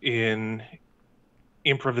focus in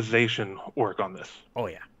improvisation work on this? Oh,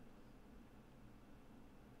 yeah.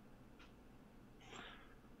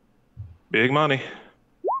 Big money.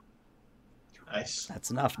 Nice.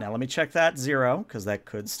 That's enough. Now let me check that 0, because that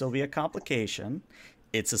could still be a complication.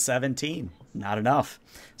 It's a 17. Not enough.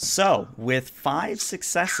 So, with 5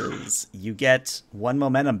 successes, you get 1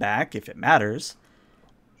 momentum back, if it matters.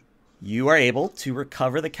 You are able to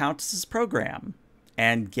recover the Countess's program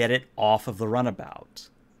and get it off of the runabout.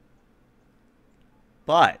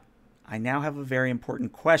 But I now have a very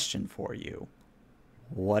important question for you.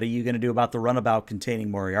 What are you going to do about the runabout containing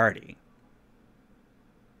Moriarty?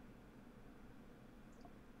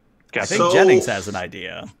 I think Jennings has an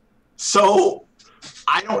idea. So,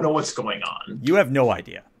 I don't know what's going on. You have no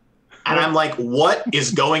idea. And I'm like, what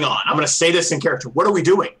is going on? I'm going to say this in character. What are we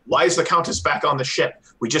doing? Why is the Countess back on the ship?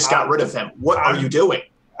 We just got rid of him. What are you doing?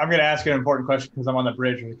 I'm going to ask an important question because I'm on the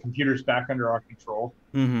bridge and the computer's back under our control.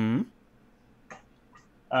 Mm-hmm.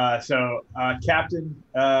 Captain,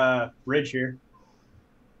 Bridge here.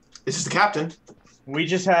 This is the captain. We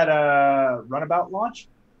just had a runabout launch?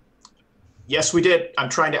 Yes, we did. I'm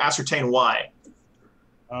trying to ascertain why.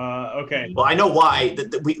 Okay. Well, I know why.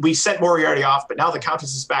 We sent Moriarty off, but now the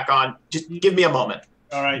Countess is back on. Just give me a moment.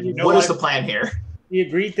 All right. What is the plan here? He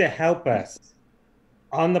agreed to help us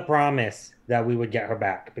on the promise that we would get her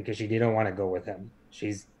back because she didn't want to go with him.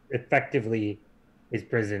 She's effectively his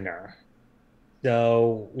prisoner.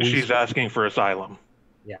 So she's asking for asylum.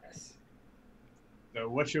 Yes. So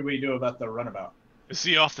what should we do about the runabout? Is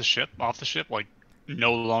he off the ship? Off the ship? Like,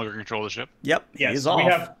 no longer control the ship? Yep. Yes, he's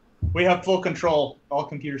off. We have full control. All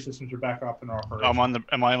computer systems are back up in our operation.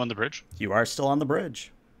 Am I on the bridge? You are still on the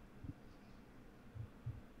bridge.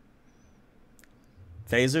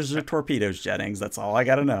 Phasers or torpedoes, Jennings? That's all I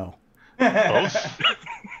got to know. Both?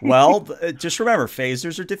 Well, just remember,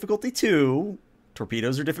 phasers are difficulty 2,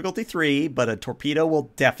 torpedoes are difficulty 3, but a torpedo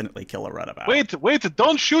will definitely kill a runabout. Wait,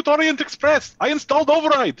 don't shoot Orient Express. I installed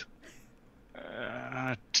override.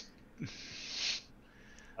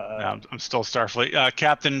 No, I'm still Starfleet.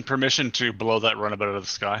 Captain, permission to blow that runabout out of the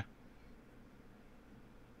sky.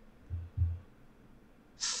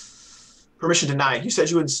 Permission denied. You said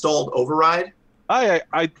you installed override?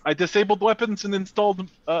 I disabled weapons and installed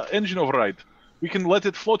engine override. We can let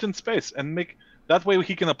it float in space and make that way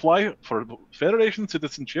he can apply for Federation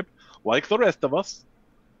citizenship like the rest of us.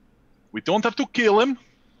 We don't have to kill him.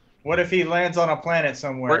 What if he lands on a planet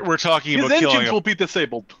somewhere? We're talking His about killing engines will be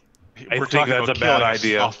disabled. I We're think talking that's about a bad killing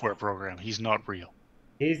idea. software program. He's not real.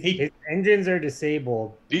 His engines are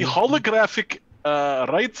disabled. The holographic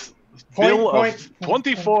rights bill of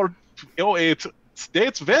 2408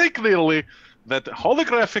 states very clearly that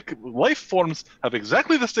holographic life forms have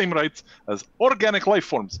exactly the same rights as organic life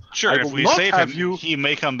forms. Sure, I if will we not save have him, you- he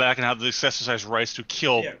may come back and have the exercise rights to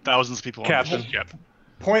kill thousands of people Captain. on the ship.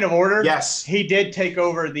 Point of order. Yes. He did take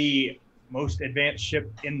over the most advanced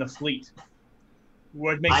ship in the fleet.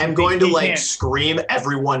 What makes I am you going think to he like can't? scream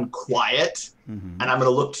everyone quiet, Mhm. and I'm going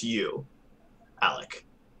to look to you, Alec.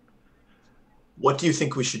 What do you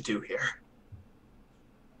think we should do here?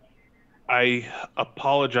 I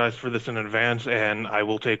apologize for this in advance, and I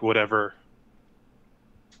will take whatever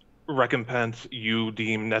recompense you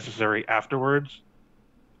deem necessary afterwards.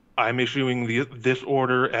 I'm issuing this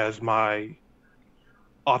order as my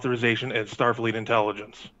authorization as Starfleet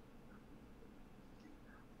intelligence.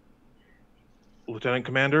 Lieutenant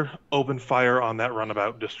Commander, open fire on that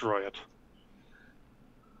runabout. Destroy it.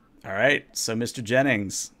 All right, so Mr.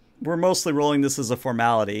 Jennings, we're mostly rolling this as a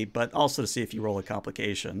formality, but also to see if you roll a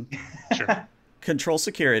complication. Sure. Control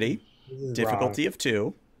security, This is difficulty of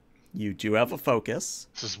 2. You do have a focus.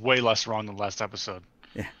 This is way less wrong than last episode.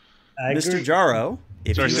 I Mr. agree. Jaro,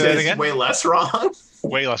 if Sorry, you say that This is again? way less wrong.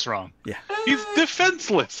 Way less wrong. He's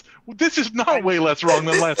defenseless. This is not way less wrong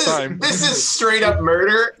than last time. This is straight up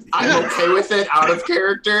murder. I'm okay with it out of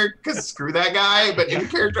character because screw that guy. But in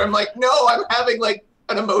character, I'm like, no, I'm having like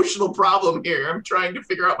an emotional problem here. I'm trying to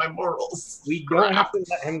figure out my morals. We don't have to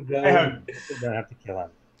let him go. We don't have to kill him.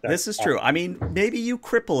 This is true. I mean, maybe you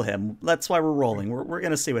cripple him. That's why we're rolling. We're going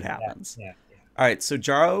to see what happens. Yeah. All right, so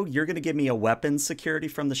Jaro, you're going to give me a weapons security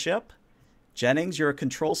from the ship. Jennings, you're a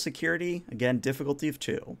control security. Again, difficulty of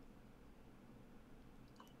 2.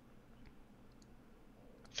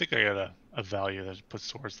 I think I got a value that puts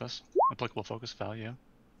towards this. Applicable focus value.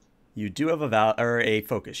 You do have a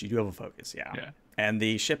focus. You do have a focus, yeah. And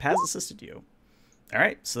the ship has assisted you. All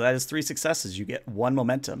right, so that is 3 successes. You get 1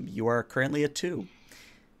 momentum. You are currently at 2.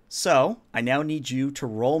 So I now need you to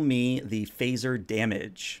roll me the phaser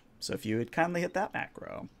damage. So if you would kindly hit that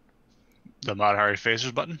macro. The Mata Hari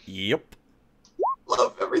phasers button? Yep.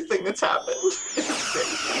 Love everything that's happened.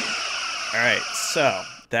 All right, so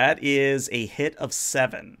that is a hit of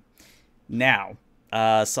 7. Now,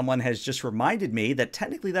 someone has just reminded me that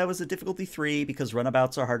technically that was a difficulty 3 because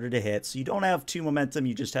runabouts are harder to hit. So you don't have 2 momentum,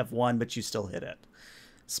 you just have 1, but you still hit it.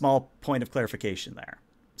 Small point of clarification there.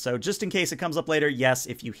 So just in case it comes up later, yes,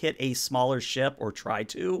 if you hit a smaller ship or try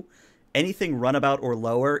to, anything runabout or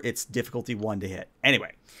lower, it's difficulty 1 to hit.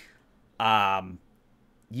 Anyway,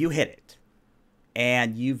 you hit it,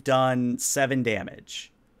 and you've done 7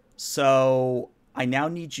 damage. So I now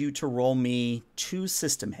need you to roll me 2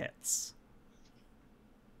 system hits.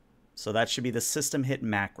 So that should be the system hit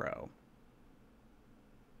macro.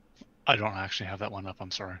 I don't actually have that one up. I'm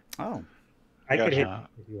sorry. Oh. I could hit Gotcha.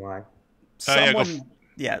 if you want. Someone,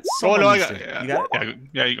 Oh, someone no, I needs got, to- you got it?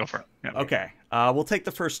 Yeah, you go for it. Yeah. Okay. We'll take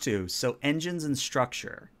the first 2. So engines and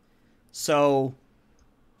structure. So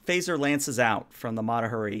phaser lances out from the Mata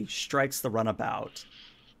Hari, strikes the runabout,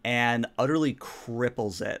 and utterly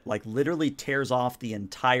cripples it. Like literally tears off the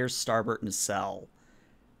entire starboard nacelle.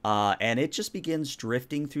 And it just begins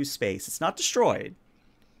drifting through space. It's not destroyed.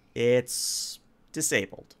 It's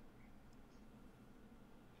disabled.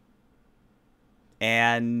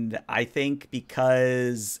 And I think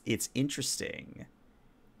because it's interesting,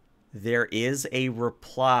 there is a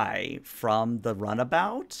reply from the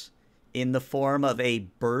runabout in the form of a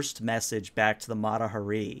burst message back to the Mata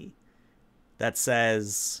Hari that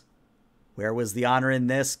says, "Where was the honor in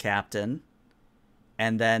this, Captain?"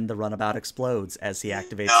 And then the runabout explodes as he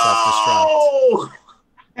activates self-destruct. No!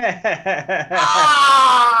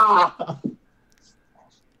 Ah!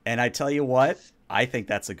 And I tell you what, I think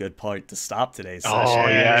that's a good point to stop today's Oh, session.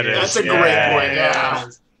 yeah, it is. That's a great point, yeah.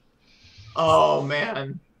 Oh,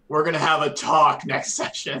 man. We're going to have a talk next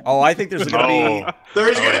session. Oh, I think there's going to be...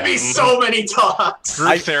 There's going to be so many talks.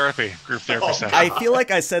 Group therapy session. I feel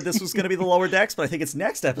like I said this was going to be the lower decks, but I think it's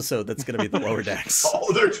next episode that's going to be the lower decks.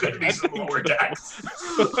 Oh, there's going to be some lower decks.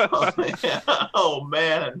 Oh,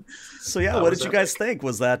 man. So yeah, That what was did you guys think?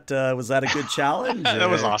 Was that a good challenge? That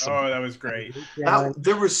was awesome. Oh, that was great.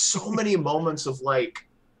 There were so many moments of like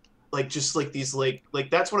like just like these like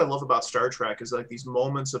that's what I love about Star Trek is like these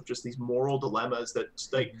moments of just these moral dilemmas that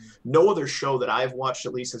like no other show that I've watched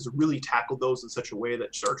at least has really tackled those in such a way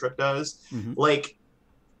that Star Trek does. Like,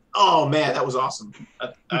 oh man, that was awesome.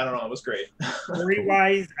 I don't know, it was great.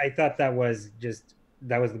 Story-wise, I thought that was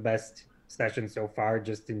the best session so far,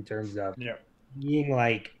 just in terms of being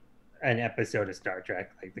like an episode of Star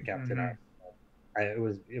Trek, like the Captain Arc. It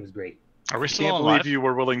was great. Are we I still can't on believe live? you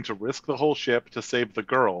were willing to risk the whole ship to save the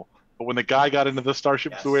girl, but when the guy got into the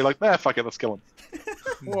starship, we were like, fuck it, let's kill him.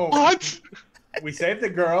 Whoa. What? We saved the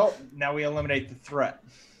girl. Now we eliminate the threat.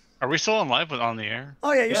 Are we still on live on the air?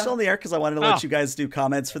 Oh yeah, you're still on the air because I wanted to let you guys do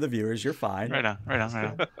comments for the viewers. You're fine. Right on.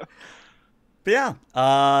 But yeah,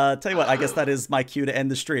 tell you what, I guess that is my cue to end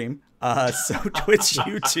the stream. So Twitch,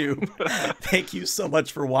 YouTube, thank you so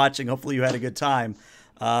much for watching. Hopefully you had a good time.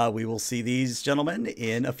 We will see these gentlemen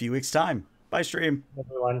in a few weeks' time. Bye, stream.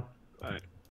 Everyone. Bye.